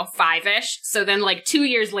 5-ish. So then, like, 2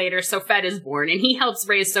 years later, Sofet is born, and he helps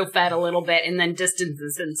raise Sofet a little bit and then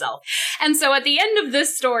distances himself. And so at the end of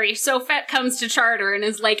this story, Sofet comes to Charter and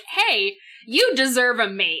is like, hey, you deserve a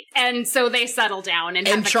mate. And so they settle down and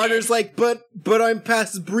have a Charter's kid. like, but I'm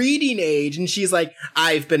past breeding age. And she's like,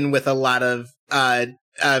 I've been with a lot of,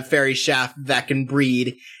 fairy shaft that can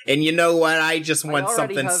breed. And you know what? I just want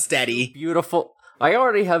something steady. I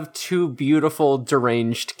already have 2 beautiful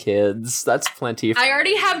deranged kids. That's plenty. I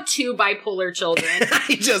already have 2 bipolar children.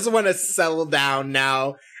 I just want to settle down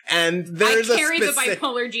now. And there's I carry the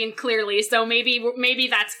bipolar gene clearly, so maybe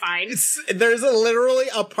that's fine. There's literally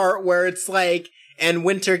a part where it's like, and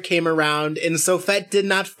winter came around, and Sofet did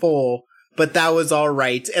not fall, but that was all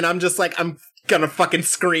right. And I'm just like, I'm gonna fucking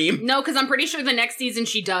scream. No, because I'm pretty sure the next season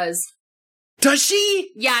she does. Does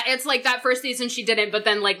she? Yeah, it's like that first season she didn't, but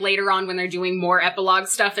then like later on when they're doing more epilogue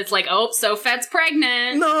stuff, it's like, oh, Sophet's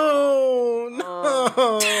pregnant. No.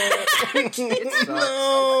 It sucks. No. It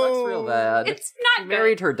sucks real bad. It's not She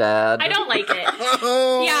married good. her dad. I don't like it.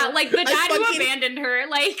 Oh. Yeah, like the I dad who fucking- abandoned her,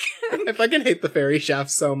 like, I fucking hate the fairy chef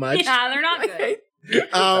so much. yeah, they're not good.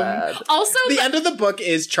 Bad. Also, The end of the book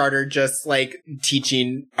is Charter just like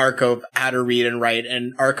teaching Arkov how to read and write,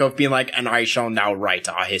 and Arkov being like, and I shall now write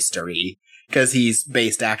our history. Because he's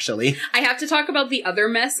based, actually. I have to talk about the other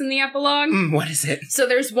mess in the epilogue. What is it? So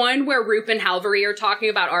there's one where Roop and Halvary are talking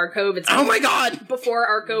about Arkov. It's Oh my god! before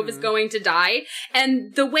Arkov is going to die.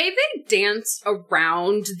 And the way they dance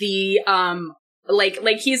around the,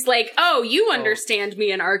 like he's like, oh, you understand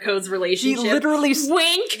me and Arkov's He relationship. literally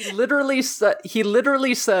Wink! He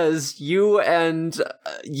literally says you and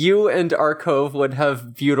Arkov would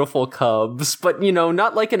have beautiful cubs, but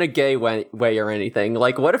not like in a gay way or anything.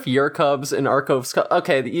 Like, what if your cubs and Arkov's cubs?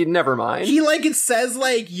 Okay, never mind. He it says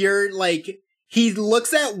you're he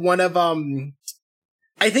looks at one of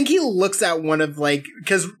I think he looks at one of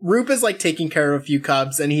because Roop is taking care of a few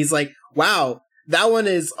cubs, and he's like, wow, that one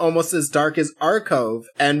is almost as dark as Arkov.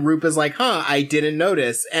 And Roop is like, huh, I didn't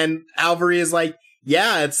notice. And Halvary is like,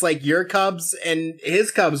 yeah, it's your cubs and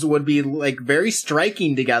his cubs would be very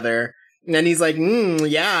striking together. And he's like,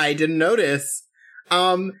 yeah, I didn't notice.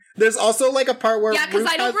 There's also a part where Yeah, because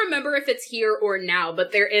Roop I don't remember if it's here or now,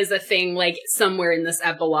 but there is a thing somewhere in this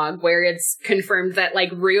epilogue where it's confirmed that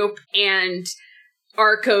Roop and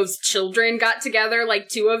Arkov's children got together,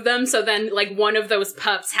 two of them. So then one of those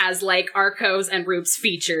pups has Arkov's and Roop's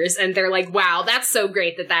features, and they're like, wow, that's so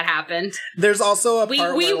great that happened. There's also a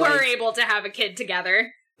part We where, were able to have a kid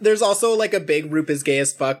together. there's also a big Roop is gay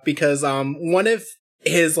as fuck because one of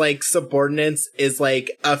his subordinates is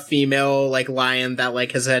a female lion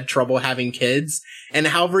that has had trouble having kids, and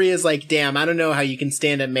Halvary is damn, I don't know how you can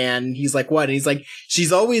stand it, man. And he's like, what? And he's like,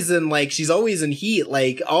 she's always in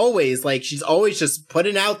heat, always, she's always just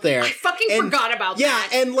putting out there. I fucking forgot about Yeah, that.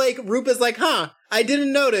 and Roop is like, huh, I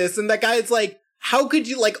didn't notice. And that guy's like, how could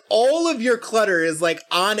you, all of your clutter is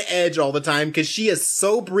on edge all the time because she is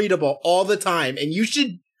so breedable all the time, and you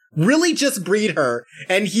should really just breed her.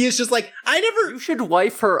 And he is just like, You should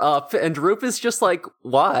wife her up, and Roop is just like,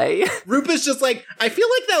 why? Roop is just like, I feel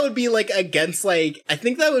like that would be against I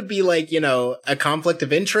think that would be a conflict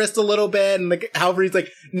of interest a little bit. And Halvary's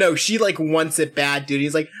like, no, she wants it bad, dude.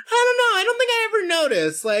 He's like, I don't know, I don't think I ever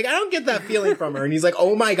noticed. I don't get that feeling from her. And he's like,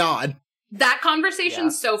 oh my god. That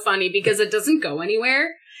conversation's so funny because it doesn't go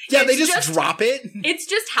anywhere. Yeah, they It's just drop it. It's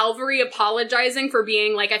just Halvary apologizing for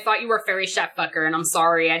being I thought you were a fairy chef fucker, and I'm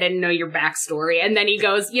sorry, I didn't know your backstory. And then he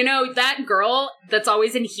goes, that girl that's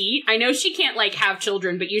always in heat, I know she can't, have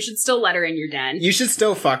children, but you should still let her in your den. You should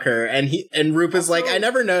still fuck her. And Roop is like, I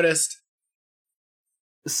never noticed.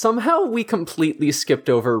 Somehow we completely skipped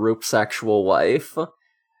over Roop's actual wife.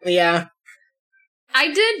 Yeah.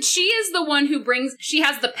 I did. She is the one who she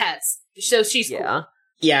has the pets, so she's cool. Yeah.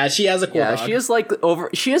 Yeah, she has a cool dog. She is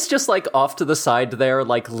she is just off to the side there,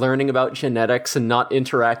 learning about genetics and not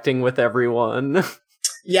interacting with everyone.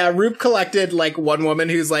 Yeah, Roop collected one woman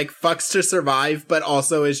who's fucks to survive, but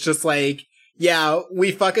also is just yeah,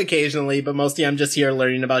 we fuck occasionally, but mostly I'm just here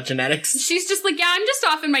learning about genetics. She's just yeah, I'm just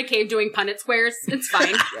off in my cave doing Punnett squares. It's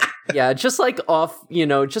fine. Yeah, just off,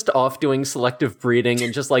 just off doing selective breeding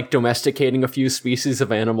and just domesticating a few species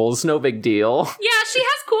of animals. No big deal. Yeah, she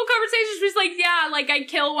has cool conversations. She's like, yeah, I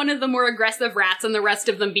kill one of the more aggressive rats and the rest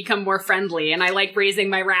of them become more friendly. And I like raising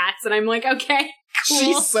my rats. And I'm like, okay, cool.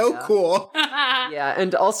 She's so cool. Yeah,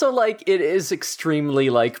 and also, it is extremely,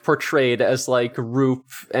 portrayed as, Roop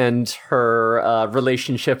and her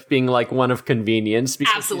relationship being, one of convenience.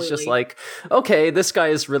 Because Absolutely. She's just okay, this guy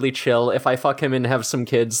is really chill. If I fuck him and have some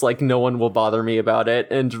kids, no one will bother me about it.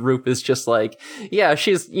 And Roop is just yeah,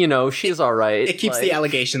 she's, she's alright. It keeps the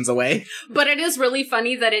allegations away. But it is really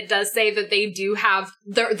funny that it does say that they do have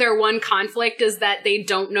their one conflict is that they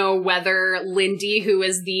don't know whether Lindy, who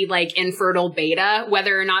is the infertile beta,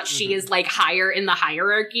 whether or not she is higher in the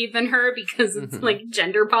hierarchy than her because it's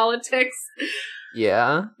gender politics.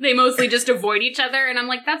 Yeah. They mostly just avoid each other, and I'm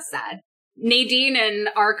like, that's sad. Nadine and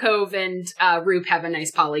Arkov and Roop have a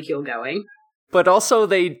nice polycule going. But also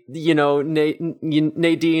they,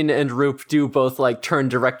 Nadine and Roop do both turn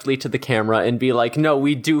directly to the camera and be like, no,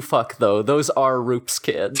 we do fuck though. Those are Roop's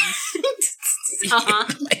kids. Uh-huh.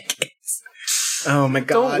 Oh my god.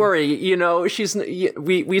 Don't worry,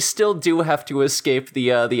 we still do have to escape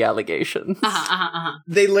the allegations.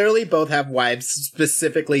 They literally both have wives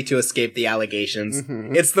specifically to escape the allegations.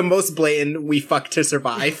 Mm-hmm. It's the most blatant we fuck to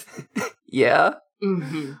survive. Yeah.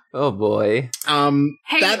 Mm-hmm. Oh boy.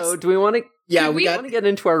 Hey, that's So do we want to? yeah. could We we got Want to get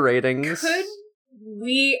into our ratings? Could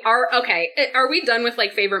we are we done with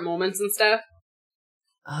like favorite moments and stuff?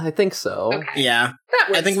 I think so. Okay. yeah. That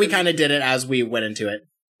I works think we for me. kind of did it as we went into it.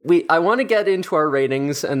 I want to get into our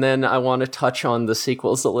ratings, and then I want to touch on the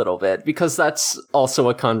sequels a little bit because that's also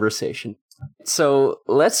a conversation. So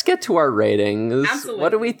let's get to our ratings. Absolutely. What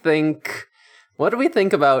do we think? What do we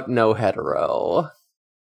think about No Hetero?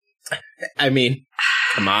 I mean,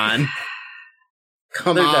 come on,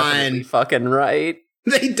 come They're on. definitely fucking right.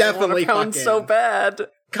 They definitely pound fucking so bad.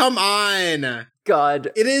 come on.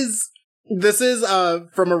 God. It is. This is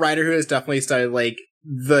from a writer who has definitely studied like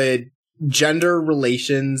the gender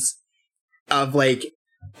relations of like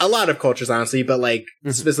a lot of cultures, honestly, but like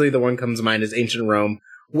specifically the one comes to mind is ancient Rome,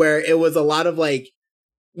 where it was a lot of like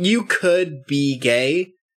you could be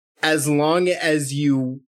gay as long as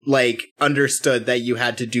you like understood that you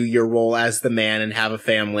had to do your role as the man and have a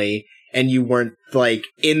family, and you weren't like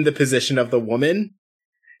in the position of the woman.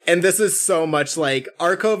 And this is so much like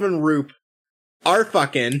Arkov and Roop are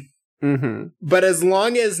fucking. Mm-hmm. But as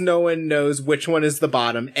long as no one knows which one is the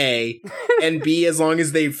bottom, A, and B, as long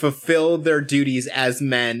as they fulfill their duties as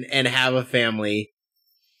men and have a family,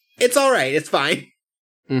 it's alright, it's fine.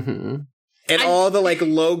 Mm-hmm. And all the, like,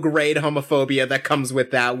 low-grade homophobia that comes with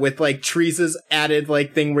that, with, like, Teresa's added,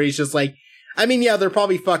 like, thing where he's just like, I mean, yeah, they're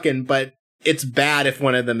probably fucking, but it's bad if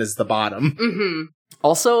one of them is the bottom. Mm-hmm.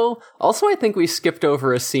 Also, I think we skipped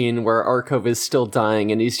over a scene where Arkov is still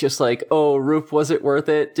dying, and he's just like, "Oh, Roop, was it worth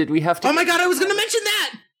it? Did we have to? Oh my god, I was gonna mention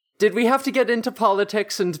that! Did we have to get into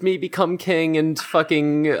politics and me become king and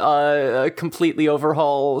fucking completely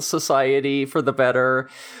overhaul society for the better?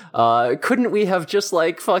 Couldn't we have just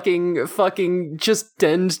like fucking just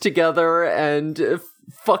denned together and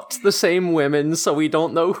fucked the same women so we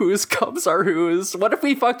don't know whose cubs are whose? What if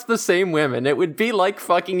we fucked the same women? It would be like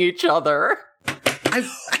fucking each other."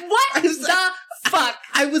 What the fuck?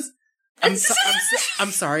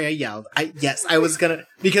 I'm sorry I yelled. I was gonna,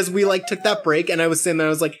 because we like took that break and I was sitting there, I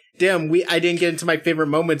was like, damn, I didn't get into my favorite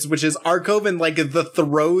moments, which is Arkov in like the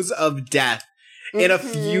throes of death in a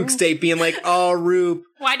fugue state being like, oh, Roop.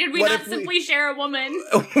 Why did we not simply share a woman?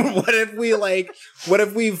 What if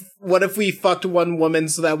we fucked one woman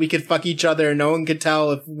so that we could fuck each other and no one could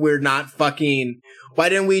tell if we're not fucking? Why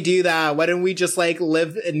didn't we do that? Why didn't we just like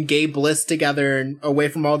live in gay bliss together and away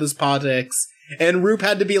from all this politics? And Roop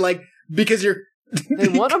had to be like, because you're... They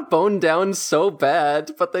want to bone down so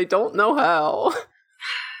bad, but they don't know how.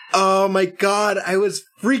 Oh my god, I was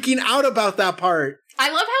freaking out about that part. I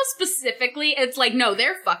love how specifically it's like, no,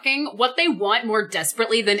 they're fucking. What they want more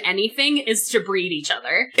desperately than anything is to breed each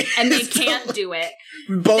other. And they can't do it.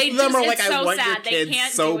 Both of them are like, it's I so want sad. your They kids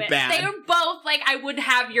can't so do it. bad. They are both like, I would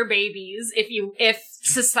have your babies if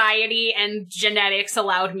society and genetics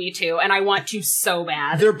allowed me to, and I want to so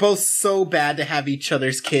bad. They're both so bad to have each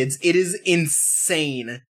other's kids. It is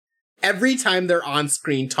insane. Every time they're on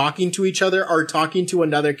screen talking to each other or talking to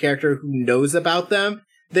another character who knows about them,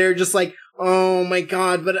 they're just like, oh my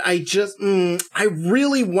god, but I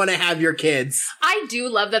really want to have your kids. I do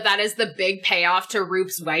love that is the big payoff to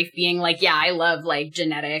Roop's wife being like, yeah, I love like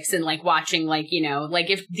genetics and like watching like, you know, like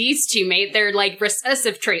if these two mate, their like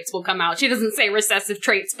recessive traits will come out. She doesn't say recessive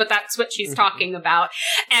traits, but that's what she's talking about.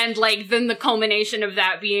 And like then the culmination of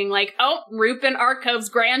that being like, oh, Roop and Arkov's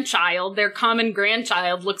grandchild, their common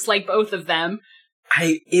grandchild looks like both of them.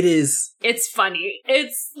 It's funny.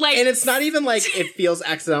 It's like, and it's not even like it feels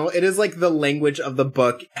accidental. It is like the language of the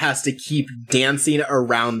book has to keep dancing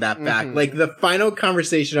around that fact. Mm-hmm. Like the final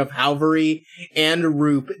conversation of Halvary and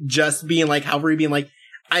Roop just being like, Halvary being like,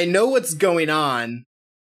 I know what's going on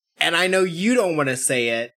and I know you don't want to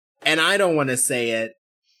say it and I don't want to say it,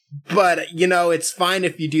 but you know, it's fine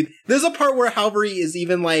if you do. There's a part where Halvary is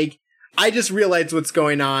even like, I just realized what's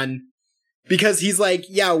going on. Because he's like,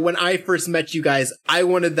 yeah, when I first met you guys, I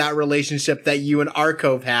wanted that relationship that you and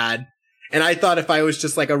Arkov had. And I thought if I was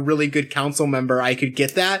just like a really good council member, I could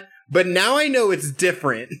get that. But now I know it's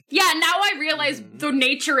different. yeah, now I realize the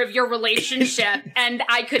nature of your relationship and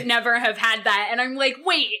I could never have had that. And I'm like,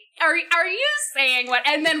 wait, are you saying what?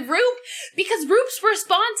 And then because Roop's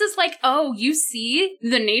response is like, oh, you see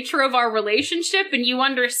the nature of our relationship and you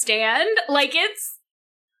understand? Like it's...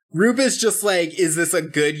 Roop is just like, is this a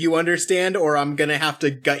good you understand, or I'm gonna have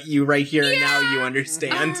to gut you right here and now you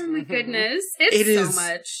understand? Oh my goodness. It It's is so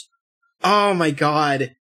much. Oh my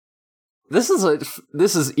god. This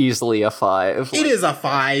is easily a 5. It is a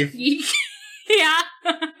 5. Yeah.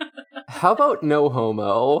 How about No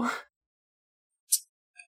Homo?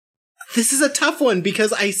 This is a tough one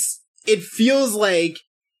because it feels like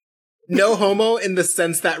no homo in the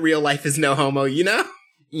sense that real life is no homo, you know?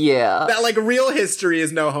 Yeah. That, like, real history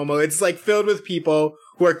is no homo. It's, like, filled with people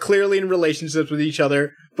who are clearly in relationships with each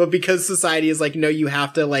other, but because society is like, no, you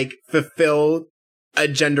have to, like, fulfill a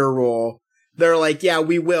gender role, they're like, yeah,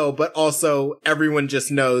 we will, but also everyone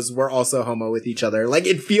just knows we're also homo with each other. Like,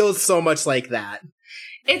 it feels so much like that.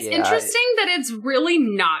 It's interesting that it's really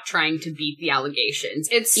not trying to beat the allegations.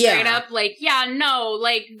 It's straight up like, yeah, no,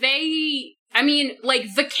 like, the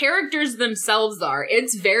characters themselves are.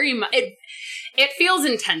 It's very much... It feels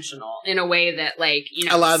intentional in a way that, like, you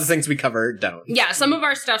know... A lot of the things we cover don't. Yeah, some of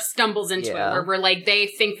our stuff stumbles into it, where we're like, they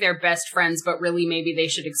think they're best friends, but really maybe they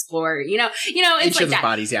should explore, you know, it's like that.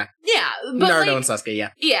 Bodies, yeah. Yeah. But Naruto and Sasuke,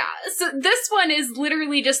 yeah. Yeah, so this one is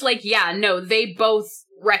literally just like, yeah, no, they both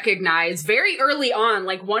recognize very early on,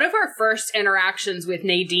 like, one of our first interactions with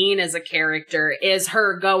Nadine as a character is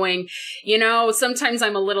her going, you know, sometimes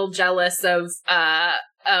I'm a little jealous of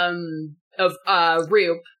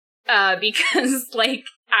Roop. Because, like,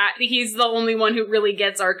 he's the only one who really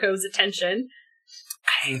gets Arco's attention.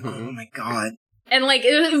 Oh my god. And, like,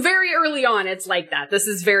 very early on, it's like that. This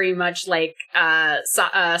is very much like,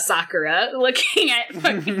 Sakura looking at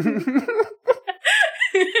fucking...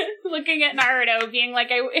 looking at Naruto, being like,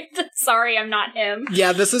 sorry, I'm not him.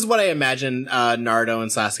 Yeah, this is what I imagine Naruto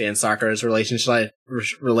and Sasuke and Sakura's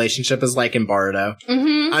relationship is like in Boruto.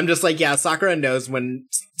 Mm-hmm. I'm just like, yeah, Sakura knows when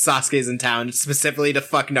Sasuke's in town, specifically to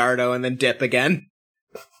fuck Naruto and then dip again.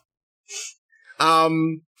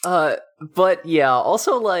 But yeah,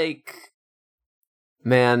 also, like,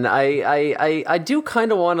 man, I do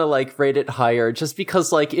kind of want to, like, rate it higher, just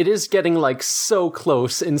because, like, it is getting, like, so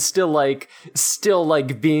close and still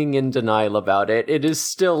being in denial about it. It is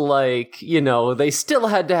still, like, you know, they still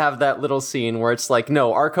had to have that little scene where it's like,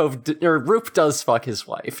 no, Roop does fuck his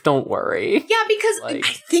wife, don't worry. Yeah, because like,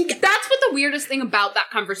 I think that's what the weirdest thing about that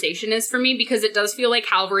conversation is for me, because it does feel like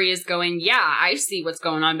Calvary is going, yeah, I see what's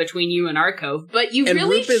going on between you and Arco, but you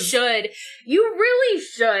really should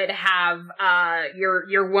have,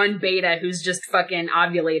 your one beta who's just fucking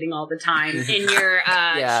ovulating all the time in your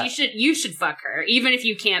you should fuck her. Even if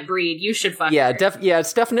you can't breed, you should fuck her.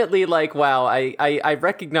 It's definitely like, wow, I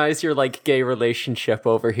recognize your, like, gay relationship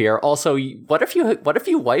over here. Also, what if you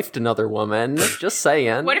wifed another woman? Just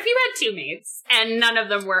saying. What if you had two mates and none of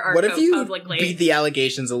them were Arco publicly? What if you publicly? beat the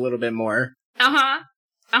allegations a little bit more?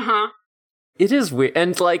 It is weird.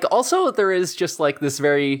 And, like, also there is just, like, this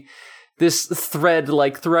thread,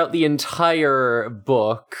 like, throughout the entire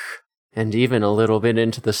book, and even a little bit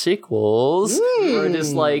into the sequels, where it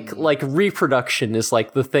is like reproduction is,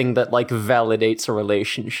 like, the thing that, like, validates a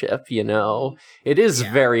relationship, you know? It is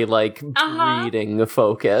very, like, breeding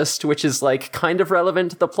focused, which is, like, kind of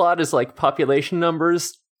relevant to the plot, is, like, population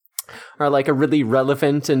numbers are, like, a really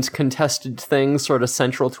relevant and contested thing, sort of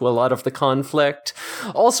central to a lot of the conflict.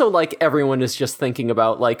 Also, like, everyone is just thinking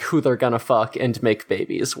about, like, who they're gonna fuck and make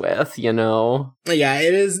babies with, you know? Yeah,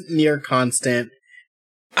 it is near constant.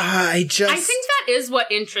 I think that is what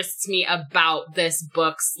interests me about this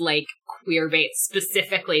book's, like, queerbait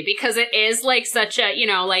specifically, because it is, like, such a, you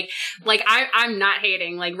know, like I'm not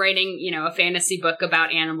hating, like, writing, you know, a fantasy book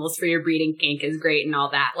about animals for your breeding kink is great and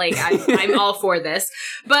all that. Like, I'm all for this.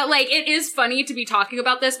 But, like, it is funny to be talking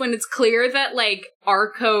about this when it's clear that, like,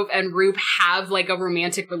 Arco and Roop have, like, a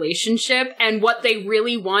romantic relationship, and what they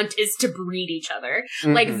really want is to breed each other.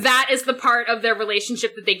 Mm-hmm. Like, that is the part of their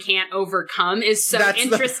relationship that they can't overcome, is so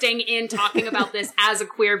interesting in talking about this as a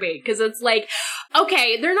queerbait, because it's like,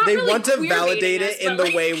 okay, they're not really want to validate it in the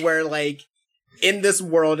like, way where, like, in this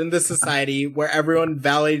world, in this society, where everyone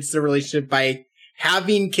validates the relationship by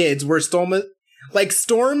having kids, where Storm's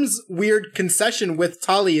weird concession with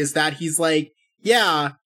Tully is that he's like,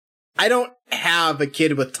 yeah, I don't have a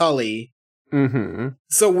kid with Tully. Mm-hmm.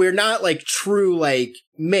 So we're not, like, true, like,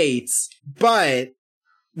 mates, but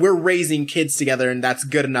we're raising kids together, and that's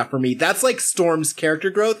good enough for me. That's, like, Storm's character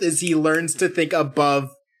growth, is he learns to think above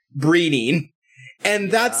breeding.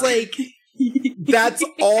 And that's, like, that's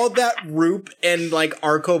all that Roop and, like,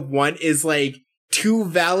 Arco want, is, like, to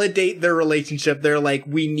validate their relationship. They're like,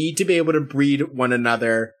 we need to be able to breed one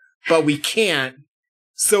another, but we can't.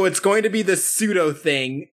 So it's going to be this pseudo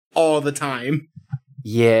thing all the time.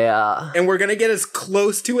 Yeah. And we're going to get as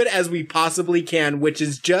close to it as we possibly can, which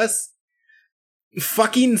is just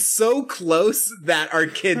fucking so close that our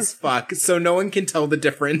kids fuck, so no one can tell the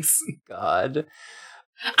difference. God.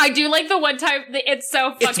 I do like the one time, it's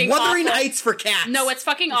so fucking awful. It's Wuthering Heights for cats. No, it's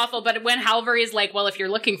fucking awful, but when Halvary is like, well, if you're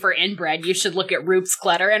looking for inbred, you should look at Roop's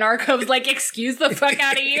clutter, and Arco's like, excuse the fuck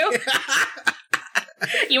out of you.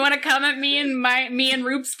 You want to come at me and me and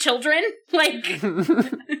Roop's children? Like,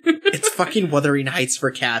 It's fucking Wuthering Heights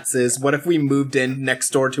for cats. Is what if we moved in next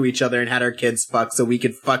door to each other and had our kids fuck so we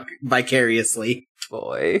could fuck vicariously?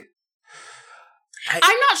 Boy.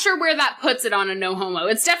 I'm not sure where that puts it on a no homo.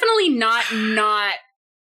 It's definitely not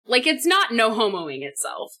like, it's not no homoing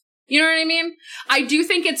itself. You know what I mean? I do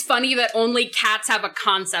think it's funny that only cats have a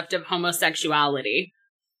concept of homosexuality.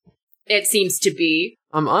 It seems to be.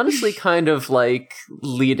 I'm honestly kind of like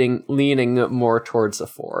leaning more towards a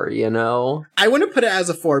 4, you know? I want to put it as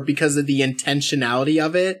a 4 because of the intentionality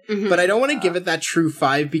of it, but I don't want to give it that true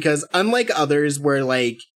 5 because unlike others where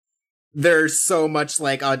like there's so much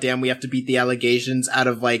like, oh damn, we have to beat the allegations out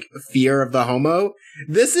of like fear of the homo,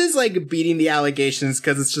 this is like beating the allegations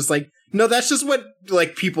because it's just like, no, that's just what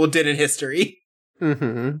like people did in history.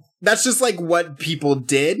 Mm-hmm. That's just like what people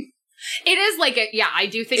did. It is like I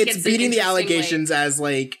do think it's beating the allegations as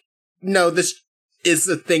like, no, this is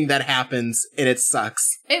a thing that happens and it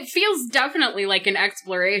sucks. It feels definitely like an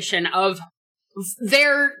exploration of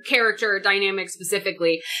their character dynamic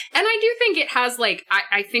specifically. And I do think it has like,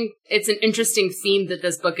 I think it's an interesting theme that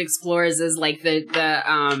this book explores is like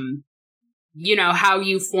the you know, how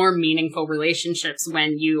you form meaningful relationships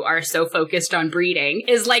when you are so focused on breeding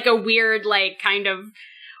is like a weird, like kind of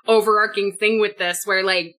overarching thing with this where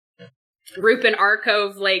like, Roop and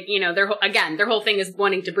Arcove, like, you know, their whole thing is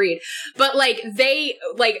wanting to breed. But, like,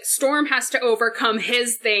 Storm has to overcome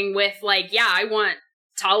his thing with, like, yeah, I want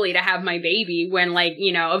Tolly to have my baby when, like,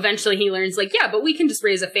 you know, eventually he learns, like, yeah, but we can just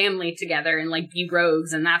raise a family together and, like, be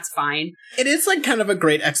rogues and that's fine. It is, like, kind of a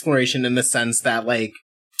great exploration in the sense that, like,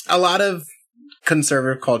 a lot of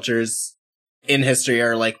conservative cultures in history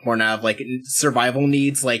are like more now of like survival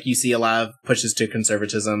needs. Like you see a lot of pushes to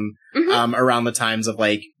conservatism around the times of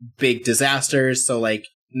like big disasters. So like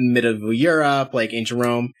medieval Europe, like ancient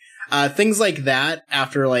Rome, things like that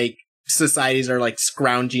after like societies are like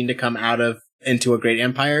scrounging to come out of into a great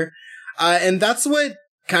empire. And that's what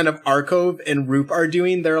kind of Arcove and Roop are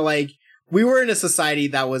doing. They're like, we were in a society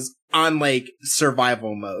that was on like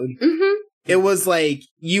survival mode. Mm-hmm. It was like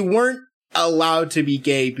you weren't allowed to be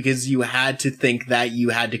gay because you had to think that you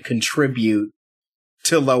had to contribute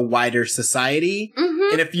to the wider society.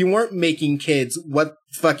 Mm-hmm. And if you weren't making kids, what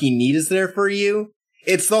fucking need is there for you?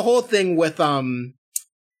 It's the whole thing with,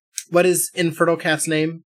 what is Infertile Cat's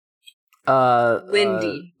name?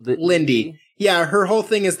 Lindy. Lindy. Yeah, her whole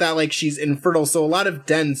thing is that, like, she's infertile, so a lot of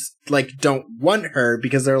dens, like, don't want her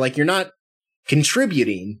because they're like, you're not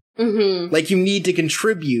contributing. Mm-hmm. Like, you need to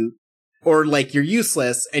contribute. Or, like, you're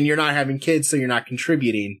useless, and you're not having kids, so you're not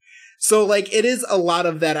contributing. So, like, it is a lot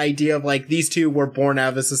of that idea of, like, these two were born out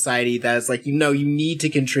of a society that is, like, you know, you need to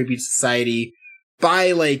contribute to society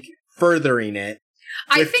by, like, furthering it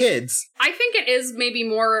with kids. I think it is maybe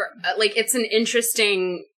more, like, it's an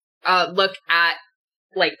interesting look at,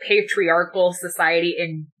 like, patriarchal society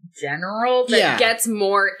in general that gets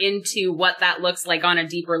more into what that looks like on a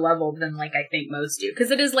deeper level than like I think most do,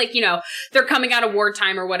 because it is like, you know, they're coming out of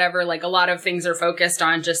wartime or whatever, like a lot of things are focused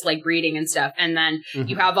on just like breeding and stuff, and then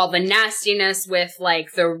you have all the nastiness with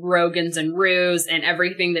like the Rogans and Ruse and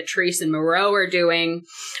everything that Therese and Moreau are doing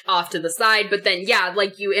off to the side, but then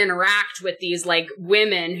like you interact with these like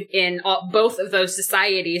women in both of those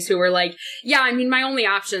societies who are like, yeah, I mean my only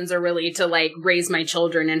options are really to like raise my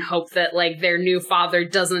children and hope that like their new father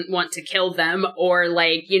doesn't want to kill them, or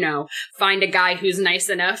like, you know, find a guy who's nice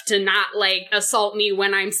enough to not like assault me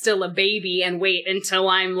when I'm still a baby and wait until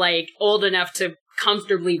I'm like old enough to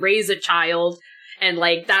comfortably raise a child. And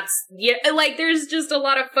like that's like there's just a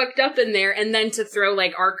lot of fucked up in there, and then to throw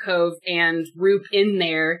like Arcove and Roop in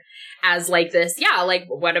there as like this, like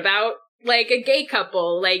what about like a gay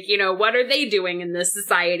couple, like, you know, what are they doing in this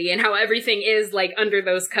society, and how everything is like under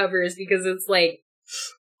those covers, because it's like,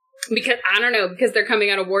 because I don't know, because they're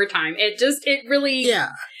coming out of wartime. It really,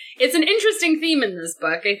 it's an interesting theme in this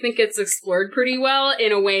book. I think it's explored pretty well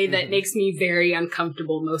in a way that makes me very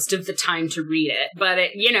uncomfortable most of the time to read it. But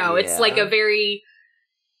it, you know, it's like a very,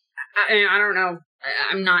 I don't know.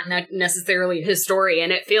 I'm not necessarily a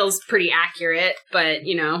historian. It feels pretty accurate, but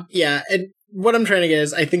you know. Yeah. And what I'm trying to get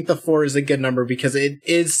is, I think the 4 is a good number because it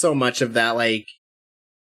is so much of that, like,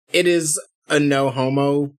 it is a no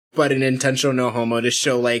homo, but an intentional no homo to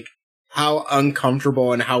show like how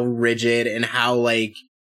uncomfortable and how rigid and how like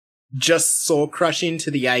just soul crushing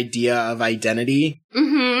to the idea of identity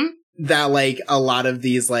that like a lot of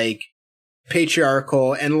these like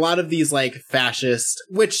patriarchal and a lot of these like fascist,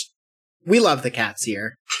 which we love the cats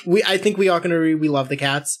here. I think we all can agree we love the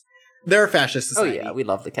cats. They're a fascist society. Oh yeah, we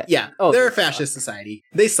love the cats. Yeah, they're a fascist society.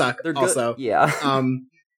 They suck. They're also. Yeah.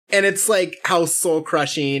 And it's like how soul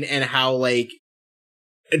crushing and how like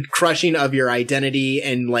crushing of your identity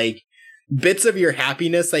and like bits of your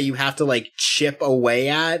happiness that you have to like chip away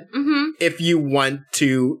at if you want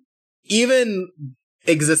to even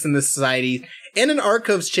exist in this society in an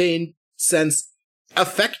Arcove's chain sense,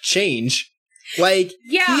 affect change. Like,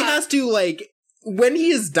 he has to, like, when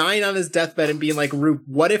he is dying on his deathbed and being like, Roop,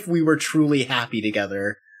 what if we were truly happy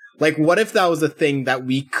together? Like, what if that was a thing that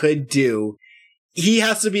we could do? Roop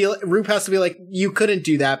has to be like, you couldn't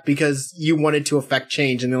do that because you wanted to affect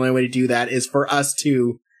change, and the only way to do that is for us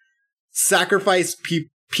to sacrifice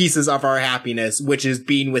pieces of our happiness, which is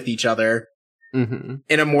being with each other in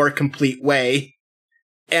a more complete way.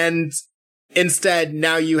 And instead,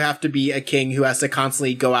 now you have to be a king who has to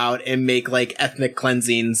constantly go out and make, like, ethnic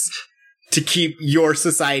cleansings to keep your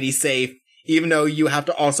society safe, even though you have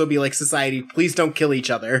to also be like, society, please don't kill each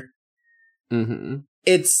other.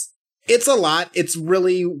 It's a lot. It's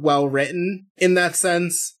really well written in that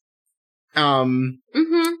sense. Sorry,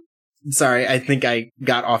 I think I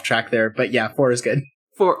got off track there, but yeah, 4 is good.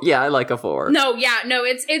 4, yeah, I like a 4. No,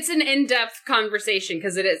 it's an in-depth conversation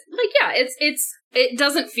because it is like, it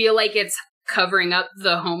doesn't feel like it's covering up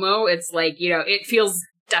the homo. It's like, you know, it feels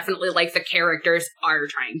definitely like the characters are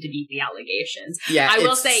trying to beat the allegations. Yeah, I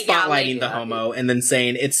will say, spotlighting the homo and then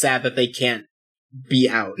saying it's sad that they can't be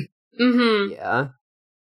out. Yeah.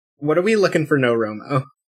 What are we looking for no Romo?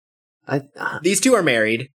 These two are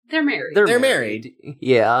married. They're married. They're married.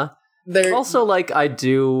 Yeah. They're also, like, I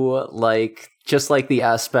do, like, just, like, the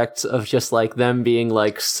aspects of just, like, them being,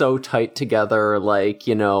 like, so tight together, like,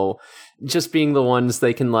 you know, just being the ones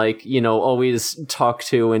they can, like, you know, always talk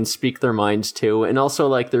to and speak their minds to, and also,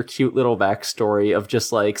 like, their cute little backstory of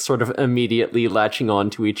just, like, sort of immediately latching on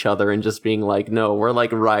to each other and just being like, no, we're,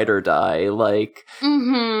 like, ride or die, like,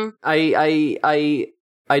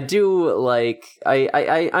 I do, like,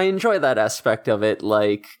 I enjoy that aspect of it,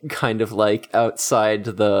 like, kind of, like, outside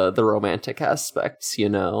the romantic aspects, you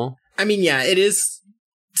know? I mean, yeah, it is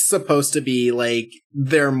supposed to be, like,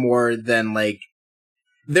 they're more than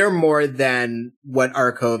what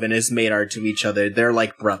Arcove and his mate are to each other. They're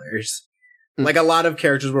like brothers. Like, a lot of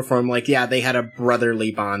characters were formed like, yeah, they had a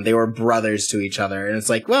brotherly bond. They were brothers to each other. And it's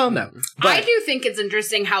like, well, no. But I do think it's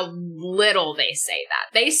interesting how little they say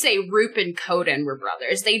that. They say Roop and Coden were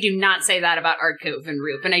brothers. They do not say that about Arcove and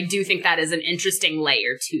Roop. And I do think that is an interesting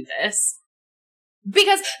layer to this.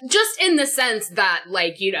 Because just in the sense that,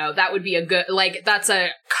 like, you know, that would be a good, like, that's a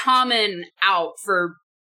common out for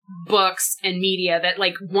books and media that,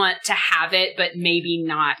 like, want to have it, but maybe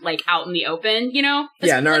not, like, out in the open, you know?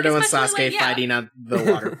 Yeah, Naruto and Sasuke fighting at the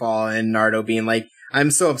waterfall, and Naruto being like,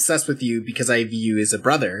 I'm so obsessed with you because I view you as a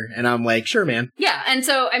brother. And I'm like, sure, man. Yeah, and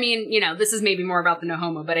so, I mean, you know, this is maybe more about the no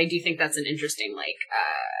homo, but I do think that's an interesting, like,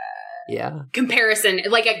 comparison,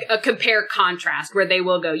 like a compare contrast where they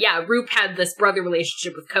will go, yeah, Roop had this brother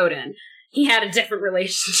relationship with Coden. He had a different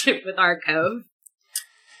relationship with Arcove.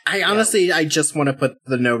 I honestly, I just want to put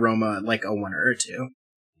the no Roma at like a 1 or a 2.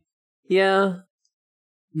 Yeah.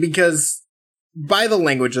 Because by the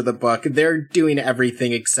language of the book, they're doing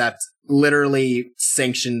everything except literally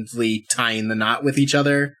sanctionedly tying the knot with each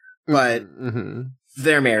other. But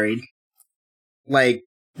they're married. Like,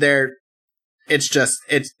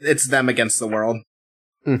 it's them against the world.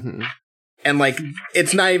 And, like,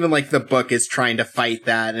 it's not even like the book is trying to fight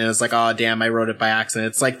that, and it's like, oh, damn, I wrote it by accident.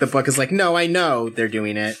 It's like the book is like, no, I know they're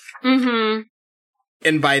doing it.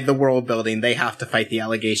 And by the world building, they have to fight the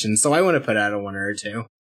allegations, so I want to put out a 1 or a 2.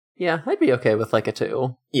 Yeah, I'd be okay with, like, a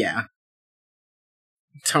 2. Yeah.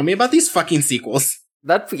 Tell me about these fucking sequels.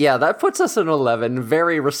 That puts us at 11.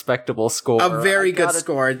 Very respectable score. A very good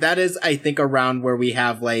score. That is, I think, around where we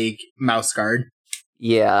have, like, Mouse Guard.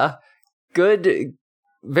 Yeah. Good.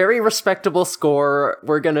 Very respectable score.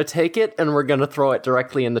 We're gonna take it and we're gonna throw it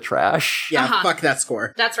directly in the trash. Yeah, fuck that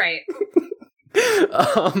score. That's right.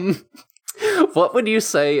 What would you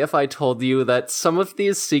say if I told you that some of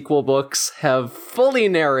these sequel books have fully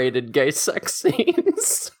narrated gay sex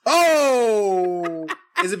scenes? Oh!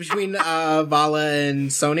 Is it between Vala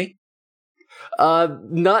and Sony?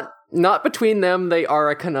 Not between them. They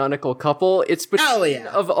are a canonical couple. It's between,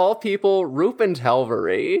 of all people, Roop and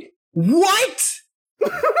Halvery. What?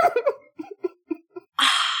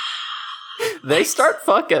 They start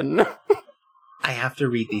fucking. I have to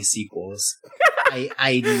read these sequels.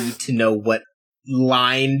 I need to know what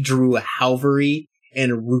line drew Halvery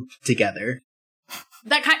and Roop together.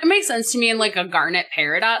 That kind of makes sense to me in, like, a Garnet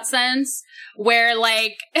Peridot sense, where,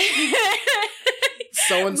 like...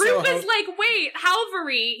 so-and-so. Rupe is like, wait,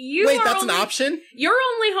 Halvery, that's an option? You're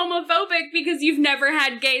only homophobic because you've never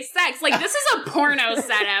had gay sex. Like, this is a porno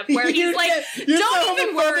setup where he's like, you're don't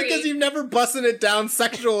even worry. because you've never busted it down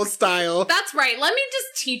sexual style. That's right. Let me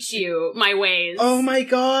just teach you my ways. Oh my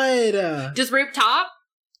god. Does Rupe top?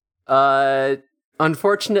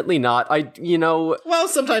 Unfortunately not. Well,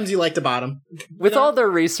 sometimes you like to bottom. With all their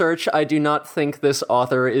research, I do not think this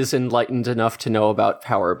author is enlightened enough to know about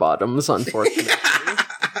power bottoms, unfortunately.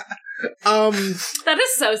 That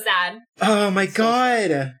is so sad. Oh my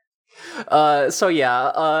god.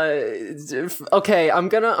 Okay, I'm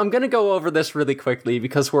gonna go over this really quickly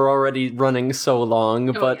because we're already running so long,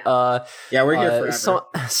 we're here forever.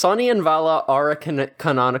 Sonny and Vala are a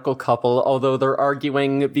canonical couple, although they're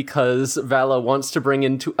arguing because Vala wants to bring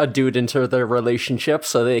a dude into their relationship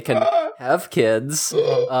so they can have kids.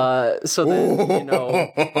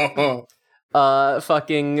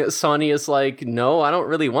 Fucking Sonny is like, no, I don't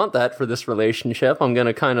really want that for this relationship. I'm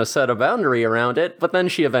gonna kind of set a boundary around it. But then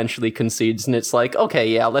she eventually concedes, and it's like, okay,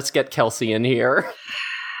 yeah, let's get Kelsey in here.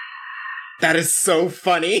 That is so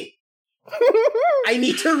funny. I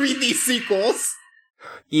need to read these sequels.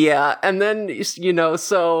 Yeah, and then,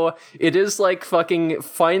 so it is, like, fucking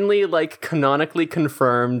finally, like, canonically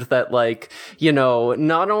confirmed that, like,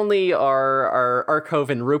 not only are Arcove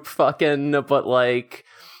and Rupe fucking, but, like,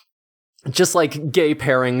 just like gay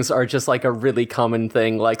pairings are just like a really common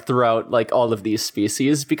thing like throughout like all of these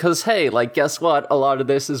species because hey, like guess what? A lot of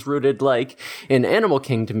this is rooted like in animal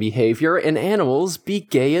kingdom behavior and animals be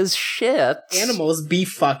gay as shit. Animals be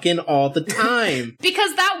fucking all the time.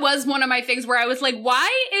 Because that was one of my things where I was like,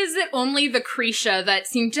 why is it only the Krisha that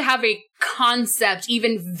seem to have a concept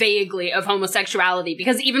even vaguely of homosexuality?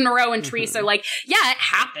 Because even Moreau and Therese are like, yeah, it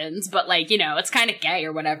happens, but like, it's kind of gay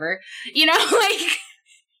or whatever. Like...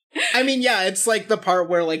 I mean, yeah, it's like the part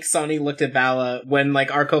where like Sonny looked at Vala when like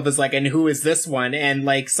Arcove is like, and who is this one? And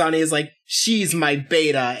like Sonny is like, she's my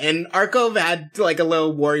beta. And Arcove had like a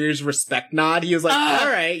little warrior's respect nod. He was like, all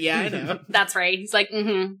right, yeah, I know. That's right. He's like,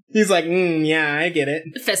 He's like, yeah, I get it.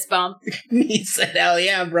 Fist bump. He said, hell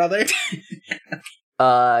yeah, brother.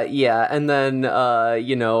 And then,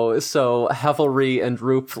 so Havelry and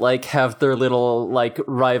Rupe, like, have their little, like,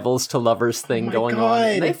 rivals to lovers thing going on.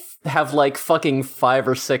 And they have, like, fucking 5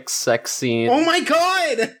 or 6 sex scenes. Oh my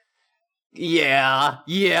god! Yeah,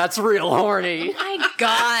 it's real horny. Oh my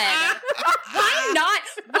god. Why not?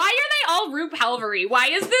 Why are they all Rupe Halvery? Why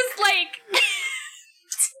is this, like...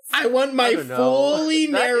 I want my fully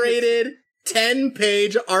narrated...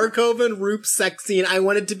 10-page Arcove and Rupe sex scene. I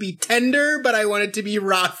want it to be tender, but I want it to be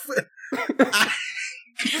rough.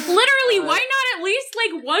 Literally, why not at least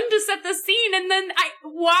like one to set the scene, and then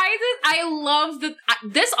I love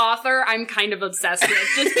this author. I'm kind of obsessed with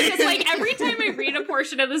just because like every time I read a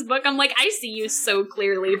portion of this book, I'm like, I see you so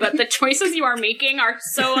clearly, but the choices you are making are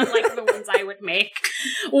so unlike the ones I would make.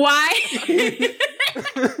 Why?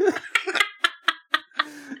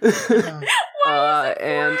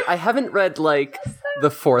 And I haven't read like the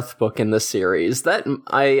 4th book in the series. That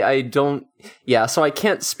I don't. Yeah, so I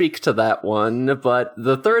can't speak to that one. But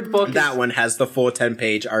the 3rd book, one has the full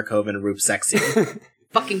 10-page Arcove and Rupe sex scene.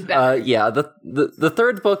 Fucking better. The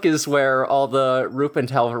 3rd book is where all the Rupe and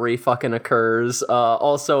Halvery fucking occurs.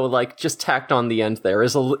 Also, like, just tacked on the end there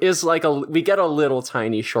is like we get a little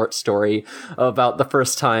tiny short story about the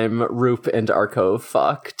first time Rupe and Arcove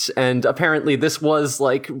fucked. And apparently this was,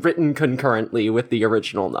 like, written concurrently with the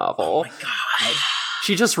original novel. Oh my god.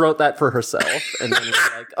 She just wrote that for herself, and then was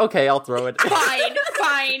like, okay, I'll throw it. Fine,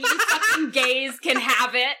 you fucking gays can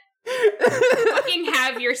have it. Fucking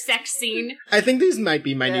have your sex scene. I think these might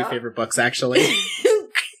be my new favorite books, actually.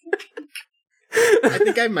 I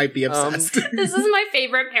think I might be obsessed. This is my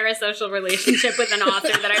favorite parasocial relationship with an author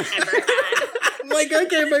that I've ever had. I'm like,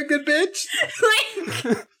 okay, my good bitch.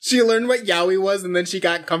 Like, she learned what yaoi was, and then she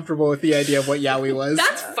got comfortable with the idea of what yaoi was.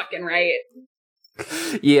 That's fucking right.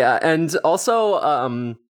 Yeah, and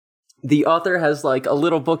also, the author has like a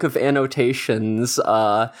little book of annotations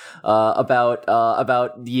about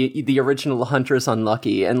the original Hunter's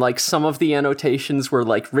Unlucky, and like some of the annotations were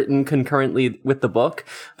like written concurrently with the book,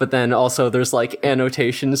 but then also there's like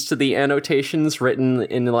annotations to the annotations written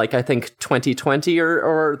in like I think 2020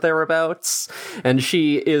 or thereabouts, and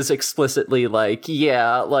she is explicitly like,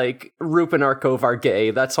 yeah, like Rupe and Arcove are gay,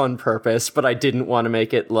 that's on purpose, but I didn't want to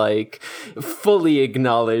make it like fully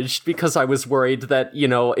acknowledged because I was worried that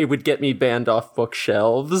it would get me banned off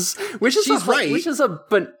bookshelves, which is right. Which is a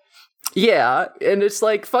Yeah, and it's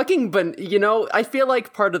like fucking, but I feel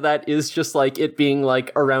like part of that is just like it being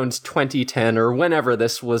like around 2010 or whenever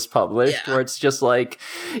this was published, where it's just like,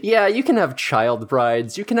 yeah, you can have child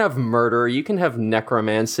brides, you can have murder, you can have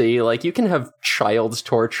necromancy, like you can have child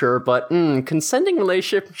torture, but consenting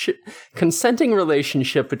relationship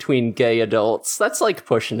between gay adults, that's like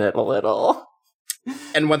pushing it a little.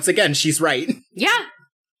 And once again, she's right. Yeah.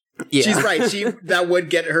 Yeah. She's right. That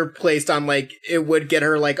would get her placed on, like, it would get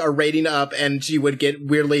her, like, a rating up, and she would get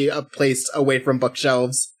weirdly placed away from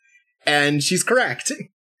bookshelves. And she's correct.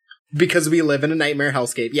 Because we live in a nightmare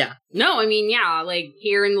hellscape. Yeah. No, I mean, yeah, like,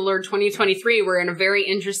 here in the Lord 2023, we're in a very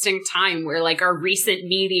interesting time where, like, our recent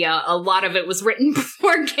media, a lot of it was written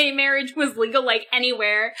before gay marriage was legal, like,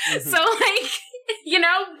 anywhere. Mm-hmm. So, like,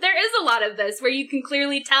 there is a lot of this where you can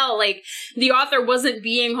clearly tell, like, the author wasn't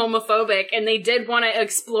being homophobic and they did want to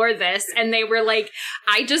explore this, and they were like,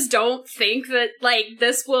 I just don't think that, like,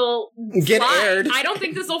 this will get fly. aired. I don't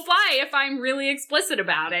think this will fly if I'm really explicit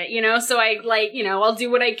about it, so I, like, I'll do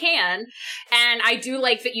what I can. And I do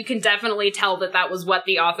like that you can definitely tell that that was what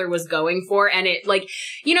the author was going for, and it, like,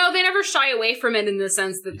 they never shy away from it in the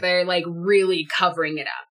sense that they're, like, really covering it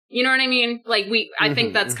up. You know what I mean? Like, I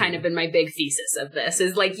think that's kind of been my big thesis of this,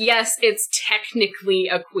 is like, yes, it's technically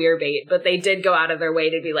a queer bait, but they did go out of their way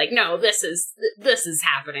to be like, no, this is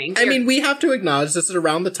happening. I mean, we have to acknowledge this is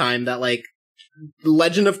around the time that, like,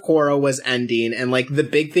 Legend of Korra was ending, and, like, the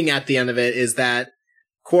big thing at the end of it is that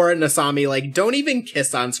Korra and Asami, like, don't even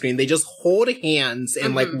kiss on screen. They just hold hands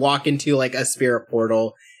and, like, walk into, like, a spirit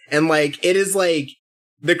portal. And, like, it is, like,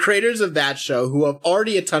 the creators of that show, who have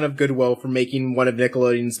already a ton of goodwill for making one of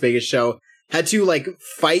Nickelodeon's biggest show, had to, like,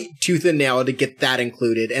 fight tooth and nail to get that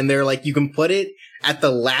included. And they're like, you can put it at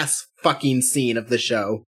the last fucking scene of the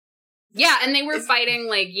show. Yeah, and they were fighting,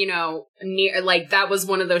 like, like, that was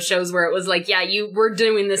one of those shows where it was like, yeah, we're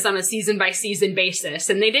doing this on a season-by-season basis,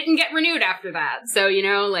 and they didn't get renewed after that, so,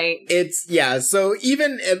 like... So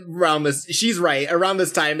even around this, she's right, around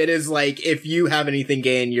this time, it is like, if you have anything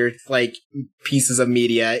gay in your, like, pieces of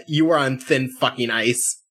media, you are on thin fucking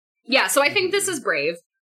ice. Yeah, so I think this is brave.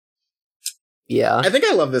 Yeah. I think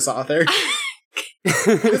I love this author.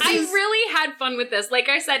 I really had fun with this. Like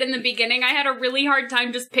I said in the beginning, I had a really hard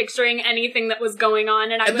time just picturing anything that was going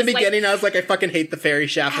on. And at the beginning, I was like, I fucking hate the fairy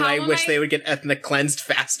shaft, and I wish they would get ethnic cleansed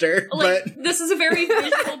faster. Like, but this is a very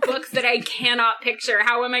visual book that I cannot picture.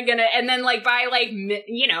 How am I gonna? And then, like, by like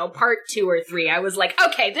part 2 or 3, I was like,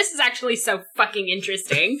 okay, this is actually so fucking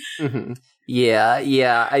interesting.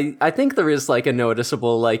 Yeah. I think there is like a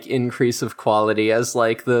noticeable like increase of quality as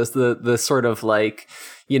like the sort of like,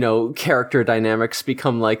 character dynamics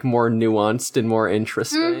become like more nuanced and more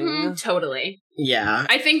interesting. Totally. Yeah.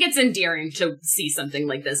 I think it's endearing to see something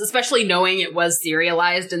like this, especially knowing it was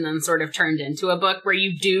serialized and then sort of turned into a book where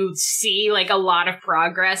you do see like a lot of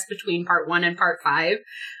progress between part 1 and part 5.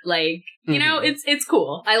 Like, it's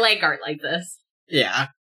cool. I like art like this. Yeah.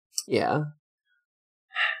 Yeah.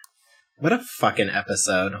 What a fucking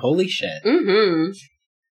episode. Holy shit. Mm-hmm.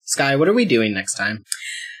 Sky, what are we doing next time?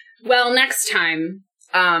 Well, next time,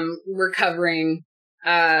 we're covering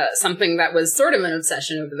something that was sort of an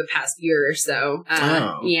obsession over the past year or so.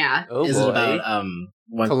 Yeah. Oh, Is boy. it about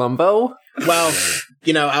Columbo? Well,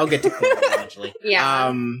 I'll get to Columbo eventually. Yeah.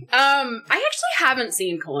 I actually haven't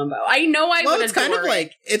seen Columbo. I know I would adore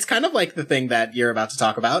it. It's kind of like the thing that you're about to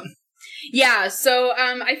talk about. Yeah, so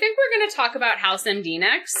I think we're going to talk about House MD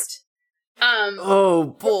next.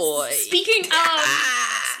 Oh boy. Speaking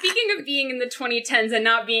of being in the 2010s and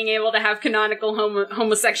not being able to have canonical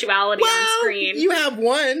homosexuality on screen. You have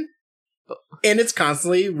one. And it's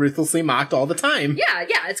constantly ruthlessly mocked all the time. Yeah,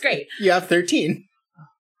 it's great. You have 13.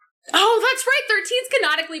 Oh, that's right. 13's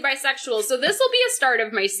canonically bisexual. So this will be a start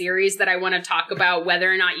of my series that I want to talk about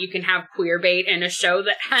whether or not you can have queer bait in a show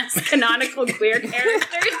that has canonical queer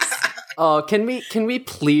characters. Oh, can we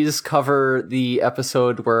please cover the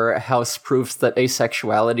episode where House proves that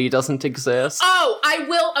asexuality doesn't exist? Oh, I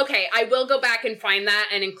will. Okay, I will go back and find that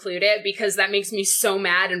and include it because that makes me so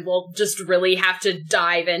mad, and we'll just really have to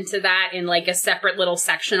dive into that in like a separate little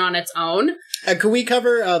section on its own. Can we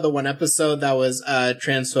cover the one episode that was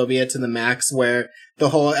transphobia to the max, where the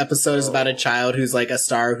whole episode is about a child who's like a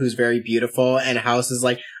star who's very beautiful, and House is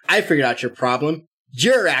like, I figured out your problem.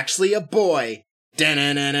 You're actually a boy.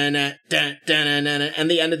 And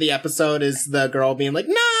the end of the episode is the girl being like,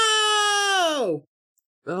 no! Oh,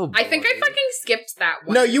 boy. I think I fucking skipped that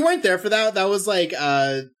one. No, you weren't there for that. That was like,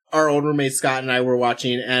 our old roommate Scott and I were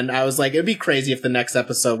watching, and I was like, it'd be crazy if the next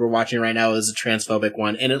episode we're watching right now is a transphobic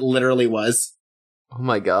one, and it literally was. Oh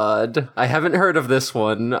my god. I haven't heard of this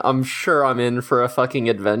one. I'm sure I'm in for a fucking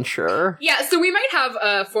adventure. Yeah, so we might have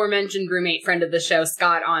a aforementioned roommate friend of the show,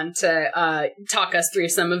 Scott, on to talk us through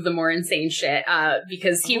some of the more insane shit,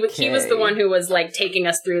 because he was the one who was, like, taking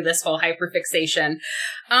us through this whole hyperfixation.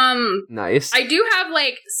 Nice. I do have,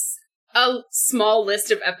 like, a small list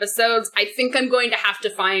of episodes. I think I'm going to have to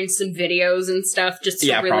find some videos and stuff just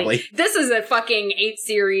to really... probably. This is a fucking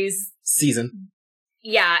 8-series... Season.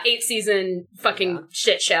 Yeah, 8-season fucking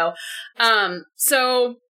shit show.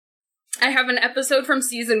 So I have an episode from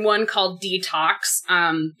season 1 called Detox,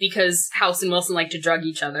 because House and Wilson like to drug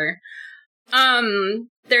each other.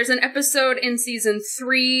 There's an episode in season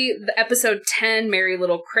 3, the episode 10, Merry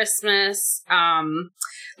Little Christmas.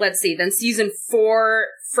 Let's see, then season 4,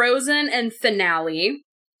 Frozen and Finale.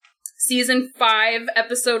 Season 5,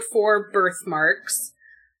 episode 4, Birthmarks.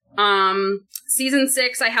 Season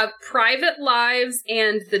 6, I have Private Lives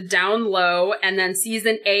and The Down Low, and then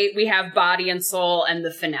season 8, we have Body and Soul and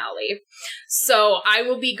the finale. So I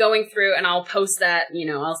will be going through, and I'll post that,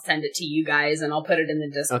 I'll send it to you guys, and I'll put it in the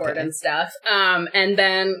Discord and stuff. And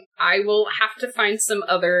then I will have to find some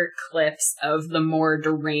other clips of the more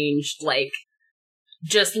deranged, like,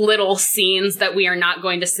 just little scenes that we are not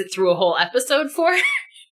going to sit through a whole episode for.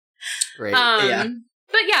 Great. Yeah.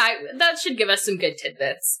 But yeah, that should give us some good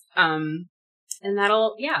tidbits. And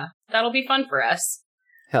that'll be fun for us.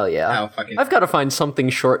 Hell yeah. Oh, fucking... I've got to find something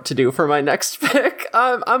short to do for my next pick.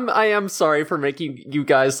 I am sorry for making you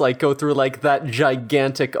guys, like, go through, like, that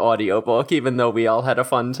gigantic audiobook, even though we all had a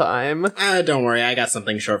fun time. Don't worry, I got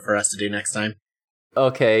something short for us to do next time.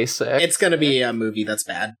 Okay, sick. It's gonna be a movie that's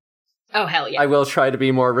bad. Oh, hell yeah. I will try to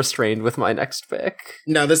be more restrained with my next pick.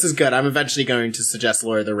 No, this is good. I'm eventually going to suggest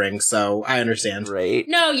Lord of the Rings, so I understand. Great.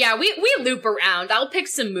 No, yeah, we loop around. I'll pick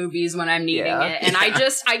some movies when I'm needing it. And I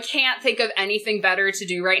can't think of anything better to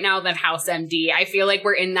do right now than House MD. I feel like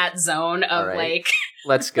we're in that zone of, like...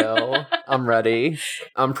 Let's go. I'm ready.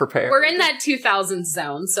 I'm prepared. We're in that 2000s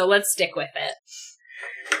zone, so let's stick with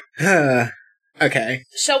it. Okay.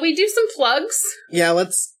 Shall we do some plugs? Yeah,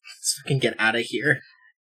 let's fucking get out of here.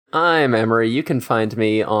 I'm Emery. You can find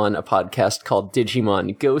me on a podcast called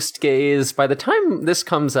Digimon Ghost Gaze. By the time this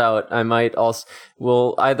comes out, I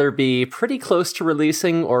will either be pretty close to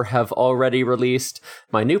releasing or have already released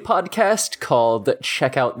my new podcast called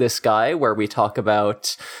Check Out This Guy, where we talk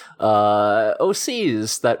about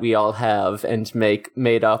OCs that we all have and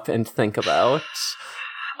made up and think about.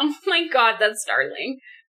 Oh my god, that's darling.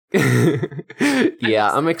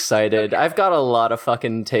 Yeah, I'm excited. Okay. I've got a lot of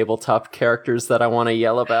fucking tabletop characters that I want to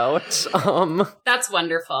yell about. That's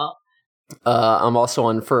wonderful. I'm also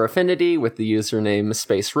on Fur Affinity with the username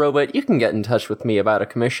Space Robot. You can get in touch with me about a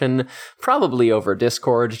commission, probably over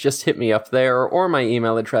Discord. Just hit me up there, or my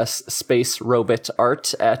email address,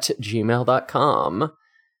 spacerobotart@gmail.com.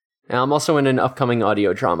 And I'm also in an upcoming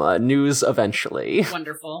audio drama, News Eventually.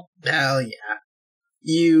 Wonderful. Hell yeah.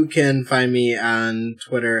 You can find me on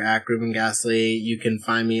Twitter at Ruben Gasly. You can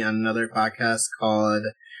find me on another podcast called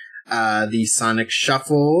The Sonic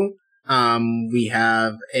Shuffle. We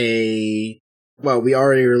already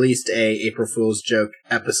released a April Fool's joke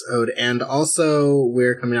episode, and also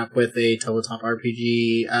we're coming up with a Tabletop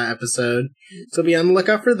RPG episode, so be on the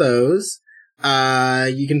lookout for those.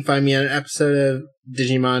 You can find me on an episode of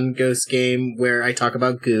Digimon Ghost Game where I talk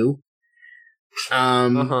about goo.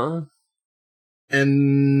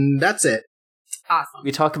 And that's it. Awesome.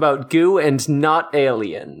 We talk about goo and not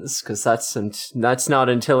aliens, because that's not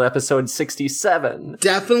until episode 67.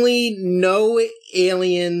 Definitely no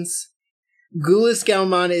aliens. Ghoulish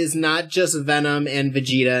Galmon is not just Venom and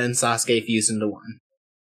Vegeta and Sasuke fused into one.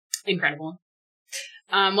 Incredible.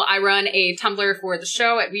 Well, I run a Tumblr for the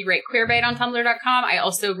show at We Rate Queerbait on Tumblr.com. I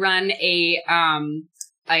also run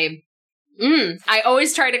I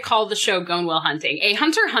always try to call the show Gone Will Hunting. A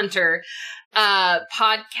Hunter x Hunter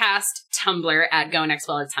podcast Tumblr at Go Next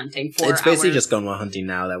While It's Hunting. It's basically just Gone Will Hunting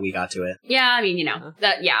now that we got to it. Yeah, I mean,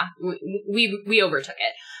 we overtook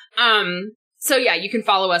it. So yeah, you can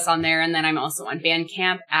follow us on there, and then I'm also on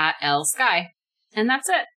Bandcamp at L Sky. And that's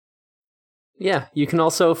it. Yeah, you can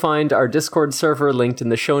also find our Discord server linked in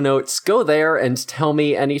the show notes. Go there and tell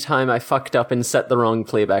me anytime I fucked up and set the wrong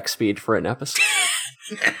playback speed for an episode.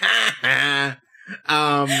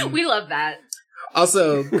 We love that.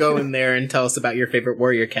 Also, go in there and tell us about your favorite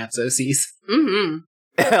Warrior Cats OCs. Mm-hmm.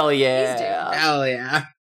 Hell yeah. Hell yeah.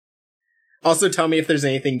 Also, tell me if there's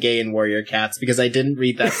anything gay in Warrior Cats, because I didn't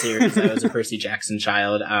read that series. I was a Percy Jackson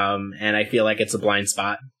child, and I feel like it's a blind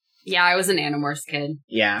spot. Yeah, I was an Animorphs kid.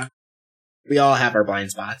 Yeah. We all have our blind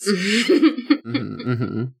spots.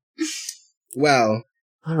 Mm-hmm. Well.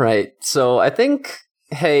 All right, so I think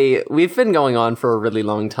Hey, we've been going on for a really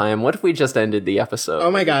long time. What if we just ended the episode?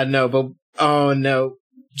 Oh my god, no, but oh no.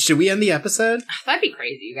 Should we end the episode? That'd be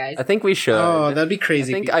crazy, you guys. I think we should. Oh, that'd be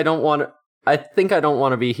crazy. I don't want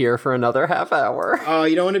to be here for another half hour. Oh,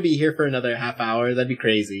 you don't want to be here for another half hour? That'd be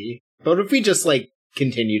crazy. But what if we just, like,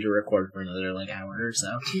 continue to record for another, like, hour or so?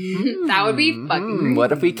 That would be fucking great.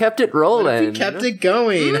 What if we kept it rolling? What if we kept it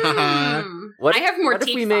going? Haha. I have more What if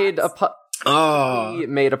tea we made thoughts. we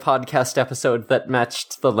made a podcast episode that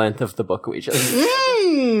matched the length of the book we just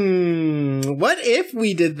What if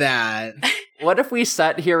we did that? What if we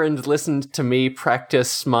sat here and listened to me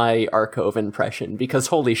practice my Arcove impression? Because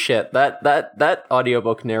holy shit, that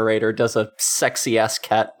audiobook narrator does a sexy ass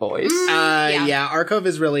cat voice. Yeah, Arcove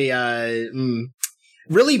is really,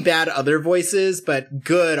 really bad other voices, but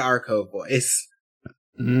good Arcove voice.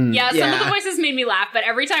 Yeah, some of the voices made me laugh, but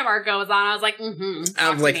every time Arco was on, I was like,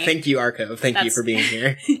 I was like, thank you, Arcove. Thank you for being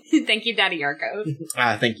here. Thank you, Daddy Arco.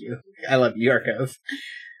 Thank you. I love you, Arcove.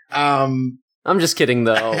 I'm just kidding,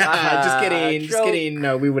 though. Just kidding.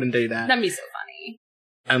 No, we wouldn't do that. That'd be so funny.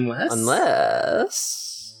 Unless.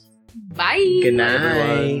 Unless. Bye. Good Bye,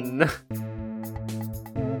 night. everyone.